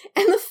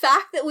 And the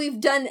fact that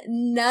we've done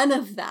none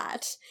of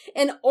that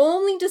and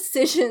only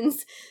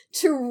decisions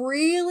to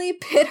really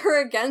pit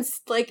her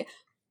against, like,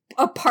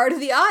 a part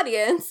of the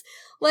audience,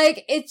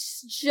 like,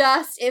 it's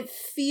just, it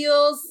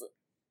feels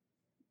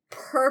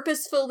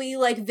purposefully,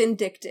 like,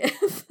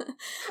 vindictive.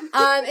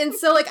 And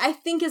so, like, I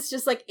think it's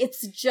just, like,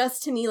 it's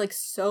just, to me, like,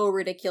 so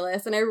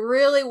ridiculous. And I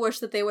really wish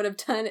that they would have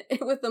done it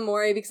with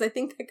Amori because I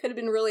think that could have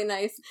been really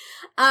nice.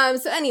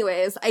 So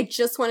anyways, I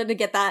just wanted to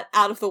get that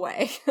out of the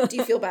way. Do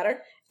you feel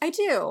better? I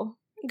do.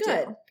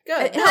 Good.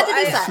 It had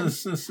to be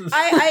said.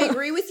 I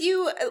agree with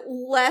you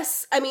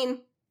less. I mean,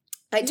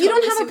 you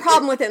don't have a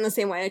problem with it in the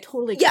same way. I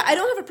totally get I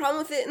don't have a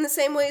problem with it in the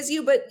same way as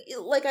you, but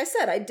like I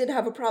said, I did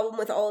have a problem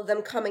with all of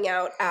them coming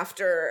out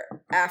after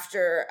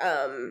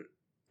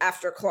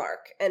Clark.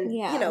 And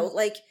you know,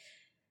 like,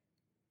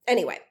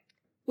 anyway,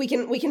 we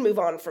can move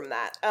on from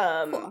that.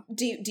 Cool.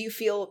 Do you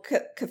feel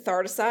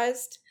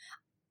catharticized?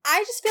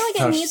 I just feel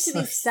like it needs to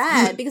be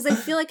said because I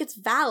feel like it's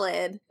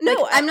valid. No,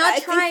 like, I'm not I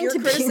trying think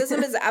your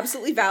criticism is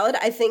absolutely valid.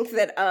 I think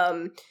that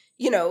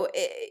you know,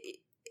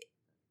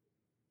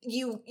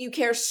 you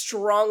care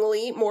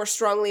more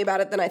strongly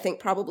about it than I think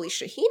probably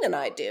Shaheen and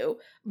I do.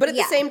 But at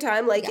the same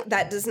time, like,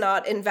 that does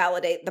not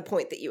invalidate the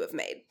point that you have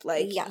made.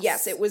 Like,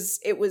 yes, it was,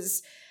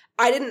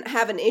 I didn't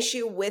have an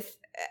issue with,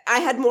 I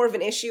had more of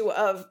an issue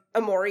of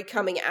Amori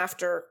coming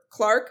after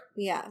Clark.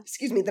 Yeah.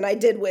 Excuse me, than I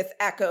did with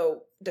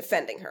Echo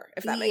defending her,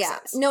 if that makes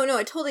sense. No,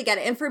 I totally get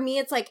it. And for me,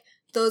 it's like,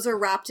 those are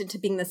wrapped into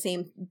being the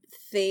same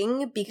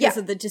thing because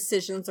of the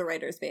decisions the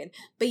writers made.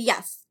 But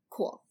yes,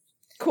 cool.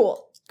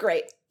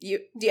 Great. Do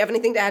you have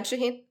anything to add,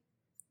 Shaheen?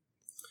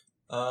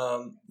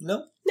 No.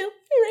 No, you're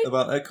right.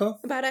 About Echo?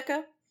 About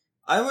Echo?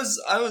 I was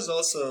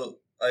also,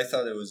 I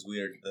thought it was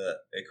weird that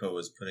Echo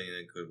was putting in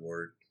a good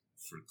word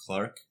for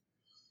Clark.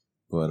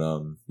 But,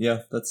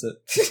 yeah, that's it.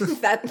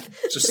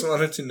 Just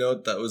wanted to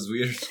note that was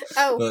weird.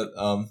 Oh. But,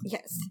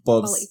 yes.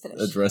 Bob's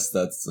addressed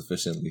that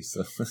sufficiently,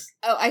 so.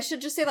 Oh, I should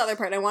just say the other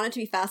part. I want it to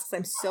be fast because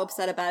I'm so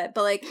upset about it.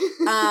 But, like,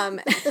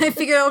 I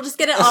figured I'll just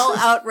get it all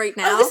out right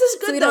now. This is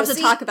good, so we don't have to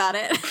talk about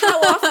it.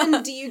 How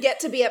often do you get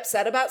to be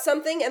upset about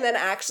something and then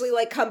actually,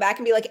 like, come back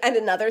and be like, and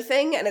another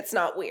thing, and it's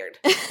not weird?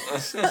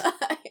 Yes.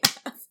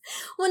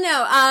 Well,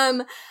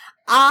 no,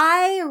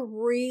 I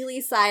really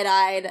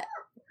side-eyed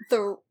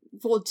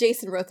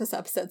Jason wrote this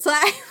episode, so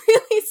I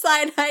really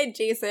side-eyed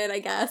Jason, I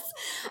guess.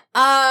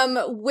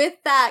 With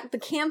the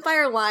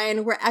campfire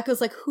line where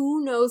Echo's like,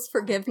 who knows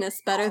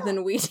forgiveness better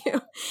than we do?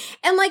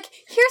 And, like,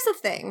 here's the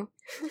thing.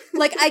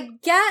 Like, I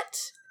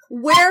get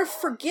where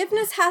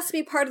forgiveness has to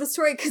be part of the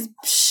story because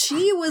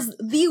she was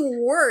the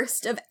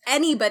worst of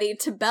anybody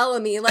to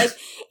Bellamy. Like,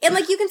 and,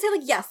 like, you can say,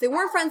 like, yes, they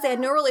weren't friends, they had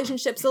no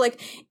relationship, so,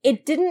 like,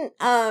 it didn't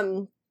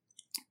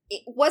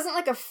it wasn't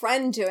like a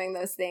friend doing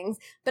those things,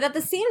 but at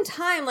the same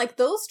time, like,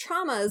 those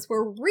traumas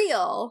were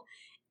real,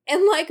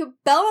 and, like,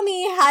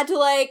 Bellamy had to,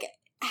 like,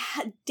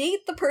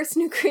 date the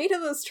person who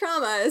created those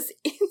traumas.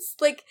 It's,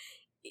 like,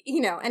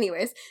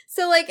 anyways.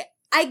 So, like,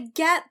 I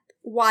get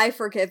why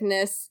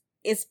forgiveness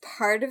is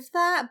part of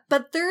that,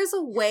 but there's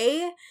a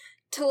way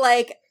to,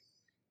 like,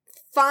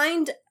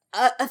 find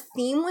a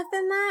theme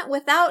within that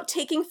without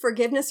taking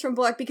forgiveness from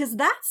Bullock, because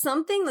that's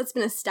something that's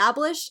been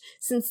established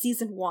since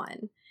season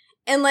 1.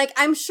 And, like,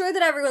 I'm sure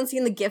that everyone's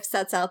seen the gift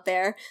sets out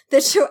there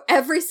that show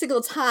every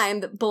single time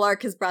that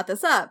Bullock has brought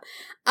this up.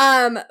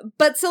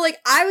 But so, like,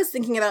 I was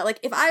thinking about, like,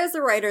 if I was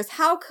the writers,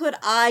 how could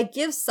I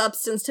give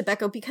substance to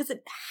Becco, because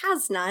it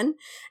has none,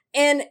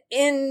 and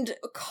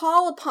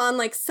call upon,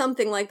 like,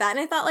 something like that. And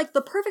I thought, like,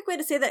 the perfect way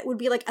to say that would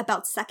be, like,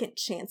 about second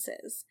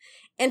chances.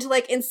 And to,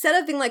 like, instead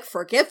of being, like,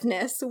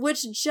 forgiveness,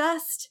 which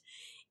just...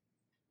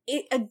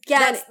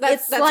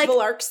 that's like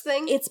Bullark's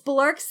thing. It's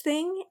Bullark's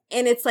thing,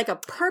 and it's like a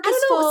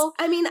purposeful.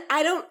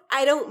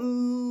 I don't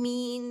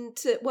mean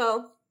to.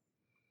 Well,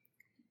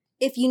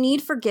 if you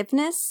need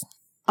forgiveness,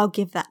 I'll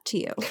give that to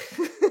you.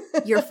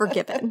 You're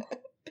forgiven.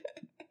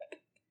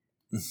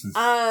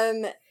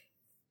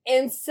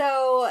 And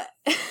so,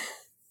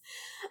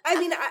 I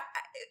mean,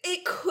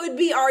 it could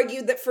be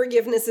argued that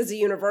forgiveness is a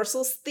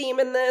universal theme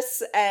in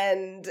this,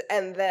 and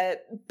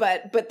that,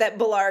 but that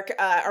Bullark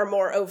are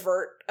more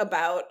overt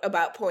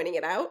about pointing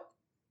it out.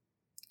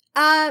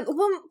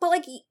 Well, but,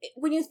 like,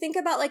 when you think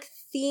about, like,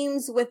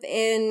 themes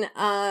within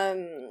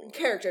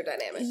character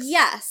dynamics,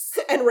 yes,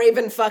 and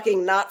Raven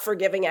fucking not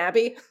forgiving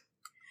Abby.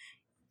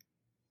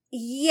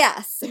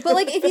 Yes, but,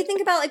 like, if you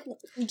think about, like,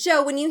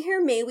 Joe, when you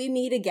hear "May We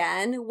Meet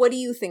Again," what do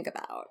you think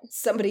about?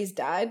 Somebody's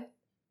died.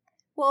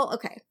 Well,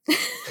 okay.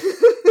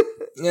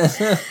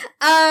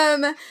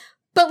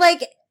 But,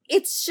 like,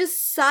 it's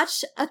just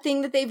such a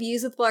thing that they've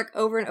used with Bullock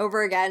over and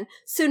over again.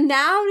 So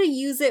now to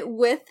use it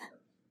with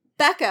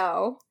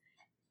Becco,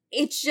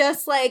 it's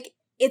just, like,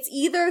 it's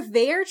either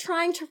they're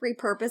trying to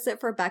repurpose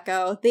it for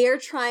Becco, they're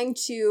trying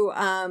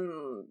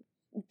to,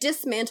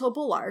 dismantle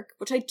Bullark,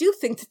 which I do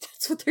think that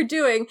that's what they're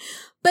doing,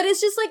 but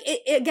it's just, like,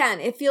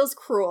 it feels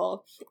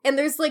cruel. And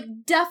there's, like,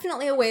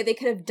 definitely a way they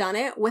could have done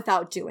it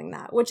without doing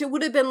that, which it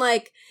would have been,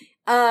 like,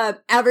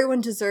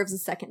 everyone deserves a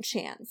second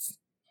chance.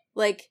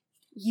 Like,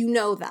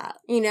 that,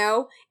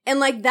 And,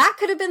 like, that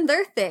could have been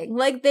their thing.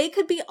 Like, they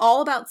could be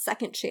all about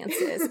second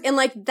chances. And,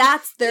 like,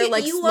 that's their,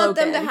 like, you slogan. want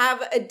them to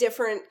have a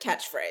different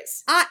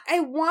catchphrase.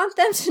 I want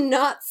them to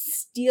not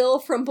steal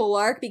from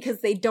Bullark because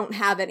they don't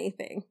have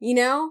anything,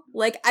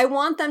 Like, I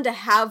want them to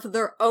have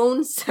their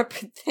own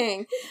separate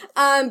thing.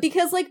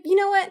 Because, like, you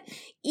know what?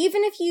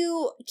 Even if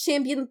you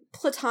champion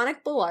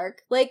platonic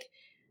Bullark, like,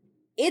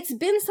 it's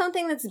been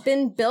something that's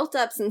been built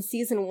up since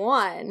season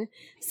 1.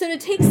 So to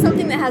take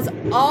something that has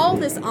all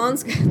this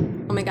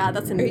on-screen... Oh my god,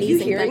 that's amazing. Are you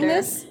hearing thunder.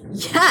 this?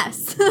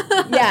 Yes!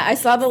 Yeah, I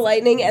saw the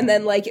lightning, and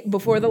then, like,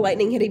 before the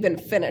lightning had even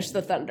finished,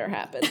 the thunder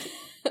happened.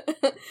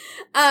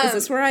 Is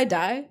this where I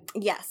die?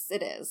 Yes,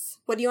 it is.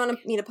 What do you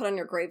want me to put on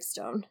your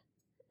gravestone?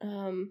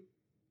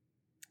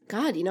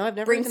 God, I've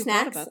never Bring even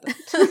snacks? thought about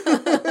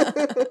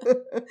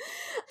that.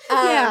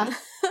 Yeah.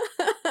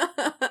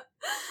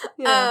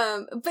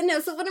 Yeah. But no,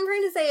 so what I'm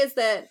trying to say is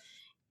that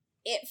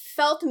it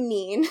felt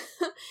mean,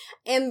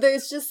 and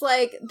there's just,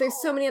 like,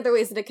 there's so many other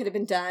ways that it could have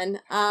been done,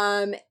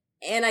 and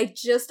I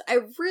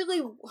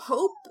really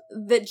hope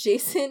that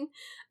Jason,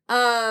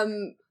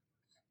 can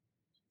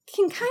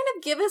kind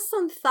of give us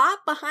some thought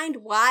behind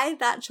why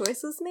that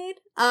choice was made.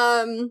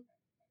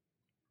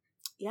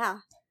 Yeah.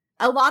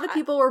 A lot of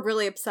people were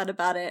really upset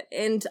about it,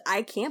 and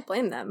I can't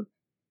blame them.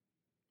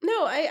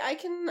 No, I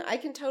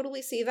can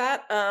totally see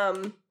that.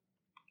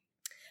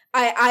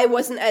 I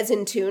wasn't as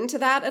in tune to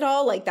that at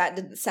all. Like, that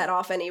didn't set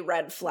off any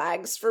red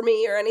flags for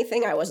me or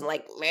anything. I wasn't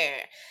like,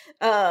 meh.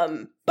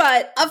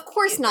 But of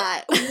course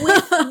not.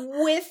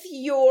 with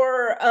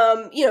your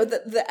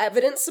the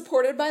evidence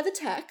supported by the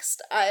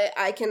text,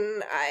 I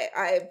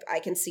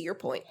can see your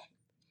point.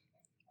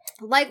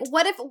 Like,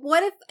 what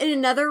if in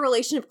another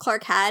relationship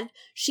Clark had,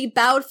 she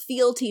bowed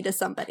fealty to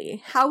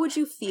somebody? How would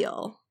you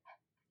feel?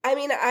 I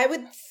mean, I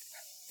would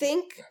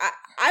think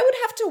I would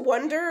have to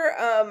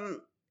wonder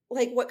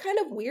like, what kind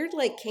of weird,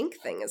 like, kink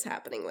thing is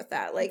happening with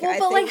that? Like,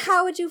 like,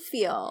 how would you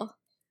feel?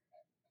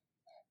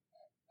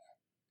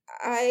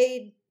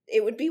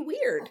 It would be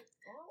weird.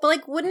 But,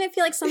 like, wouldn't it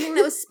feel like something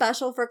that was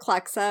special for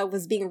Clexa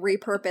was being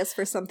repurposed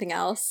for something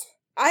else?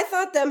 I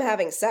thought them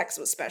having sex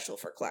was special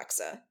for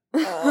Clexa.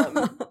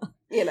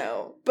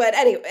 But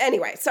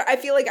anyway, so I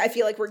feel like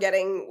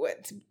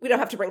we don't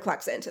have to bring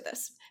Clexa into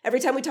this. Every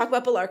time we talk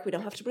about Bullark, we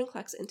don't have to bring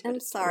Clexa into it. I'm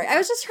sorry. I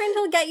was just trying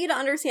to get you to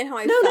understand how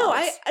I felt.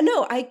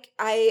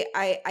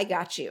 I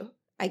got you.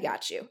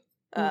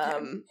 Okay.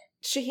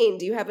 Shaheen,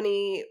 do you have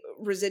any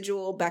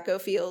residual Becco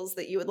feels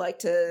that you would like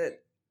to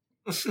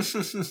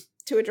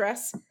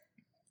address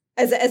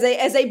as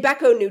a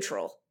Becco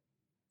neutral?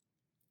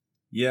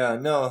 Yeah,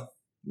 no,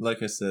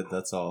 like I said,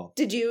 that's all.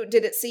 Did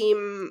it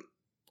seem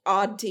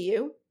odd to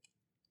you?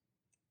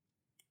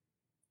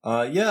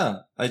 Yeah,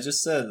 I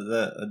just said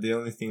that the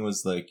only thing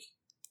was like,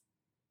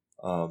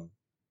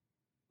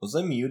 was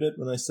I muted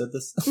when I said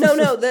this?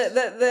 No,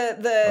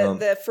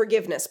 the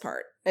forgiveness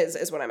part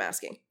is what I'm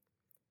asking.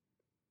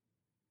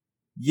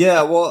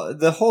 Yeah, well,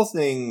 the whole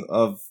thing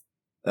of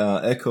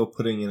Echo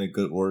putting in a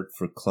good word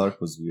for Clark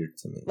was weird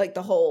to me. Like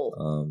the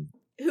whole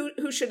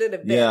who should it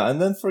have been? Yeah,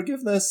 and then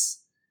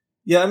forgiveness.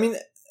 Yeah, I mean,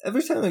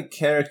 every time a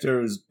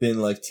character who's been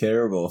like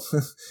terrible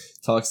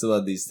talks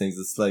about these things,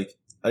 it's like,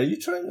 are you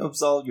trying to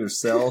absolve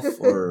yourself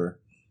or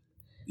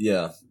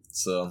yeah?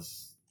 So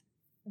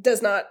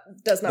does not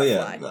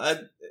fly.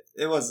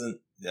 It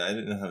wasn't. Yeah, I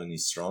didn't have any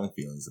strong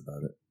feelings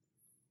about it.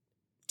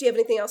 Do you have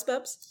anything else,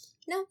 Bubs?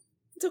 No,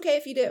 it's okay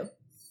if you do.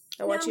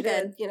 I want you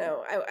to, good.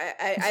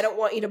 I don't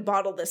want you to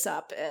bottle this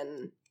up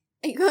and.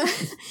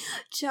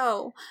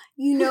 Joe,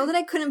 you know that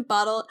I couldn't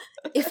bottle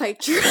if I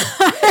tried.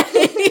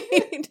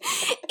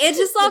 It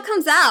just all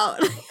comes out.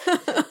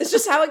 It's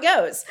just how it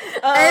goes.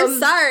 I'm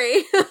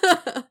sorry.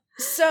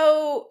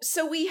 So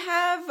we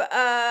have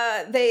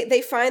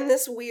they find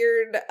this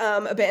weird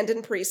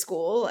abandoned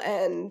preschool,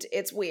 and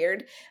it's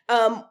weird.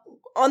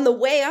 On the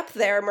way up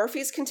there,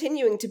 Murphy's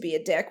continuing to be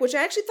a dick, which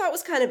I actually thought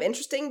was kind of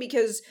interesting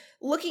because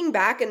looking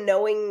back and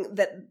knowing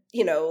that,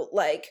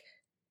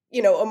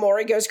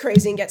 Amori goes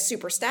crazy and gets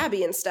super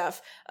stabby and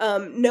stuff,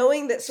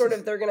 knowing that sort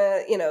of they're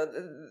gonna,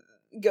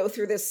 go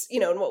through this,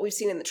 and what we've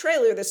seen in the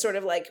trailer, this sort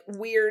of like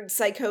weird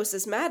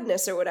psychosis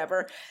madness or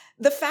whatever.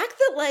 The fact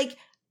that like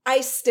I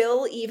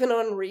still, even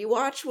on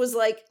rewatch, was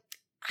like,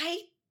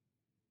 I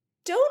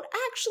don't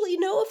actually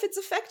know if it's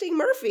affecting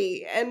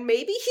Murphy, and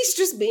maybe he's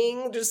just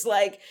being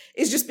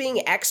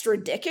extra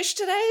dickish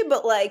today,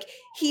 but like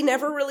he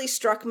never really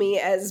struck me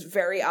as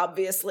very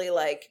obviously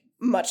like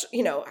much,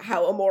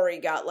 how Amori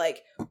got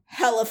like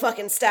hella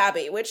fucking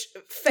stabby, which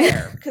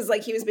fair, because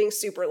like he was being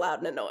super loud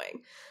and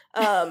annoying.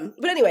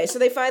 But anyway, so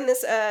they find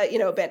this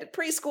abandoned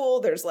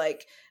preschool. There's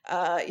like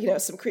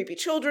some creepy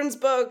children's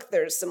book.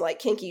 There's some like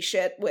kinky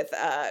shit with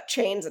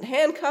chains and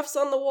handcuffs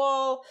on the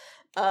wall.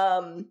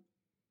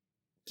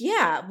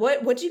 Yeah,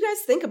 what do you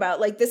guys think about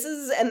like this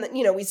is, and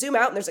we zoom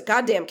out and there's a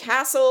goddamn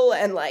castle,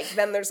 and like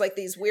then there's like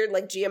these weird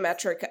like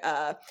geometric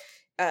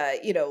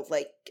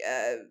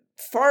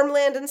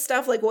farmland and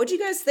stuff. Like what do you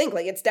guys think?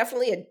 Like it's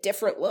definitely a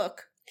different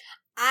look.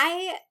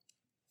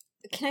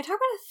 Can I talk about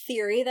a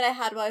theory that I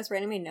had while I was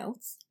writing my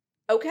notes?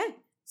 Okay.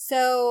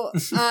 So,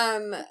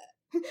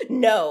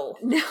 no,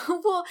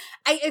 well,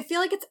 I feel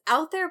like it's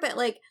out there, but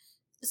like,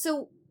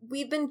 so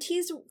we've been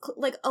teased,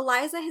 like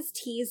Eliza has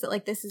teased that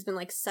like this has been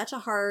like such a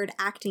hard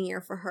acting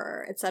year for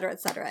her, et cetera,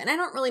 and I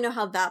don't really know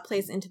how that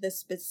plays into this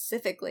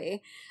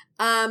specifically.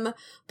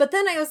 But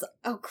then I was,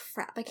 oh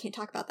crap, I can't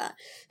talk about that.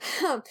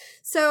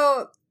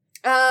 So,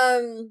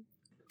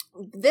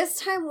 this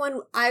time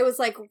when I was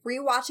like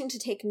rewatching to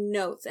take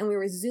notes and we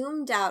were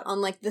zoomed out on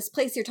like this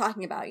place you're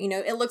talking about,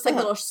 it looks like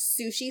little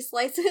sushi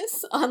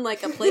slices on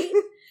like a plate.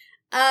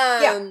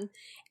 Yeah.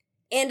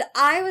 And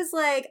I was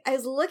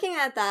looking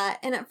at that,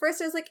 and at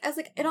first I was like,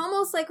 it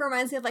almost like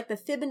reminds me of like the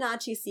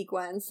Fibonacci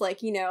sequence, like,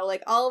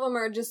 like all of them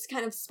are just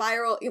kind of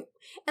spiral.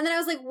 And then I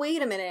was like,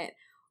 wait a minute,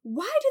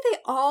 why do they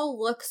all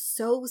look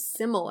so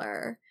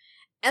similar?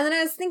 And then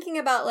I was thinking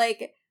about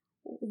like,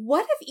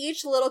 what if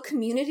each little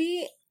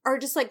community are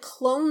just like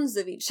clones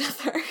of each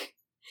other?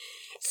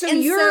 So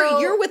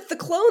you're with the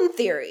clone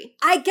theory.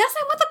 I guess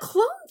I'm with the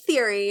clone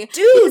theory.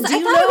 Dude, do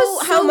you know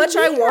how much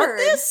I want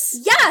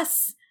this?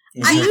 Yes.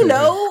 Do you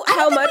know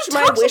how much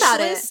my wish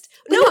list?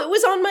 No, it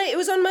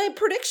was on my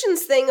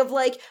predictions thing of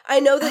like, I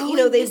know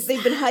that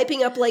they've been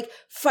hyping up like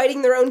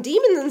fighting their own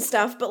demons and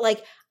stuff, but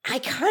like I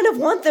kind of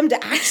want them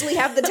to actually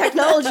have the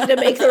technology to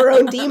make their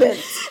own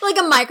demons. Like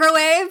a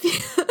microwave?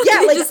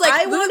 Yeah, like,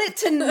 I want it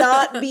to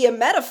not be a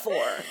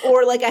metaphor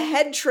or like a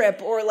head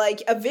trip or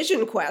like a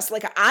vision quest.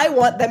 Like I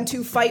want them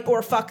to fight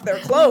or fuck their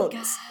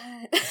clones.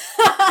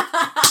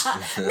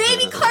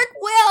 Maybe Clark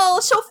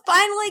will. She'll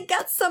finally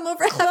get some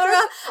over after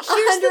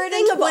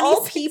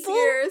 126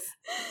 years.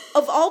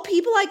 Of all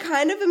people, I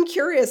kind of am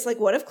curious. Like,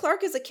 what if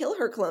Clark is a kill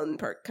her clone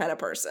kind of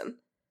person?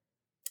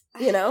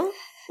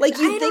 Like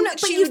you think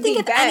she would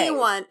be Bang.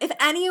 If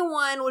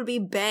anyone would be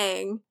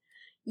Bang,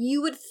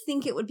 you would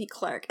think it would be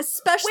Clark,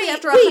 especially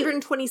after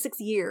 126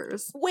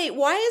 years. Wait,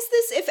 why is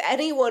this? If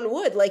anyone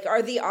would, like,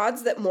 are the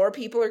odds that more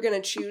people are going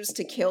to choose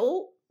to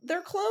kill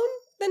their clone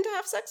than to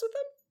have sex with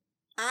them?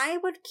 I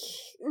would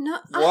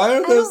not. Why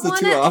are those the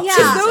two options?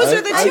 Yeah, those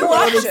are the two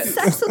options.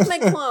 Have sex with my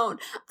clone.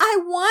 I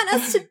want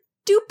us to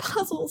do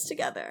puzzles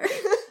together.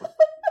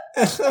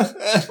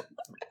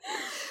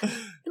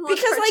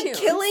 Because like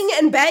killing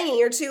and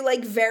banging are two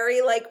like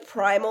very like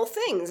primal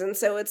things, and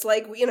so it's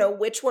like,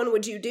 which one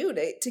would you do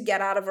to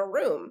get out of a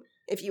room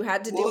if you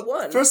had to do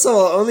one? First of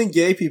all, only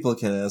gay people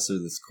can answer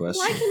this question.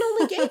 Why can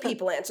only gay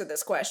people answer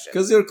this question?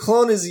 Because your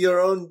clone is your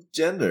own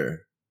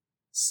gender,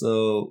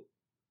 so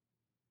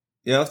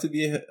you have to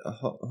be a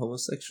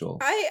homosexual.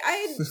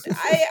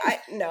 I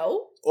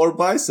no, or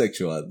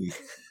bisexual at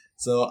least.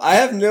 So I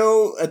have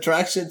no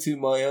attraction to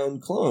my own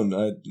clone.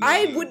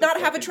 I would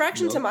not have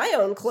attraction to my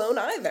own clone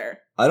either.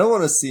 I don't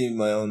want to see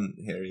my own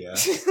hairy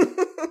ass.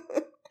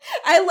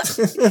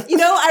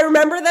 I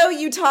remember though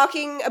you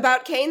talking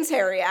about Kane's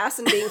hairy ass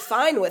and being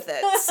fine with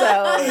it. So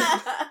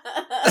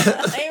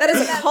that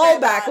is a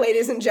callback,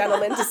 ladies and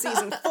gentlemen, to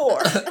season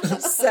 4.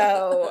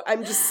 So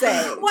I'm just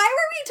saying. Why were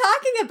we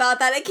talking about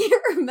that? I can't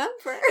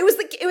remember.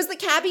 It was the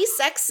cabbie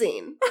sex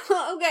scene.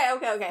 Okay.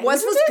 Wasn't Which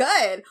was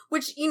good.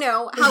 Which,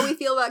 how we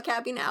feel about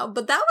Cappy now.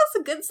 But that was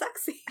a good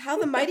sex scene. How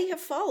the mighty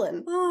have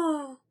fallen.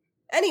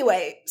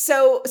 Anyway,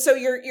 so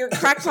your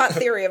crackpot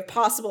theory of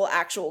possible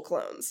actual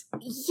clones.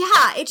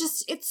 Yeah, it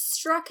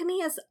struck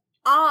me as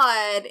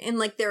odd in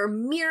like their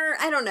mirror.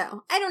 I don't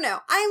know.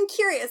 I'm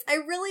curious. I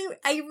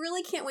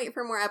really can't wait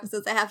for more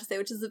episodes, I have to say,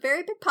 which is a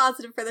very big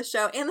positive for the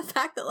show. And the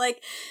fact that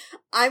like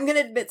I'm gonna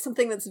admit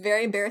something that's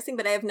very embarrassing,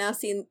 but I have now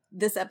seen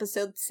this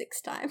episode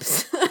 6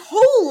 times.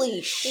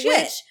 Holy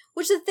shit.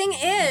 Which the thing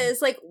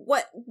is, like,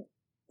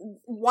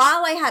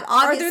 while I had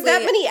obviously... Are there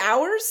that many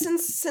hours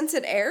since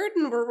it aired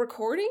and we're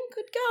recording?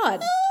 Good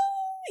God.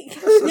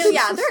 No,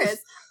 yeah, there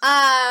is.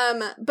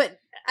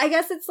 But I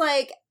guess it's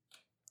like,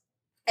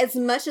 as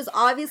much as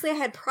obviously I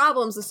had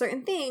problems with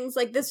certain things,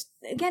 like this,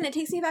 again, it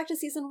takes me back to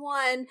season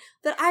 1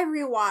 that I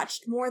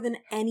rewatched more than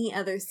any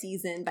other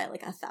season by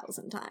like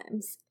 1,000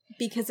 times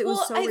because it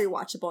was so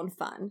rewatchable and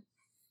fun.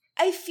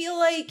 I feel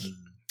like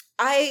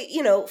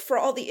for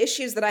all the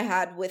issues that I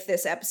had with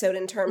this episode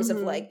in terms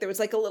of like, there was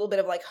like a little bit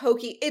of like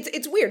hokey.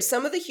 It's weird.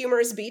 Some of the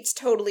humorous beats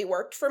totally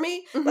worked for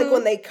me. Like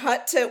when they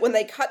cut to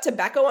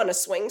Becco on a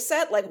swing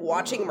set, like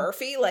watching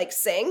Murphy like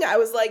sing, I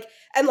was like,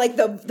 and like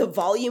the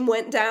volume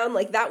went down.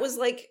 Like that was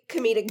like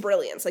comedic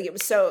brilliance. Like it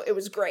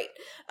was great.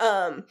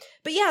 But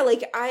yeah,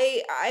 like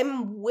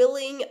I'm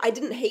willing. I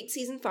didn't hate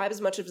season 5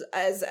 as much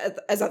as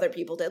other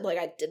people did. Like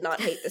I did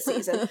not hate the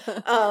season.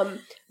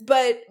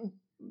 But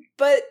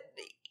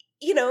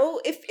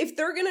if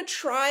they're gonna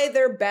try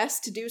their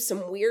best to do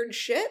some weird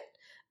shit,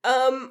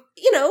 show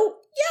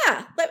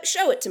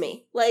it to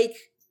me. Like,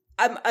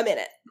 I'm in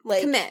it.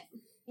 Like, commit.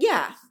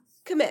 Yeah,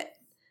 commit.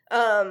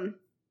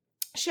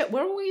 Shit,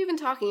 what were we even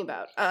talking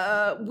about?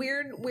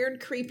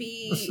 Weird,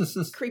 creepy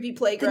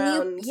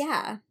playground.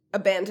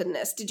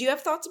 Abandonedness. Did you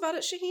have thoughts about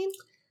it, Shaheen?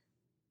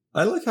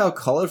 I like how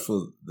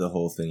colorful the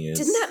whole thing is.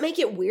 Didn't that make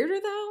it weirder,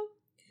 though?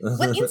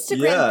 What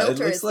Instagram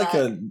filter is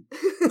that?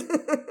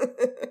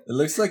 It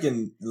looks like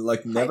in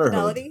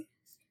Neverhood.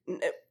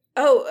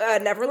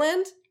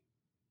 Neverland?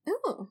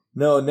 Oh.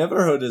 No,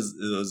 Neverhood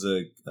was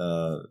a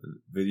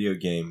video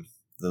game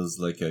that was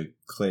like a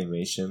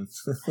claymation.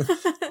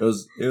 It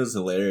was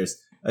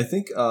hilarious. I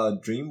think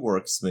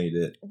DreamWorks made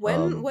it.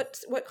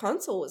 What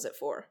console was it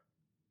for?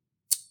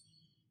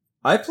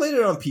 I played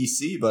it on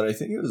PC, but I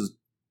think it was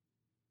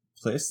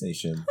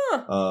PlayStation.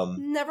 Huh.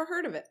 Never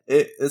heard of it.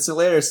 It's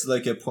hilarious,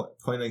 like a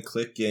point and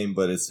click game,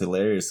 but it's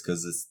hilarious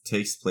because it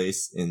takes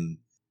place in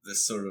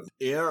this sort of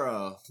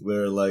era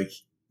where like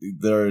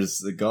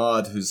there's a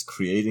god who's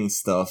creating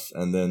stuff,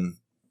 and then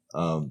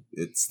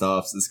it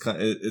stops. It's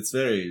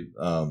very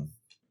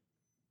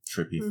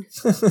trippy.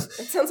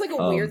 It sounds like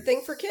a weird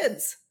thing for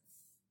kids.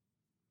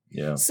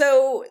 Yeah.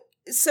 So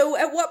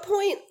at what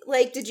point,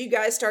 like, did you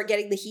guys start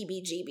getting the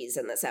heebie-jeebies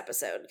in this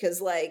episode? Because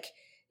like,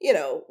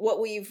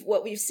 what we've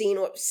seen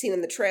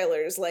in the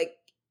trailers, like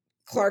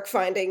Clark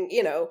finding,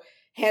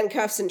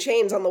 handcuffs and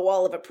chains on the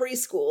wall of a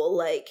preschool,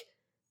 like,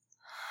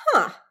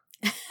 huh.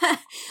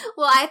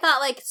 Well, I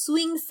thought like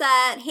swing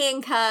set,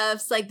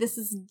 handcuffs, like this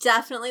is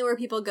definitely where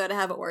people go to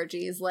have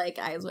orgies, like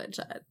eyes wide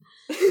shut.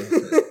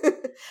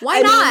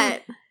 Why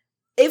not?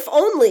 If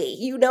only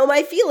you know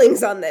my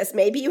feelings on this.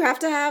 Maybe you have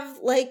to have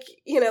like,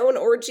 an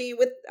orgy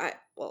with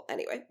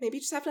anyway, maybe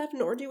you just have to have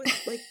an orgy with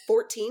like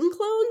 14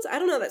 clones. I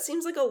don't know. That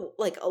seems like a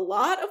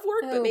lot of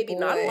work, but maybe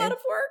not a lot of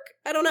work.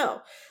 I don't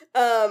know.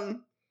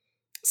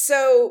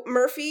 So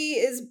Murphy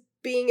is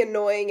being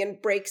annoying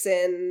and breaks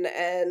in,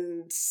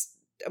 and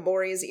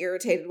Amori is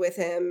irritated with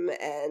him,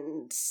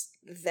 and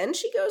then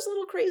she goes a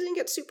little crazy and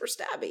gets super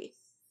stabby.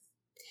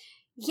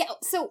 Yeah,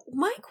 so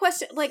my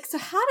question, like, so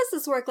how does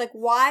this work? Like,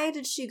 why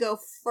did she go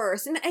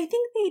first? And I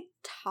think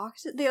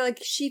they're like,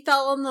 she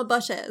fell in the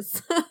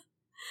bushes.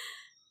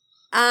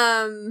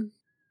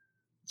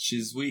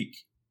 She's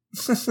weak.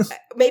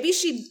 Maybe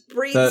she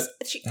breathes... That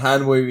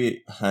hand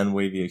wavy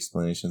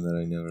explanation that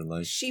I never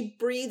liked. She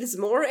breathes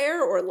more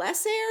air or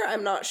less air?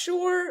 I'm not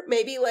sure.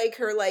 Maybe, like,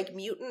 her, like,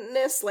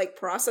 mutantness, like,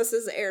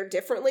 processes air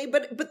differently.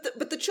 But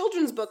the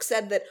children's book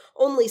said that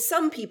only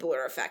some people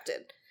are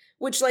affected.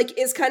 Which, like,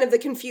 is kind of the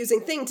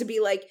confusing thing to be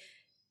like,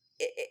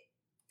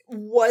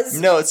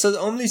 No, it says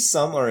only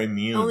some are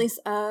immune.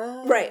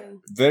 Right.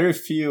 Very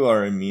few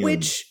are immune.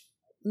 Which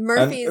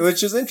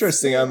is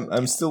interesting.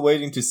 I'm still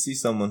waiting to see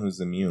someone who's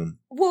immune.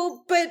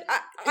 Well, but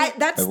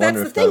that's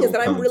the thing, is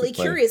that I'm really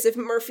curious if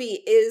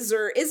Murphy is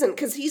or isn't,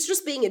 because he's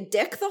just being a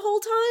dick the whole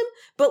time.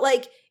 But,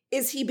 like,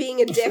 is he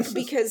being a dick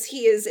because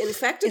he is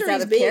infected,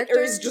 or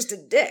is just a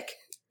dick?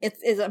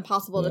 It's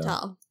impossible to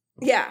tell.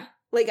 Yeah.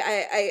 Like,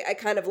 I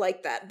kind of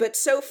like that. But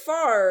so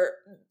far,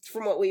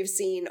 from what we've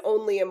seen,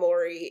 only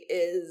Amori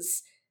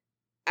is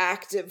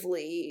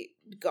actively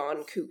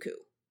gone cuckoo.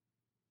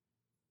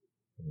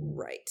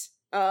 Right.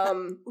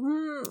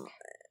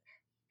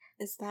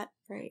 Is that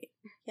right?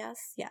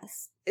 Yes.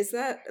 Is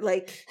that,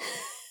 like...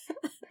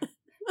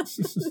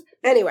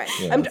 Anyway,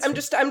 Yeah, I'm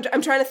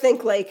trying to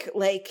think, like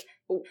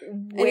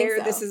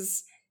where this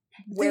is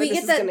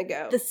going to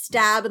go. The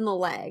stab in the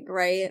leg,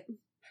 right?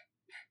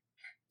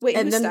 Wait,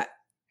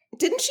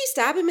 didn't she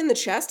stab him in the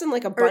chest and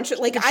like a bunch of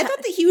I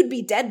thought that he would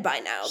be dead by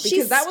now because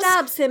she that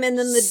stabs him and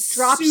then the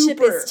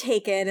dropship is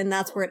taken and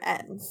that's where it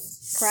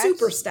ends. Correct?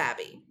 Super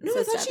stabby. No,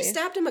 I thought stabby. She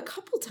stabbed him a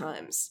couple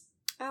times.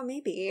 Oh,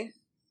 maybe.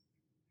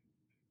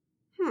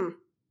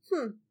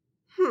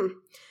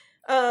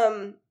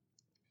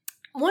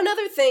 One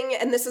other thing,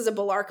 and this is a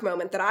Balark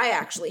moment that I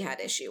actually had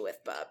issue with,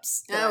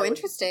 Bubs.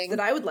 Interesting. That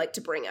I would like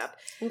to bring up.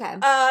 Okay.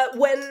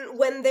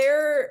 When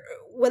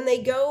they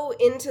go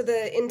into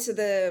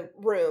the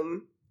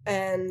room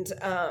and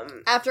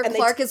after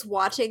Clark is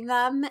watching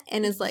them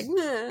and is like,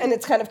 nah. And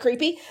it's kind of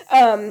creepy.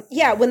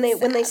 When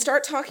they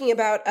start talking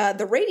about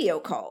the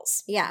radio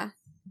calls. Yeah.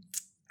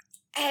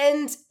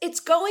 And it's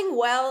going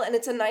well, and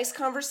it's a nice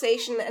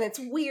conversation, and it's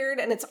weird,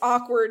 and it's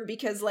awkward,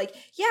 because, like,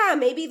 yeah,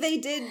 maybe they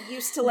did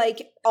used to,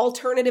 like,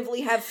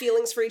 alternatively have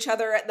feelings for each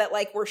other that,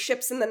 like, were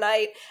ships in the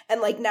night, and,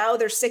 like, now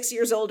they're 6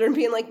 years older and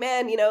being like,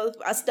 man, you know,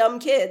 us dumb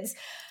kids.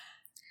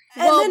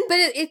 And but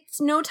it's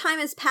no time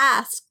has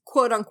passed,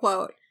 quote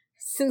unquote,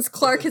 since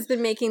Clark has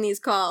been making these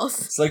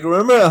calls. It's like,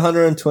 remember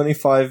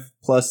 125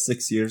 plus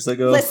 6 years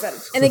ago? Listen.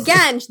 And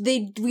again,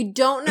 we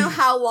don't know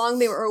how long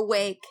they were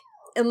awake.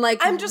 And,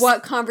 like,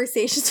 what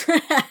conversations were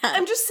had.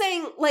 I'm just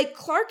saying, like,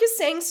 Clark is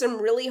saying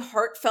some really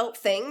heartfelt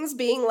things,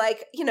 being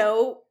like, you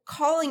know,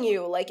 calling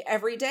you, like,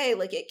 every day.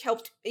 Like, it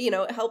helped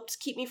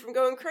keep me from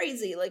going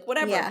crazy. Like,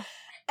 whatever. Yeah.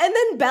 And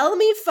then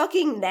Bellamy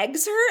fucking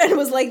negs her and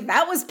was like,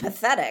 that was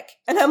pathetic.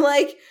 And I'm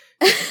like,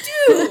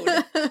 dude.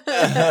 Like,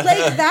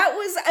 that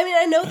was, I mean,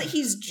 I know that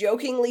he's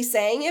jokingly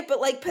saying it, but,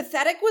 like,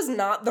 pathetic was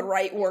not the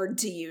right word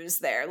to use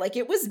there. Like,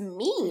 it was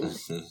mean.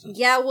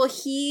 Yeah,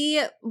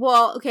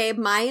 okay,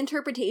 my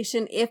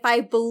interpretation, if I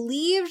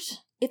believed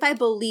that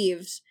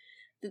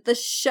the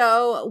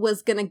show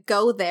was gonna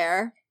go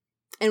there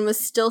and was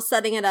still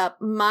setting it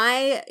up,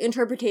 my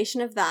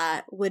interpretation of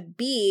that would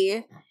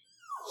be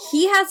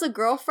he has a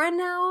girlfriend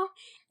now,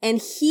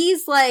 and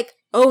he's like,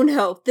 oh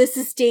no, this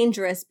is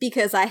dangerous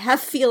because I have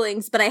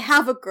feelings, but I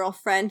have a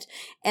girlfriend,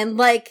 and,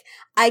 like,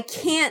 I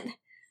can't,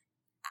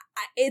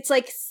 it's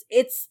like,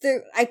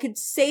 I could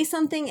say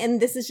something and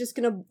this is just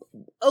gonna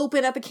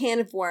open up a can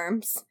of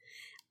worms,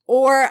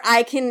 or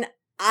I can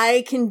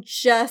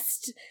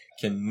just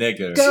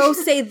nigger. go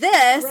say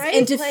this right?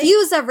 and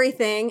diffuse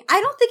everything. I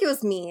don't think it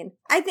was mean.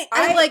 I think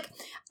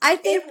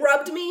it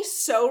rubbed me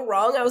so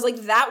wrong. I was like,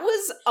 that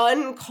was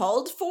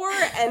uncalled for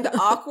and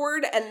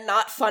awkward and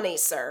not funny,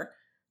 sir.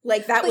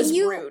 Like, that was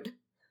rude.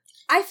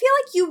 I feel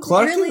like you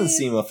Clark really didn't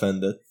seem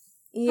offended.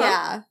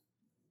 Yeah. Huh?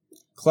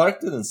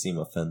 Clark didn't seem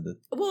offended.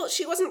 Well,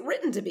 she wasn't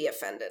written to be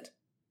offended.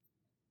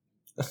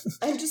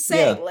 I'm just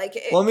saying, yeah. like.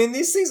 Well, I mean,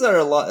 these things are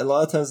a lot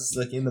of times it's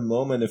like in the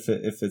moment. If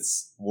it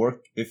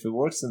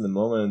works in the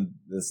moment,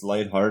 it's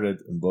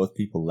lighthearted and both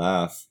people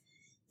laugh.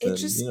 It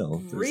just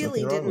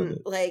really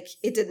didn't, like,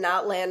 it did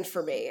not land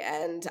for me.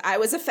 And I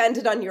was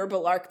offended on your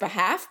Balark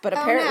behalf, but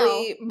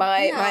apparently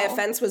my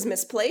offense was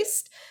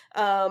misplaced.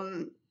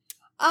 But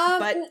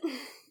I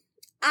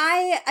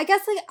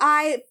guess,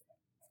 like,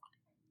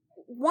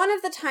 one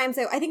of the times,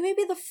 I think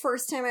maybe the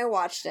first time I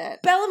watched it.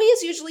 Bellamy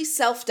is usually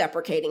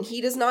self-deprecating. He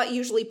does not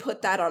usually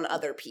put that on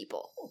other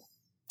people.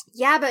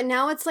 Yeah, but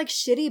now it's like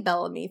shitty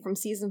Bellamy from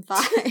season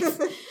 5.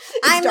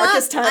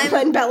 Darkest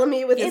timeline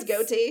Bellamy with his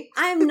goatee.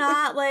 I'm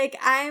not, like,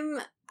 I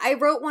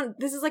wrote one,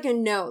 this is like a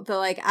note that,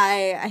 like,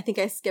 I think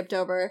I skipped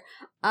over.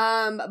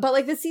 But,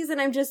 like, this season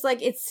I'm just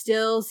like, it's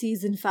still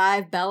season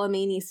 5,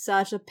 Bellamy, and he's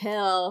such a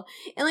pill.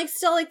 And, like,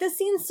 still, like, this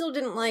scene still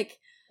didn't, like,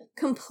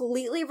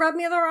 completely rub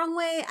me the wrong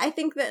way. I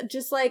think that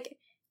just, like,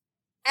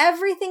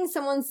 everything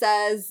someone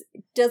says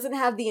doesn't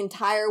have the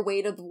entire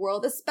weight of the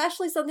world,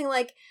 especially something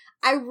like,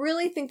 I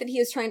really think that he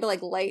is trying to,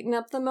 like, lighten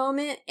up the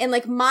moment. And,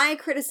 like, my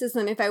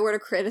criticism, if I were to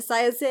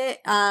criticize it,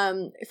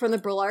 from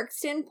the Balark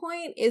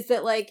standpoint, is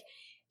that, like,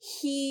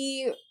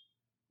 he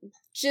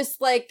just,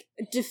 like,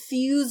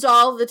 diffused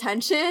all of the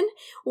tension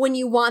when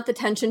you want the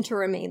tension to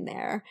remain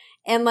there.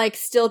 And, like,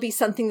 still be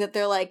something that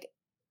they're, like,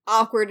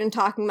 awkward and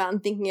talking about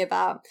and thinking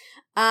about.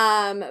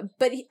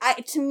 But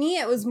to me,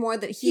 it was more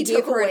that he gave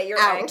took her away an your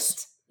out.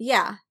 angst.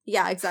 Yeah,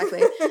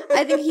 exactly.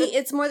 I think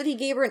it's more that he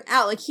gave her an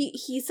out. Like,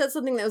 he said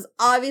something that was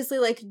obviously,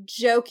 like,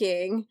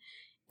 joking,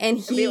 and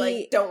he be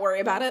like, don't worry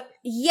about it.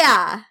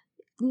 Yeah,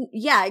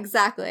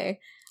 exactly.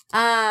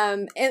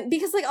 And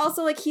because, like,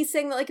 also, like, he's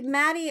saying that, like,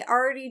 Maddie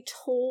already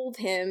told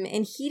him,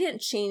 and he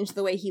didn't change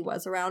the way he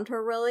was around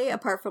her, really,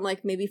 apart from,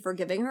 like, maybe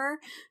forgiving her.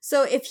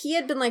 So if he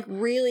had been, like,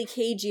 really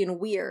cagey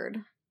and weird,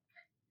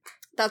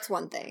 that's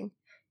one thing.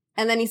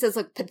 And then he says,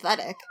 like,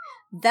 pathetic.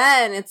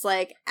 Then it's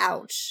like,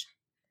 ouch.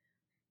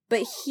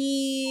 but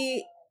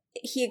he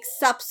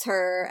accepts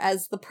her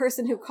as the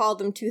person who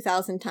called him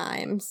 2,000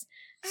 times.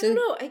 I don't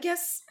know. I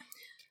guess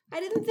I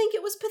didn't think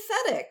it was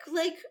pathetic.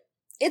 Like,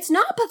 it's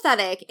not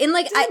pathetic. And,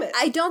 like, damn it.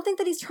 I don't think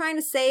that he's trying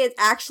to say it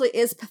actually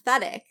is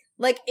pathetic.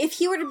 Like, if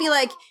he were to be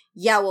like,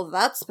 yeah, well,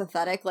 that's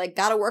pathetic. Like,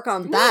 gotta work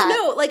on that.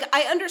 No, like,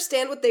 I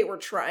understand what they were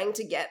trying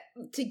to get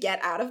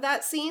out of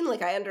that scene.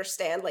 Like, I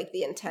understand, like,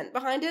 the intent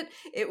behind it.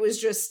 It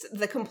was just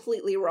the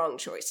completely wrong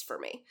choice for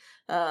me.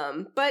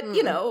 But,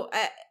 you know,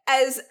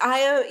 as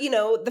I, you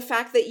know, the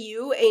fact that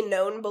you, a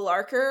known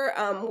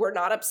Belarker, were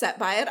not upset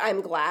by it,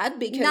 I'm glad,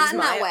 because not in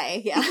that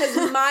way, yeah.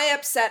 Because my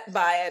upset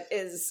by it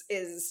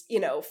is, you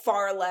know,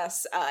 far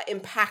less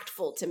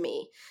impactful to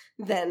me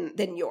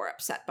than you're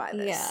upset by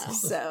this. Yeah.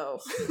 So,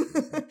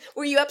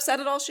 were you upset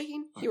at all,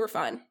 Shaheen? You were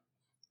fine.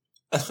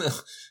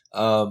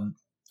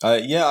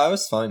 Yeah, I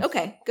was fine.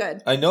 Okay,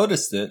 good. I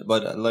noticed it,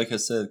 but like I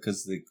said,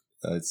 because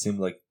it seemed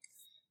like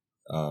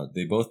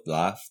they both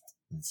laughed,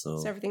 and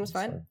so everything was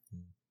fine.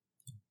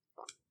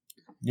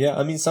 Yeah,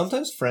 I mean,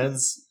 sometimes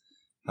friends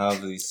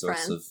have these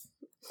sorts of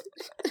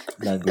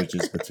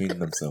languages between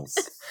themselves.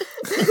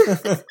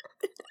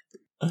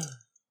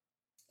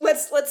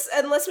 Let's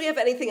unless we have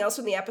anything else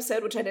from the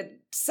episode, which I did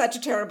such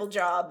a terrible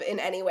job in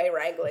any way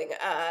wrangling.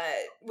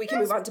 We can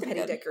move on to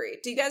Petty Dickory.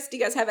 Do you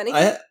guys have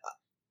anything?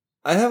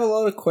 I have a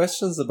lot of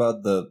questions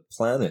about the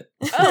planet.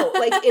 Oh,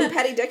 like in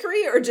Petty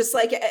Dickory, or just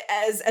like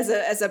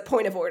as a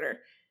point of order?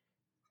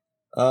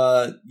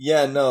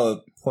 Yeah,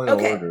 no, point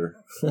of order.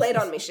 Lay it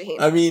on me, Shaheen.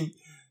 I mean,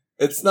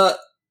 it's not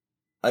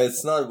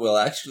well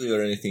actually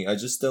or anything. I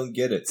just don't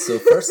get it. So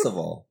first of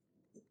all,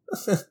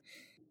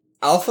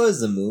 Alpha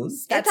is a moon.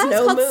 That's it's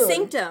no called moon.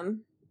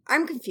 Sanctum.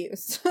 I'm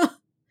confused.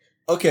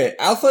 Okay,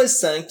 Alpha is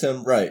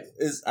Sanctum, right?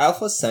 Is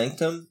Alpha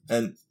Sanctum,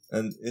 and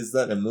is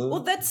that a moon?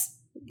 Well, that's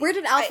where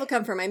did Alpha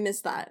come from? I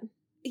missed that.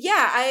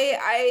 Yeah,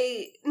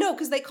 I no,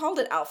 because they called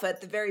it Alpha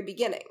at the very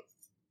beginning.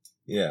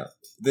 Yeah,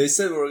 they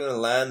said we were going to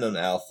land on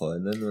Alpha,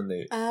 and then when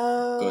they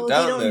go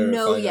down they don't there,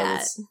 know find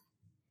yet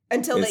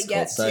until they it's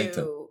get called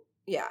Sanctum.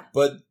 to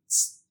But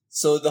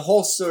so the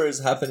whole story is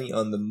happening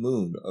on the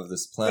moon of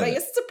this planet. But I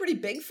guess it's a pretty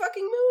big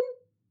fucking moon.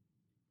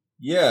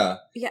 Yeah.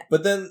 Yeah.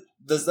 But then,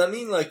 does that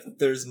mean, like,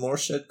 there's more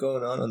shit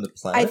going on the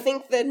planet? I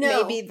think that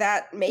No.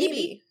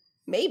 maybe.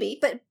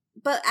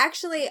 But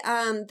actually,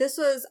 this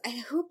was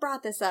who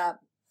brought this up?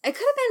 It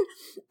could have been.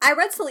 I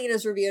read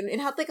Selena's review, and it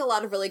had like a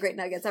lot of really great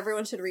nuggets.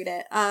 Everyone should read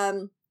it.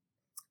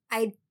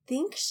 I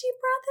think she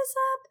brought this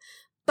up,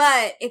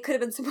 but it could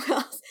have been somewhere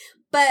else.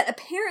 But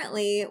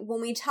apparently,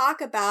 when we talk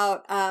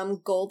about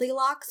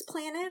Goldilocks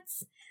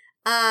planets,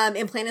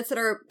 and planets that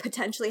are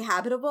potentially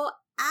habitable,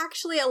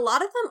 actually, a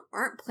lot of them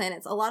aren't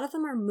planets. A lot of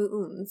them are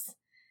moons.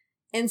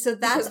 And so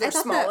that's... Because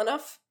they're small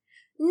enough?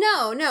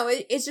 No,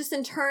 it's just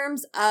in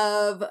terms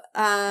of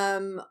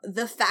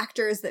the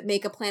factors that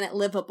make a planet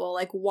livable,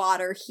 like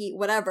water, heat,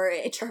 whatever.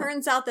 It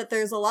turns out that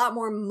there's a lot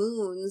more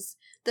moons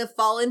that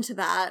fall into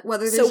that,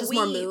 whether there's just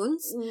more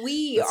moons.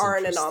 We are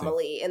an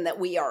anomaly in that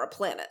we are a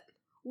planet.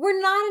 We're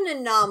not an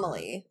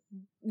anomaly.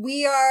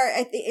 We are...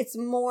 I think it's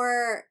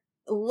more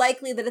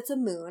likely that it's a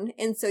moon,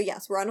 and so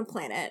yes, we're on a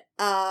planet.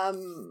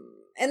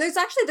 And there's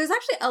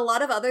actually a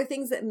lot of other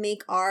things that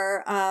make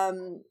our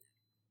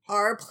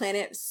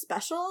planet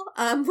special,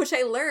 which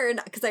I learned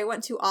because I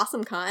went to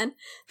AwesomeCon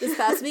this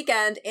past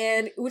weekend,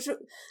 and which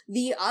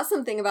the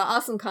awesome thing about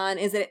AwesomeCon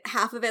is that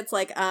half of it's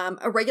like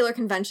a regular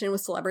convention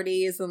with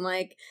celebrities and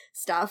like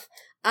stuff,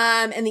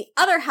 and the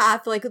other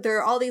half, like, there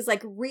are all these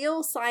like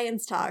real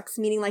science talks,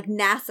 meaning like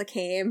NASA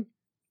came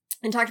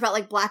and talked about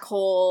like black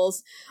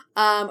holes,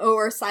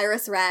 or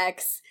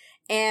Osiris-Rex.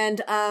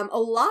 And a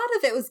lot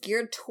of it was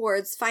geared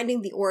towards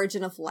finding the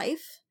origin of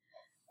life.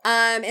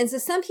 And so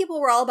some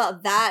people were all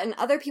about that, and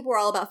other people were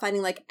all about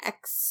finding like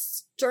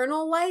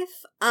external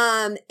life.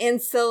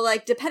 And so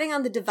like depending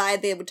on the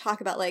divide, they would talk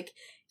about like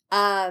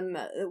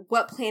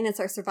what planets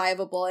are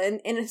survivable.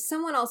 And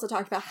someone also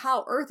talked about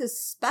how Earth is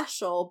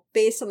special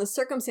based on the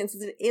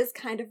circumstances. It is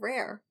kind of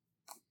rare.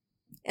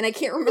 And I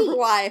can't remember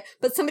why,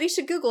 but somebody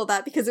should Google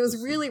that because it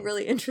was really,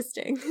 really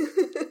interesting.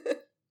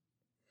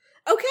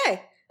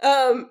 Okay.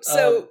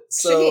 So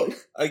Shaheen.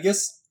 I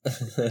guess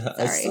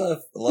I still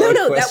have a lot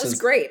no, of questions. That was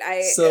great.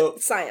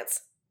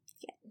 Science.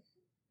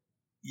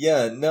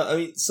 Yeah, no, I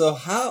mean, so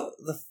how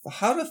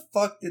the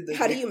fuck did they?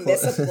 How do you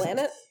miss a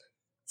planet?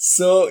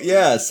 So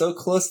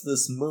close to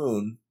this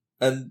moon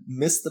and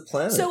miss the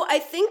planet. So I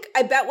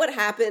bet what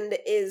happened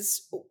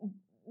is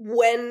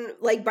when,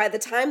 like, by the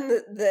time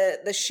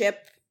the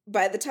ship,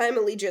 by the time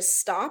Elijah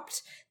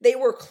stopped, they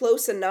were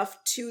close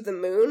enough to the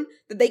moon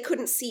that they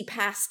couldn't see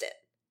past it.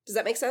 Does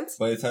that make sense?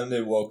 By the time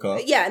they woke up?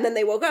 Yeah, and then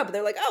they woke up and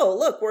they're like, oh,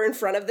 look, we're in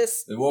front of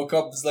this. They woke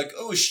up, it's like,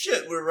 oh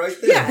shit, we're right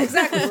there. Yeah,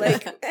 exactly.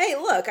 Like, hey,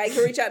 look, I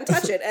can reach out and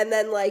touch it. And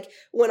then, like,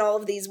 when all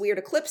of these weird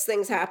eclipse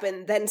things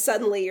happen, then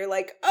suddenly you're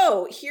like,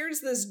 oh, here's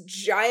this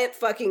giant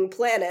fucking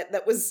planet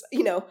that was,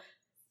 you know,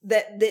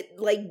 that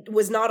like,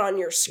 was not on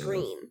your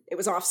screen. It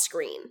was off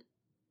screen.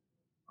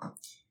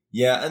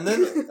 Yeah, and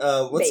then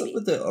what's up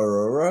with the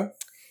aurora?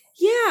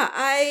 Yeah,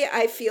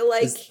 I feel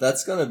like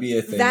That's gonna be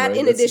a thing. that, right?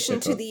 in That's a addition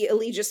to pickup. the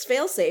Allegis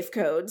failsafe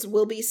codes,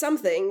 will be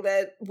something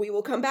that we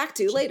will come back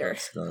to later.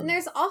 Checkup's gonna- And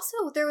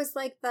there was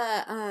like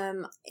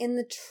the, in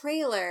the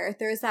trailer,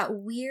 there's that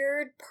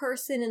weird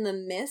person in the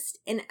mist,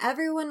 and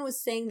everyone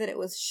was saying that it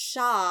was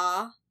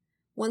Shaw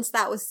once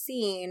that was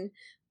seen,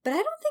 but I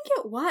don't think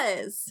it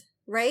was,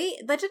 right?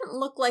 That didn't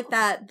look like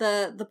that,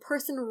 the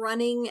person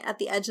running at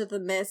the edge of the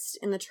mist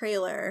in the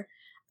trailer.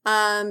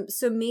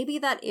 So maybe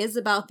that is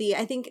about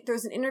I think there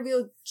was an interview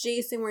with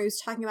Jason where he was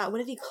talking about, what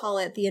did he call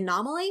it? The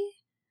anomaly?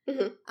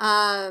 Mhm.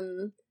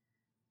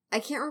 I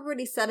can't remember what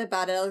he said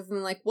about it other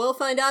than like, we'll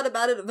find out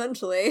about it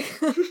eventually.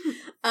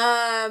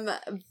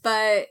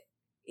 But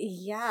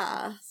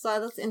yeah, so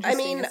that's I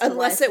interesting. mean, as to why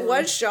unless it someone-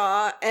 was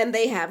Shaw and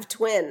they have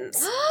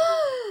twins.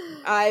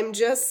 I'm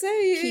just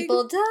saying.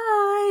 People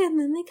die and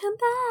then they come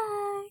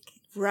back.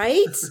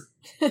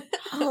 Right?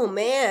 Oh,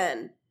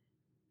 man.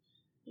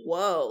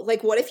 Whoa.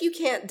 Like, what if you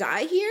can't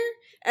die here?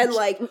 And,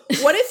 like,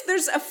 what if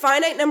there's a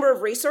finite number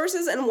of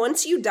resources and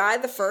once you die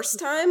the first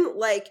time,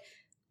 like,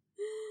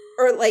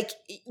 or, like,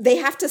 they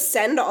have to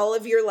send all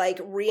of your, like,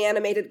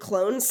 reanimated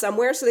clones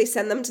somewhere, so they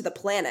send them to the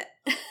planet.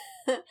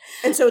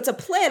 And so it's a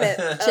planet.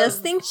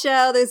 Just think,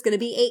 Joe, there's going to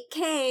be 8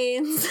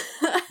 Canes.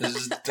 There's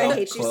just I dumb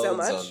hate you so clones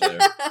much. on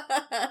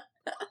there.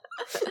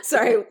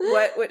 Sorry,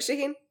 what,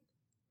 Shaheen?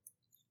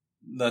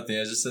 Nothing.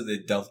 I just said they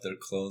dumped their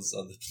clothes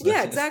on the planet.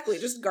 Yeah, exactly.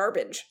 Just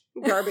garbage.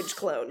 Garbage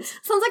clones.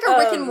 Sounds like a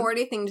Rick and Um,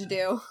 Morty thing to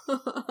do.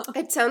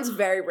 It sounds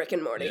very Rick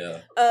and Morty.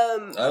 Yeah.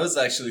 I I was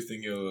actually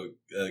thinking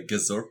of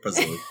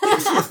Gazorpazor.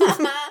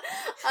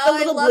 Oh, I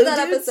little love blue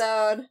that dudes?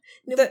 episode.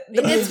 The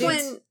And it's blue when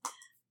dudes.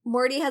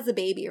 Morty has a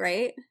baby,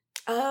 right?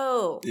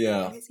 Oh.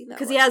 Yeah. I see that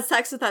Because one. he has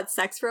sex with that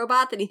sex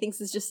robot that he thinks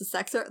is just a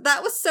sex robot.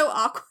 That was so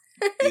awkward.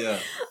 Yeah.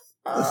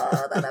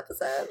 Oh, that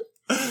episode.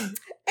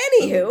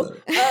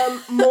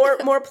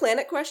 Anywho, more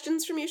planet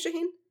questions from you,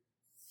 Shaheen?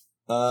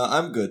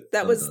 I'm good.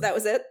 That I'm was done. that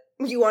was it?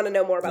 You want to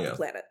know more about Yeah. the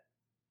planet?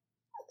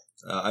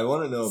 I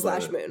want to know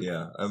Slash about it. moon.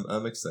 Yeah,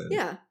 I'm excited.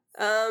 Yeah.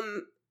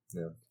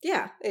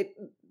 Yeah.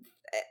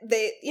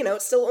 They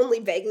it still only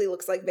vaguely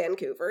looks like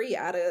Vancouver. You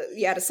add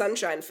a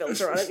sunshine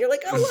filter on it, and you're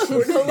like, oh look,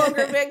 we're no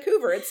longer in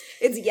Vancouver.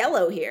 It's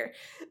yellow here.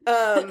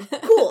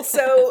 Cool.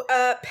 So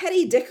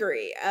petty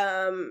dickery.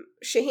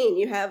 Shaheen,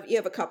 you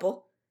have a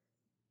couple.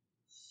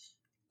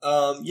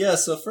 Yeah,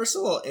 so first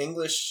of all,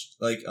 English,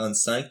 like, on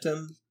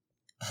Sanctum,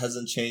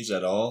 hasn't changed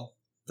at all.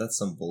 That's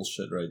some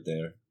bullshit right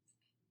there.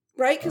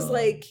 Right? Because, Um,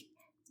 like,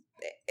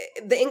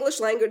 the English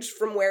language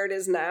from where it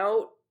is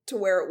now to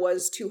where it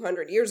was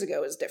 200 years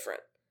ago is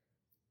different.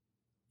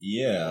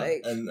 Yeah,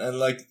 Like- and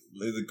like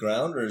the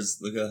Grounders,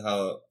 look at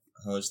how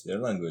much their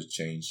language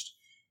changed.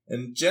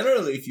 And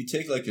generally, if you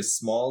take, like, a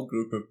small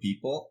group of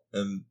people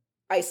and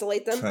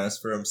Isolate them?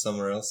 transfer them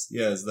somewhere else,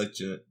 yeah, it's like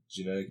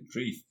genetic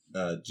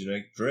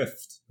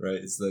drift, right?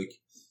 It's like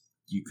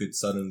you could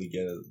suddenly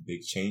get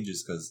big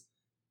changes because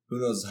who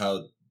knows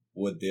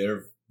what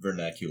their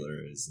vernacular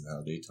is and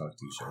how they talk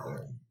to each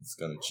other. It's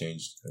gonna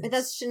change things. But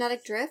that's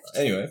genetic drift?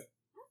 Anyway,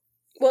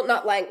 Well,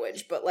 not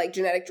language, but, like,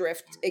 genetic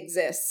drift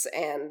exists,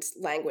 and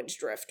language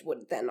drift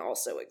would then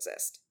also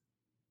exist.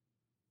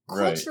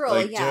 Cultural,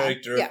 right? Like, yeah.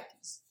 genetic drift.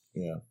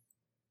 Yeah.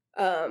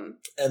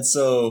 And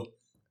so,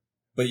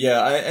 but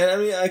yeah, I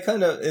mean,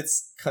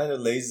 it's kind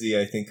of lazy,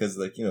 I think, because,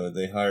 like,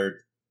 they hired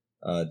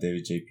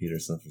David J.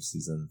 Peterson for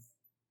season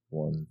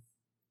 1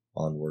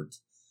 onward.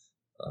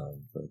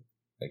 But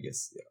I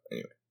guess, yeah,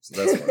 anyway,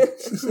 so that's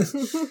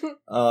fine.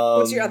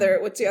 What's your other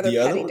the petty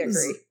other one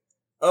dickery?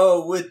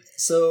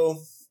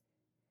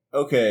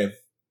 Okay.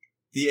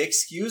 The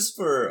excuse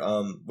for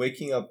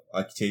waking up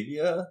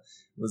Octavia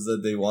was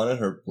that they wanted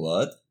her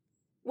blood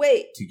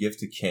Wait, to give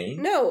to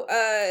Kane. no,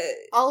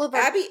 All of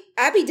our...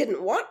 Abby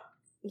didn't want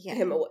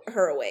Yeah.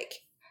 her awake.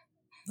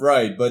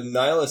 Right, but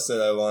Nyla said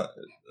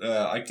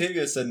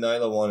Octavia said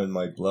Nyla wanted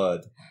my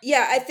blood.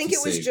 Yeah, I think To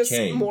it was save just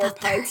Kane. more The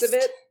pints of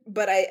thirst. it,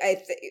 but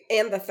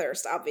and the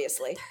thirst,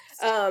 obviously.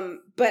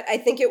 But I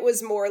think it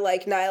was more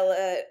like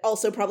Nyla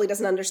also probably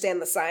doesn't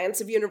understand the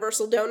science of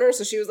universal donor,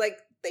 so she was like,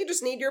 they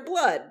just need your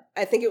blood.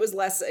 I think it was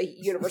less a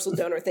universal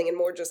donor thing and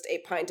more just a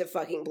pint of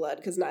fucking blood,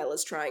 because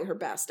Nyla's trying her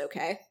best,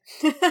 okay?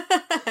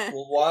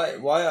 Well,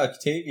 why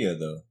Octavia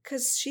though?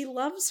 Because she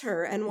loves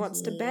her and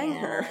wants to bang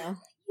her. Yeah.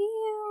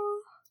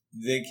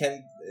 They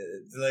can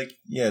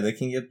they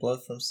can get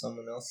blood from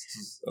someone else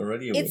who's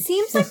already It awake.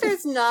 seems like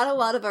there's not a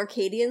lot of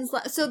Arcadians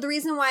left. So the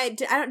reason why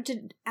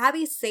did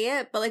Abby say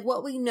it, but like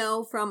what we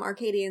know from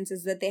Arcadians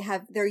is that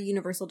they're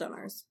universal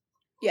donors.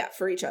 Yeah,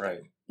 for each other.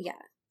 right.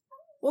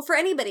 Well, for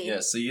anybody. Yeah,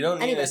 so you don't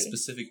need Anybody. a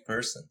specific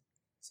person.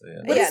 So yeah.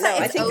 But What yeah, is that?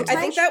 no, I It's think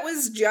O-touch? that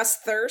was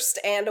just thirst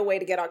and a way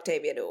to get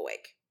Octavia to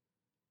awake.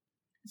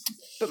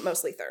 But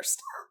mostly thirst.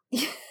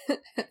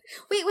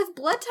 Wait, with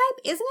blood type,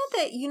 isn't it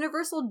that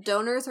universal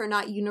donors are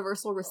not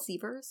universal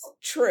receivers?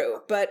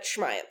 True, but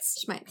schmiance.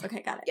 Schmites.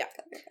 Okay, got it. Yeah.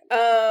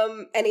 Got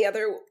it. Any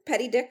other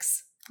petty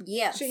dicks,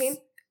 Yes. Shaheen?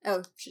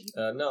 Oh,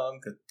 No, I'm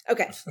good.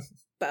 Okay.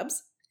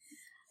 Bubs?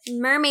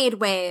 mermaid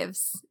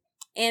waves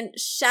and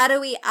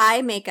shadowy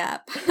eye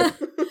makeup.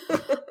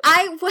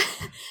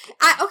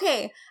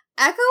 Okay,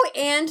 Echo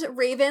and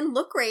Raven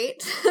look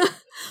great,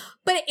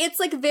 but it's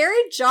like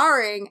very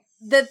jarring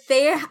that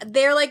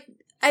they're like,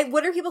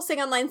 what are people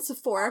saying online?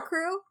 Sephora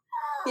crew?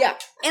 Yeah.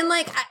 And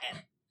like,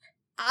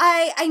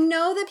 I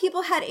know that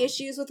people had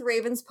issues with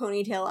Raven's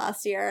ponytail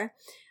last year,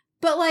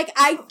 but like,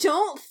 I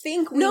don't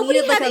think Nobody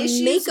needed like had a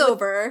issues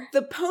makeover.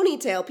 The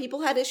ponytail.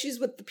 People had issues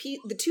with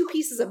the two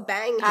pieces of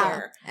bang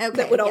hair Okay,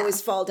 that would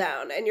always fall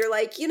down, and you're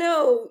like, you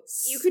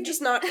could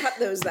just not cut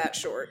those that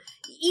short.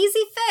 Easy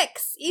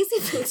fix,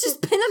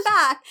 just pin them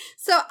back.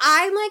 So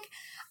I'm like,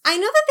 I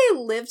know that they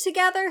live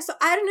together, so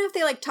I don't know if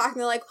they like talk and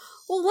they're like,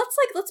 well,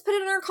 let's put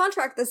it in our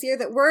contract this year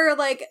that we're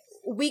like,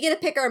 we get to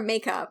pick our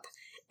makeup.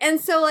 And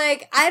so,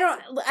 like, I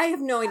have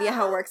no idea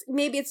how it works.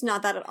 Maybe it's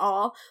not that at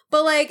all.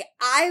 But, like,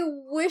 I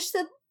wish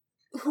that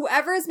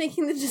whoever is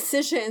making the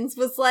decisions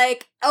was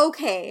like,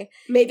 okay,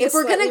 maybe if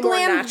we're going to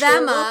glam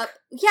them up,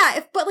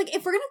 look. but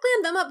if we're going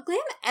to glam them up, glam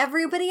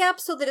everybody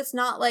up so that it's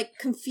not, like,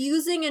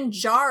 confusing and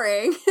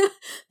jarring.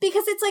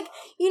 Because it's like,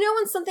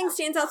 when something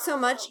stands out so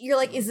much, you're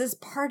like, is this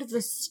part of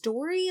the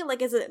story?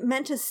 Like, is it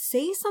meant to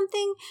say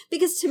something?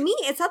 Because to me,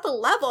 it's at the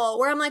level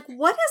where I'm like,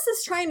 what is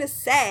this trying to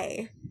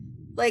say?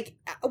 Like,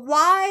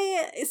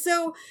 why?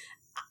 So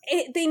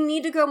they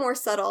need to go more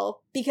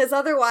subtle, because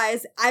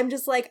otherwise I'm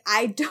just like,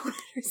 I don't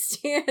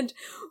understand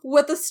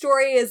what the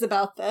story is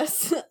about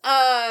this.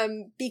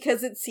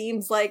 Because it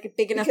seems like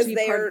big enough to be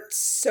because they are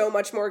so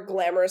much more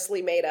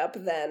glamorously made up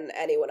than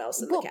anyone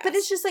else in the cast. But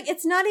it's just like,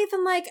 it's not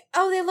even like,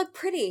 oh, they look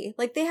pretty.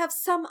 Like, they have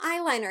some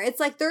eyeliner. It's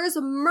like, there's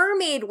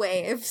mermaid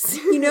waves.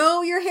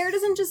 Your hair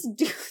doesn't just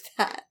do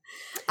that.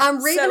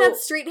 Raven had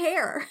straight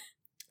hair.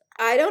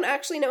 I don't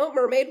actually know what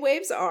mermaid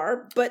waves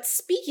are, but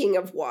speaking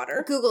of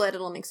water, Google it;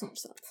 it'll make so much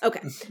sense.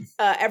 Okay,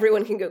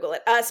 everyone can Google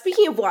it.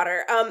 Speaking of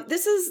water,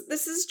 this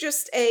is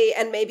just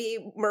and maybe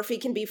Murphy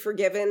can be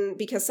forgiven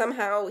because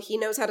somehow he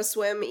knows how to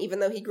swim,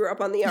 even though he grew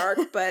up on the Ark.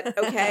 But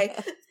okay,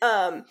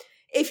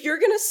 if you're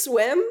gonna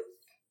swim,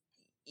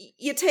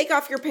 you take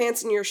off your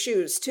pants and your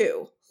shoes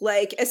too.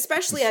 Like,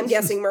 especially, I'm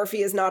guessing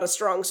Murphy is not a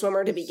strong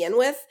swimmer to begin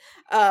with,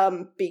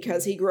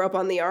 because he grew up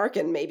on the Ark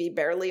and maybe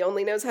barely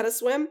only knows how to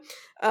swim.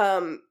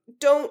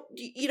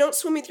 You don't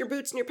swim with your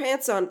boots and your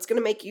pants on. It's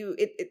gonna make you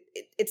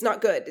it's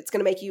not good. It's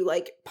gonna make you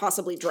like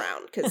possibly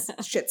drown because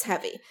shit's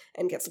heavy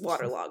and gets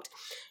waterlogged.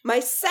 My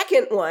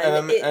second one,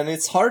 and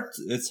it's hard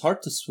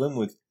to swim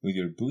with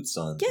your boots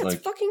on. Yeah,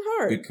 it's fucking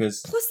hard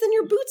because plus then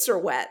your boots are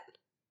wet.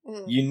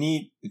 You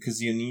need your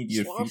feet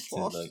to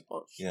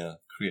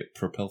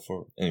propel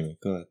forward. Anyway,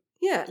 go ahead.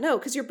 Yeah, no,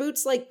 because your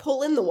boots like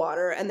pull in the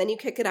water and then you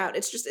kick it out.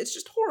 It's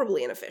just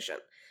horribly inefficient.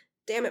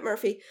 Damn it,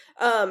 Murphy.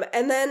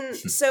 And then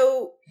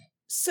so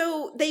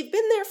they've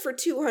been there for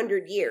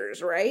 200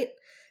 years, right?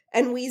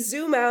 And we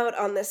zoom out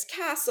on this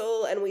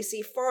castle and we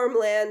see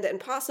farmland and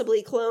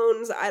possibly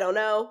clones. I don't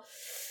know.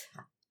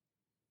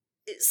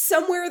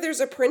 Somewhere there's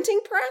a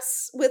printing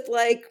press with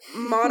like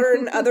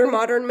other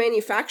modern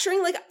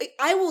manufacturing. Like,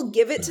 I will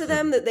give it to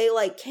them that they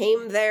like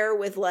came there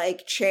with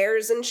like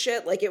chairs and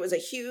shit. Like, it was a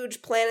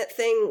huge planet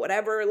thing,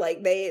 whatever.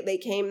 Like, they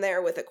came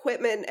there with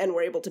equipment and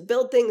were able to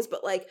build things.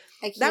 But like,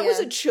 that was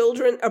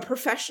a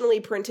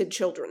professionally printed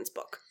children's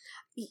book.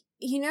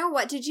 You know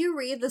what? Did you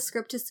read the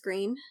script to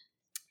screen?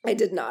 I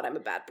did not. I'm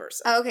a bad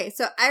person. Okay,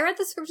 so I read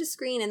the script to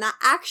screen, and that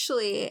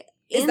actually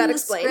is that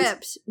explained?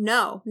 Script,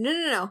 no.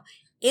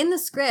 In the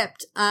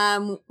script,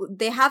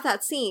 they have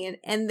that scene,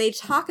 and they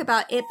talk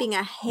about it being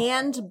a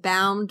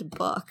hand-bound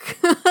book.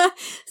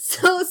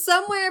 So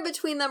somewhere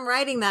between them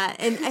writing that,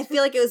 and I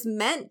feel like it was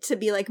meant to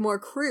be like more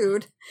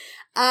crude,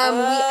 we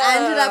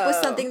ended up with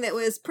something that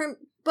was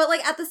but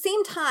like at the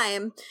same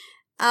time,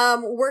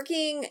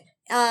 working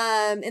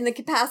in the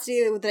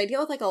capacity that I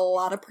deal with like a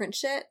lot of print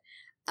shit.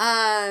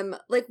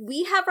 Like,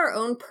 we have our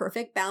own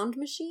perfect bound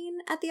machine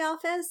at the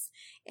office,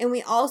 and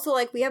we also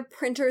we have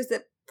printers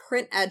that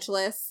print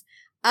edgeless.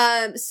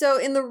 So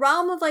in the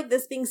realm of like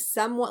this being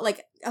somewhat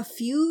like a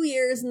few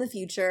years in the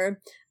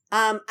future,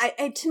 to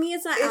me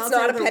it's not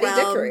outside of the realm. It's not a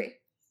petty dickery.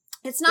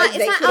 It's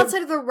not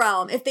outside of the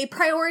realm. If they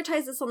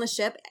prioritize this on the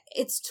ship,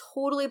 it's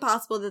totally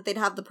possible that they'd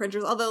have the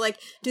printers. Although, like,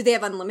 do they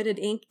have unlimited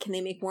ink? Can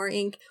they make more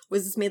ink?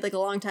 Was this made like a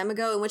long time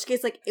ago? In which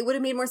case, like, it would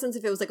have made more sense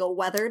if it was like a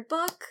weathered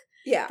book.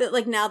 Yeah. That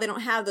like now they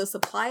don't have those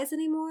supplies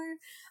anymore.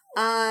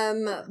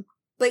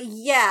 But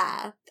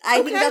yeah,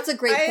 I think that's a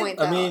great point,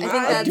 though. I mean,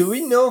 I think do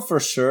we know for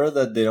sure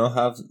that they don't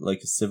have, like,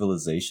 a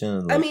civilization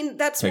and, like, I mean,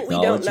 that's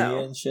technology what we don't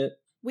know. And shit?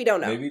 We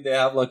don't know. Maybe they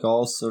have, like,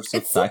 all sorts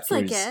of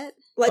factories. It seems like it.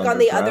 Like, on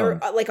the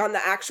other, like, on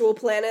the actual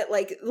planet,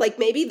 like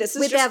maybe this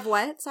is Wait, they have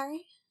what?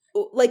 Sorry?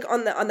 Like,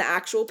 on the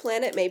actual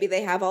planet, maybe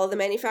they have all of the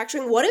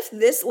manufacturing. What if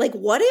this, like,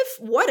 what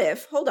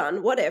if, hold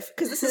on, what if,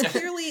 because this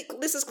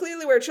is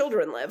clearly where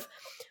children live.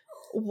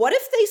 What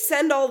if they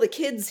send all the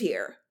kids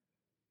here?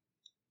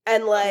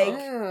 And, like,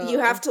 you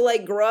have to,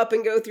 like, grow up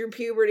and go through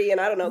puberty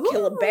and, I don't know,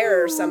 kill a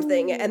bear or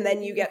something, and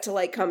then you get to,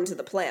 like, come to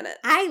the planet.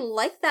 I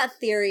like that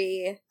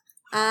theory.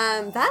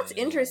 That's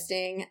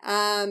interesting.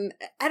 I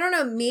don't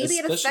know, maybe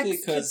especially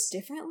it affects kids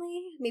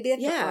differently? Maybe they have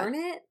Yeah. to earn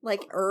it.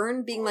 Like,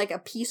 earn being, like, a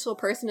peaceful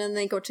person and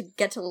then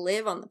get to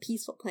live on the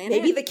peaceful planet.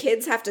 Maybe the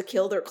kids have to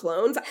kill their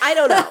clones. I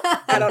don't know.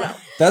 I don't know.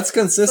 That's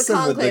consistent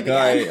with the conclave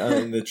guy again.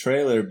 in the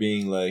trailer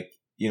being like,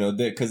 you know,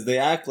 because they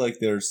act like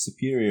they're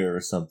superior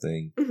or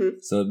something.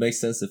 Mhm. So it makes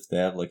sense if they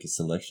have like a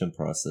selection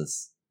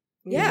process.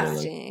 Yeah. You know,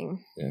 like,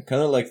 Interesting. yeah,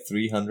 kind of like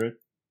 300.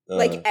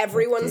 Like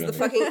everyone's the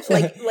 300.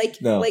 fucking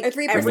like No. like Or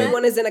 3%?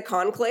 everyone is in a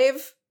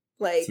conclave.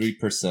 Like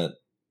 3%.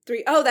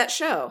 Oh, that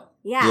show.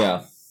 Yeah.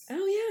 Yeah,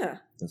 Oh yeah.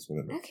 that's what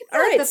I meant. Okay, All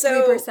like right, the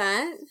so-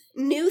 3%.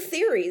 New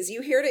theories.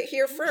 You heard it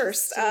here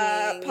first.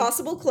 Interesting.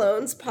 Possible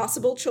clones,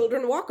 possible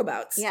children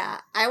walkabouts. Yeah.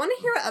 I want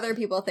to hear what other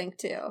people think,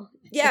 too.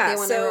 Yeah, If they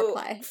want to so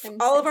reply.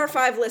 all of our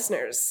 5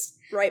 listeners,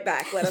 right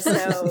back. Let us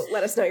know.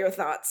 Let us know your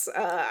thoughts.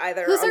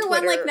 Either Who's on our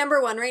one, Twitter- like,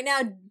 number one right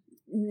now?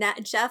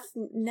 Jeff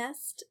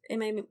Nest?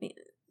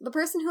 The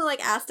person who,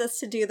 like, asked us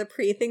to do the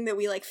pre-thing that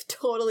we, like,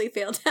 totally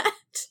failed at.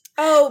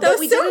 Oh, That but was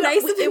we so did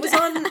nice it. of It him was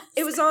to on. ask.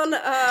 It was on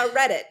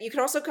Reddit. You can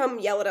also come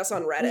yell at us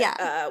on Reddit.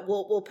 Yeah.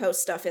 We'll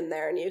post stuff in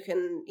there, and you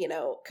can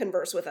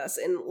converse with us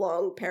in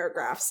long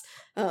paragraphs,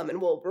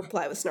 and we'll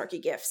reply with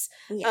snarky gifs.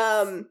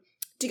 Yes.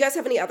 Do you guys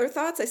have any other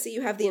thoughts? I see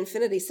you have the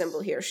infinity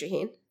symbol here,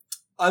 Shaheen.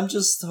 I'm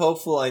just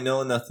hopeful. I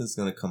know nothing's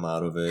gonna come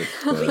out of it.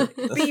 But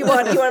But you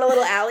want a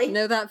little alley?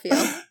 Know that feel.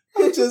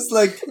 I'm just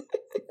like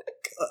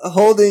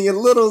holding a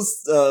little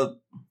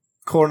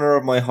corner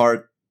of my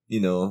heart. You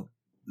know,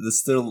 that's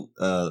still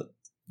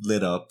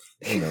lit up.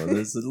 You know,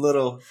 there's a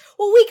little.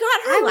 Well, we got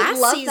I her would last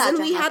love that season.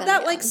 to We had happen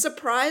that like again.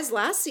 surprise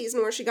last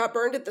season where she got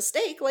burned at the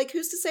stake. Like,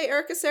 who's to say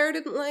Erica Sarah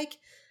didn't like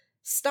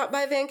stop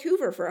by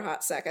Vancouver for a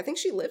hot sec? I think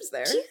she lives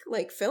there. Do you-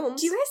 Like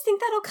films. Do you guys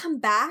think that'll come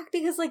back?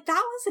 Because, like,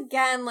 that was,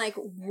 again, like,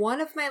 one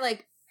of my,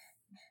 like,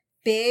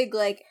 big,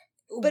 like,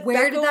 But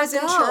where Becca did that was go?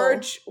 in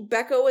charge.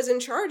 Becca was in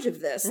charge of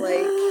this.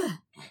 Like,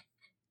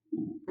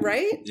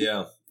 right?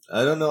 Yeah,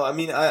 I don't know. I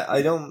mean,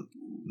 I don't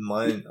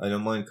mind. I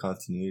don't mind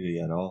continuity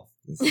at all.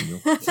 It's, you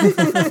know.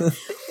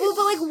 Well,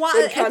 but, like, why?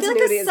 Good I feel like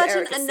continuity it's is such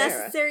Erica an Sarah.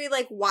 unnecessary,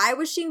 like, why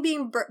was she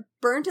being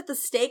burnt at the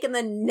stake and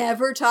then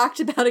never talked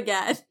about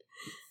again?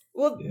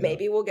 Well, Yeah.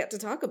 maybe we'll get to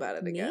talk about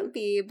it again.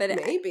 Maybe, but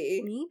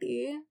Maybe.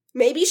 maybe.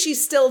 Maybe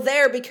she's still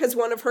there because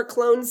one of her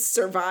clones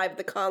survived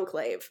the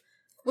conclave.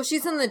 Well,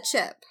 she's in the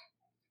chip.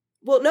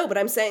 Well, no, but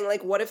I'm saying,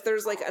 like, what if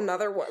there's, like,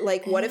 another one?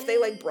 Like, what if they,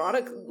 like, brought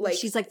a, like...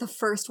 She's like the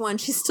first one.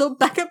 She's still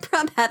Becca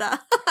Prabheta.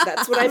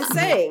 That's what I'm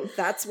saying.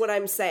 That's what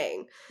I'm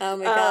saying. Oh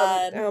my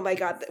god. Oh my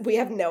god. We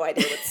have no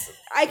idea what's...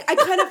 I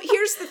kind of...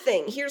 Here's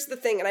the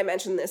thing, and I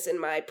mentioned this in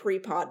my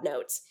pre-pod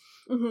notes,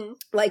 Mm-hmm.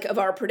 like, of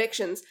our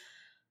predictions.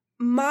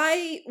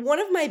 One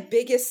of my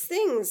biggest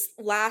things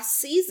last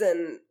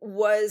season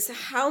was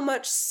how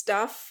much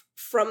stuff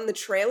from the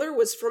trailer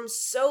was from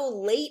so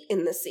late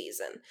in the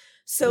season.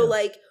 So, Yeah.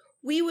 like,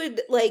 we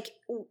would, like,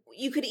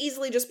 you could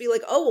easily just be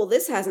like, oh, well,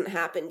 this hasn't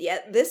happened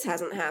yet, this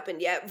hasn't happened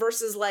yet,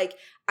 versus, like,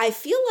 I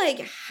feel like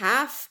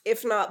half,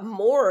 if not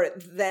more,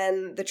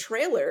 than the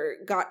trailer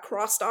got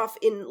crossed off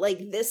in,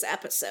 like, this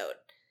episode.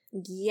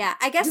 Yeah,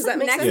 I guess Does like, that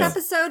make next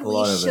sense? episode A we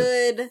lot of it.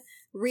 should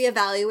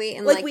reevaluate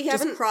and Like, like we just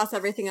haven't- cross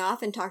everything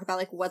off and talk about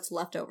like what's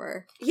left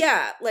over.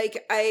 Yeah,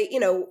 like,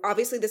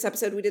 obviously this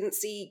episode we didn't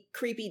see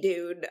creepy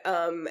dude,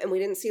 and we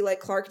didn't see, like,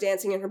 Clark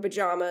dancing in her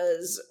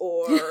pajamas,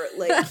 or,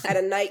 like, at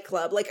a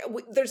nightclub. Like,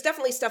 there's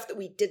definitely stuff that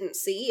we didn't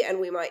see, and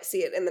we might see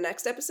it in the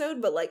next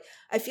episode, but, like,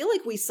 I feel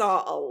like we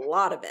saw a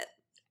lot of it.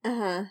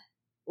 Uh-huh.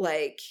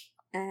 Like,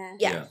 Uh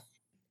yeah.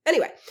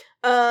 Anyway,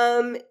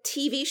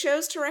 TV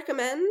shows to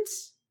recommend,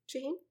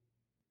 Jane?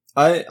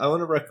 I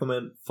want to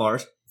recommend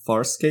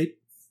Farscape,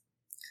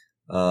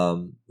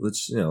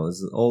 which, you know,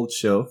 is an old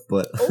show,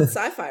 but Old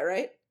sci-fi,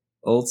 right?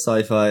 old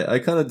sci-fi. I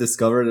kind of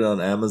discovered it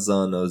on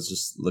Amazon. I was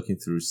just looking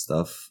through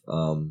stuff,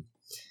 and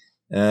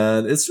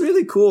it's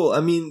really cool. I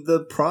mean,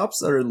 the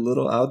props are a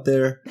little out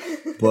there,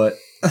 but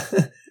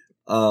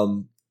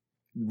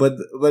but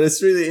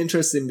it's really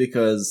interesting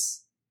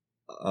because,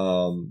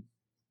 I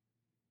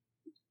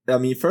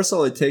mean, first of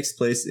all, it takes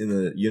place in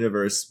a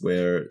universe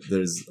where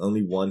there's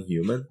only one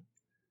human.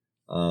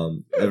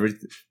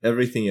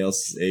 Everything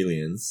else is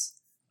aliens.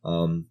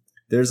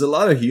 There's a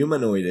lot of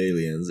humanoid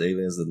aliens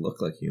that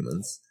look like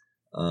humans.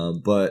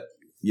 But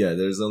yeah,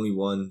 there's only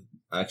one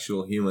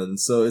actual human.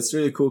 So it's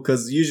really cool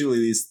because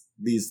usually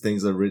these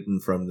things are written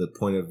from the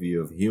point of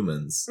view of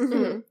humans.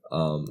 Mm-hmm.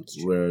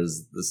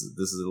 Whereas this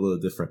is a little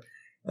different.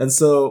 And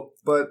so,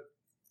 but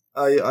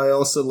I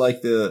also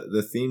like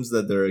the themes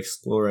that they're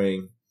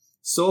exploring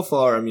so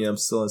far. I mean, I'm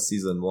still in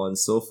season 1.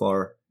 So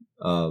far,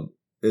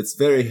 it's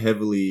very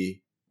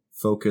heavily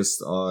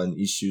focused on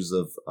issues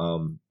of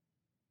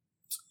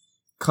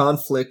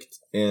conflict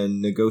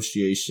and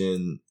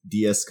negotiation,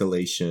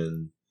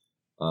 de-escalation,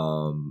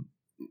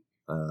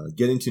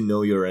 getting to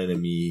know your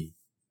enemy,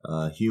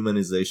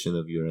 humanization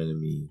of your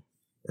enemy,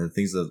 and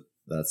things of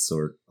that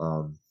sort.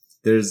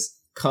 There's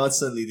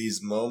constantly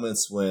these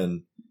moments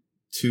when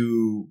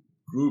two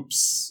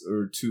groups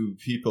or two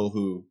people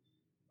who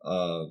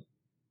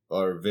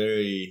are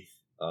very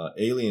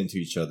alien to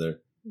each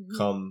other Mm-hmm.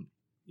 come,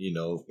 you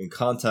know, in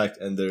contact,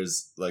 and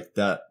there's like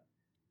that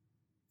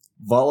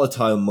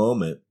volatile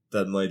moment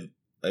that might,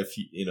 if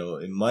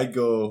it might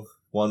go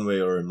one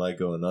way or it might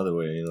go another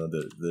way.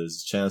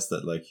 There's a chance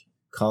that like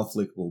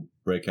conflict will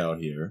break out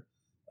here,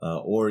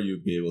 or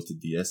you'll be able to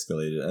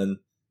de-escalate it. And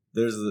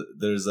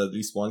there's at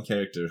least one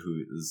character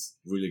who is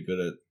really good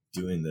at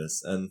doing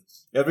this. And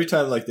every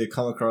time like they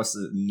come across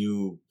a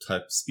new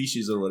type of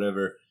species or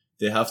whatever,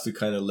 they have to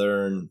kind of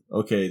learn,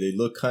 okay, they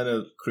look kind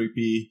of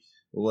creepy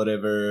or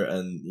whatever,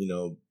 and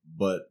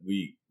but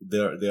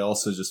they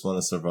also just want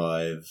to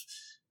survive.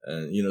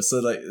 And so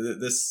like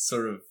this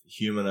sort of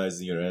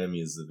humanizing your enemy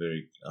is a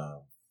very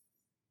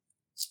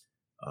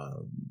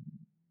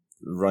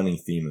running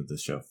theme of the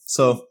show.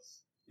 So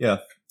yeah,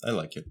 I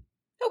like it.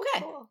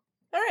 Okay. Cool.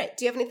 All right.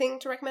 Do you have anything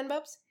to recommend,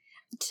 Bubs?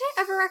 Did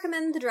I ever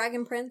recommend The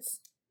Dragon Prince?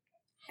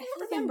 I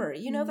don't remember.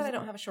 You know that I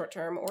don't have a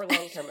short-term or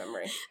long-term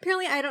memory.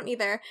 Apparently I don't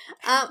either.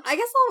 I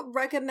guess I'll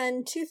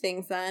recommend two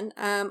things then.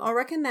 I'll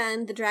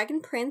recommend The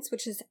Dragon Prince,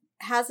 which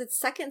has its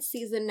second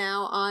season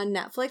now on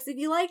Netflix. If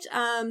you liked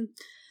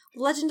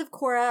Legend of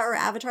Korra or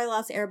Avatar: The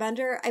Last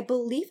Airbender, I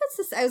believe it's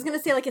this. I was going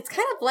to say like it's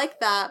kind of like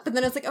that, but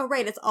then it's like, oh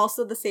right, it's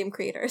also the same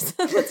creators.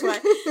 That's why.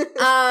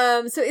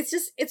 So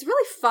it's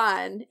really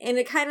fun, and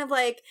it kind of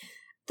like,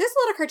 there's a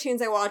lot of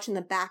cartoons I watch in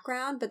the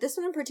background, but this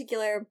one in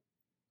particular,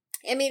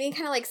 it made me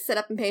kind of like sit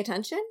up and pay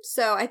attention.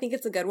 So I think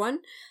it's a good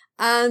one.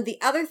 The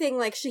other thing,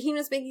 like Shaheen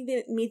was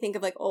making me think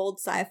of like old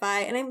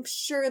sci-fi, and I'm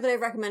sure that I've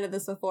recommended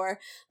this before,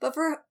 but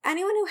for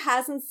anyone who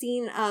hasn't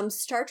seen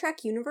Star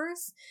Trek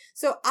Universe,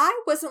 so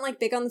I wasn't like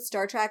big on the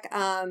Star Trek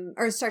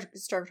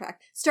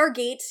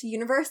Stargate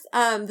universe,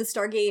 the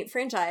Stargate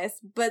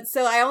franchise, but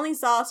so I only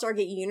saw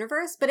Stargate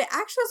Universe, but it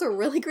actually was a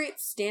really great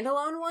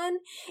standalone one,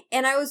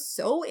 and I was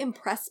so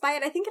impressed by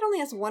it. I think it only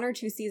has 1 or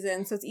 2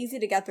 seasons, so it's easy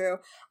to get through,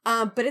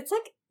 but it's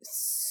like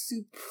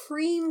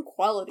supreme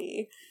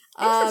quality.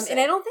 And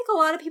I don't think a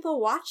lot of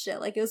people watched it.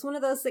 Like, it was one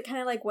of those that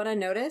kind of like went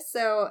unnoticed.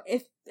 So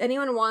if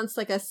anyone wants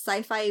like a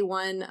sci-fi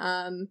one,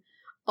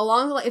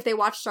 if they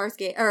watch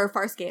Starscape or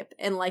Farscape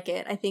and like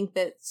it, I think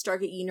that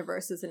Stargate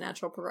Universe is a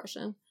natural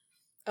progression.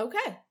 Okay.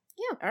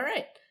 Yeah. All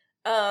right.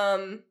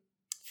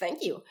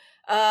 Thank you.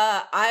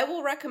 I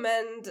will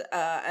recommend,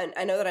 and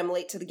I know that I'm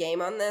late to the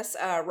game on this,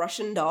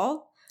 Russian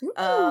Doll.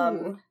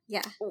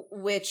 Yeah.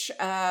 Which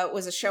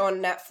was a show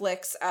on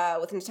Netflix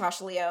with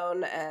Natasha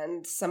Lyonne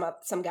and some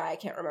guy, I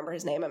can't remember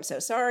his name, I'm so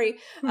sorry.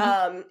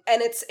 And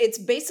it's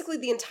basically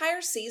the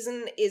entire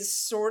season is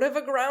sort of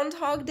a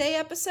Groundhog Day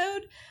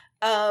episode,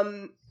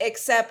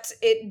 except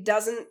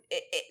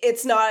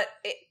it's not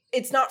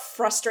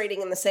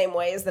frustrating in the same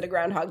way as that a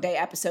Groundhog Day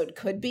episode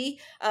could be,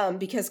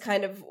 because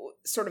kind of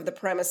sort of the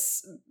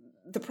premise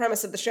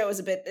of the show is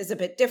a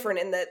bit different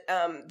in that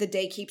the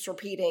day keeps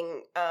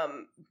repeating.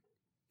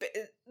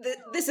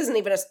 This isn't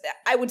even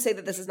I would say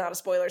that this is not a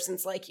spoiler,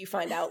 since like you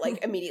find out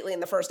like immediately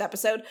in the first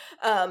episode,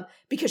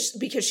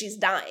 because she's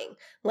dying.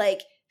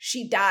 Like,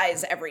 she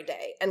dies every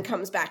day and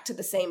comes back to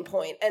the same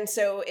point. And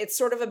so it's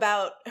sort of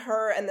about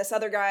her and this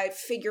other guy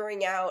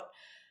figuring out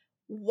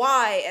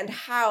why and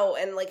how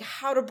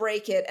to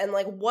break it, and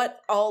like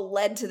what all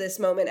led to this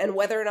moment and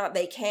whether or not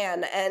they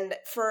can. And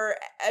for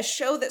a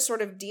show that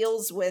sort of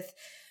deals with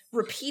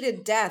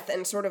repeated death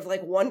and sort of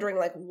like wondering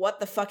like what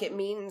the fuck it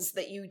means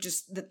that you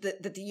just that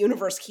the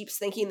universe keeps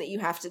thinking that you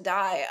have to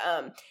die,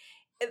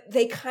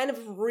 they kind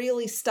of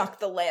really stuck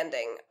the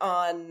landing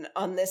on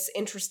this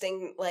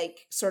interesting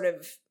like sort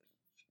of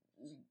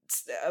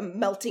a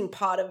melting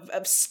pot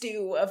of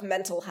stew of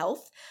mental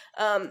health,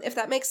 if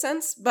that makes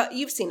sense. But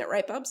you've seen it,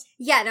 right, Bubs?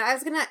 Yeah, no, I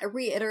was gonna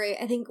reiterate,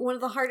 I think one of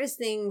the hardest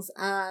things,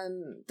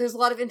 there's a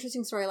lot of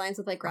interesting storylines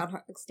with like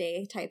Groundhog's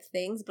Day type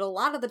things, but a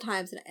lot of the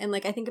times, and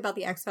like I think about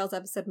the X-Files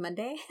episode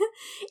Monday,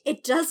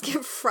 it does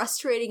get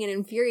frustrating and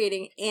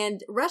infuriating,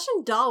 and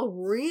Russian Doll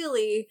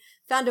really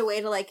found a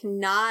way to like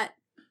not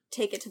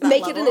take it to that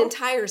Make level. it an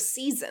entire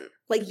season.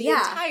 Like, the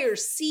entire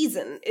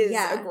season is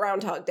a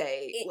Groundhog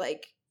Day,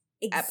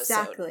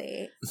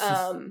 Exactly.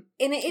 Episode.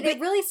 And it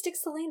really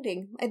sticks the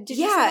landing. Did you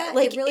see that?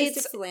 Like, it really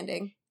sticks the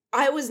landing.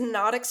 I was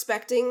not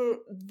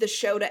expecting the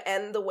show to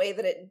end the way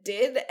that it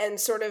did, and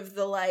sort of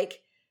the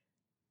like,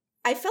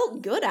 I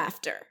felt good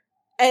after.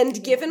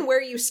 And given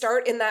where you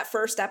start in that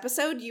first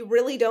episode, you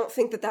really don't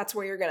think that that's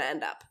where you're going to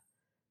end up.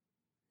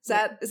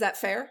 Is that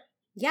fair?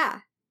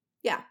 Yeah.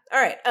 Yeah.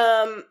 All right.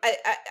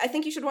 I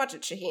think you should watch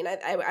it, Shaheen.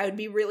 I would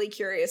be really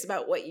curious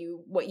about what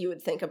you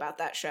would think about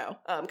that show.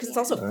 Because it's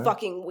also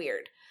fucking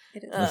weird.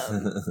 It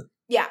is.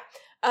 Yeah.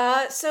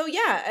 So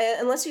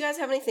yeah, unless you guys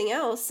have anything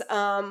else,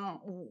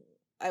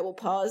 I will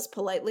pause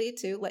politely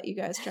to let you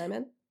guys chime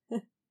in.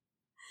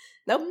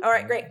 Nope. All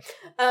right, great.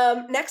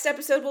 Next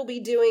episode, we'll be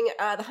doing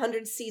the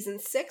 100 Season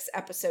 6,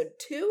 Episode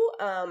 2.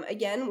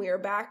 Again, we are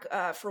back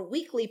for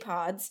weekly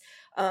pods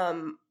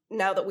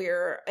now that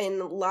we're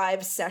in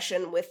live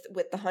session with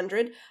the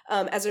 100.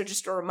 As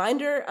just a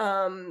reminder,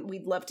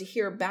 we'd love to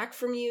hear back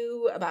from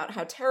you about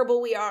how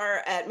terrible we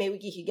are at May We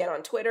Geek Again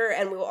on Twitter,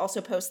 and we will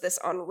also post this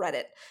on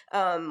Reddit,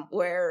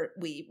 where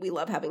we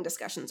love having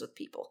discussions with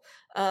people.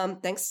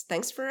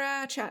 Thanks for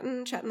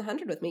chatting the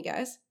 100 with me,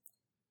 guys.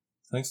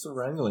 Thanks for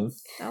wrangling.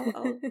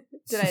 Oh.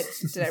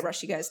 Did I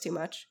rush you guys too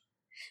much?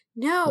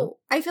 No,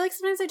 I feel like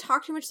sometimes I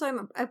talk too much, so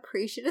I'm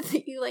appreciative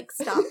that you like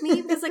stop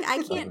me because like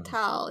I can't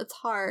tell. It's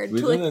hard.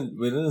 We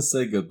didn't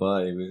say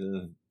goodbye. We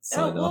didn't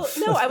sign off.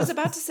 No, I was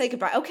about to say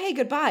goodbye. Okay,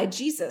 goodbye.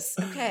 Jesus.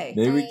 Okay.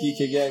 Maybe we geek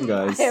again,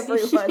 guys. Bye,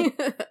 everyone.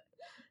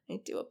 I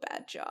do a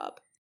bad job.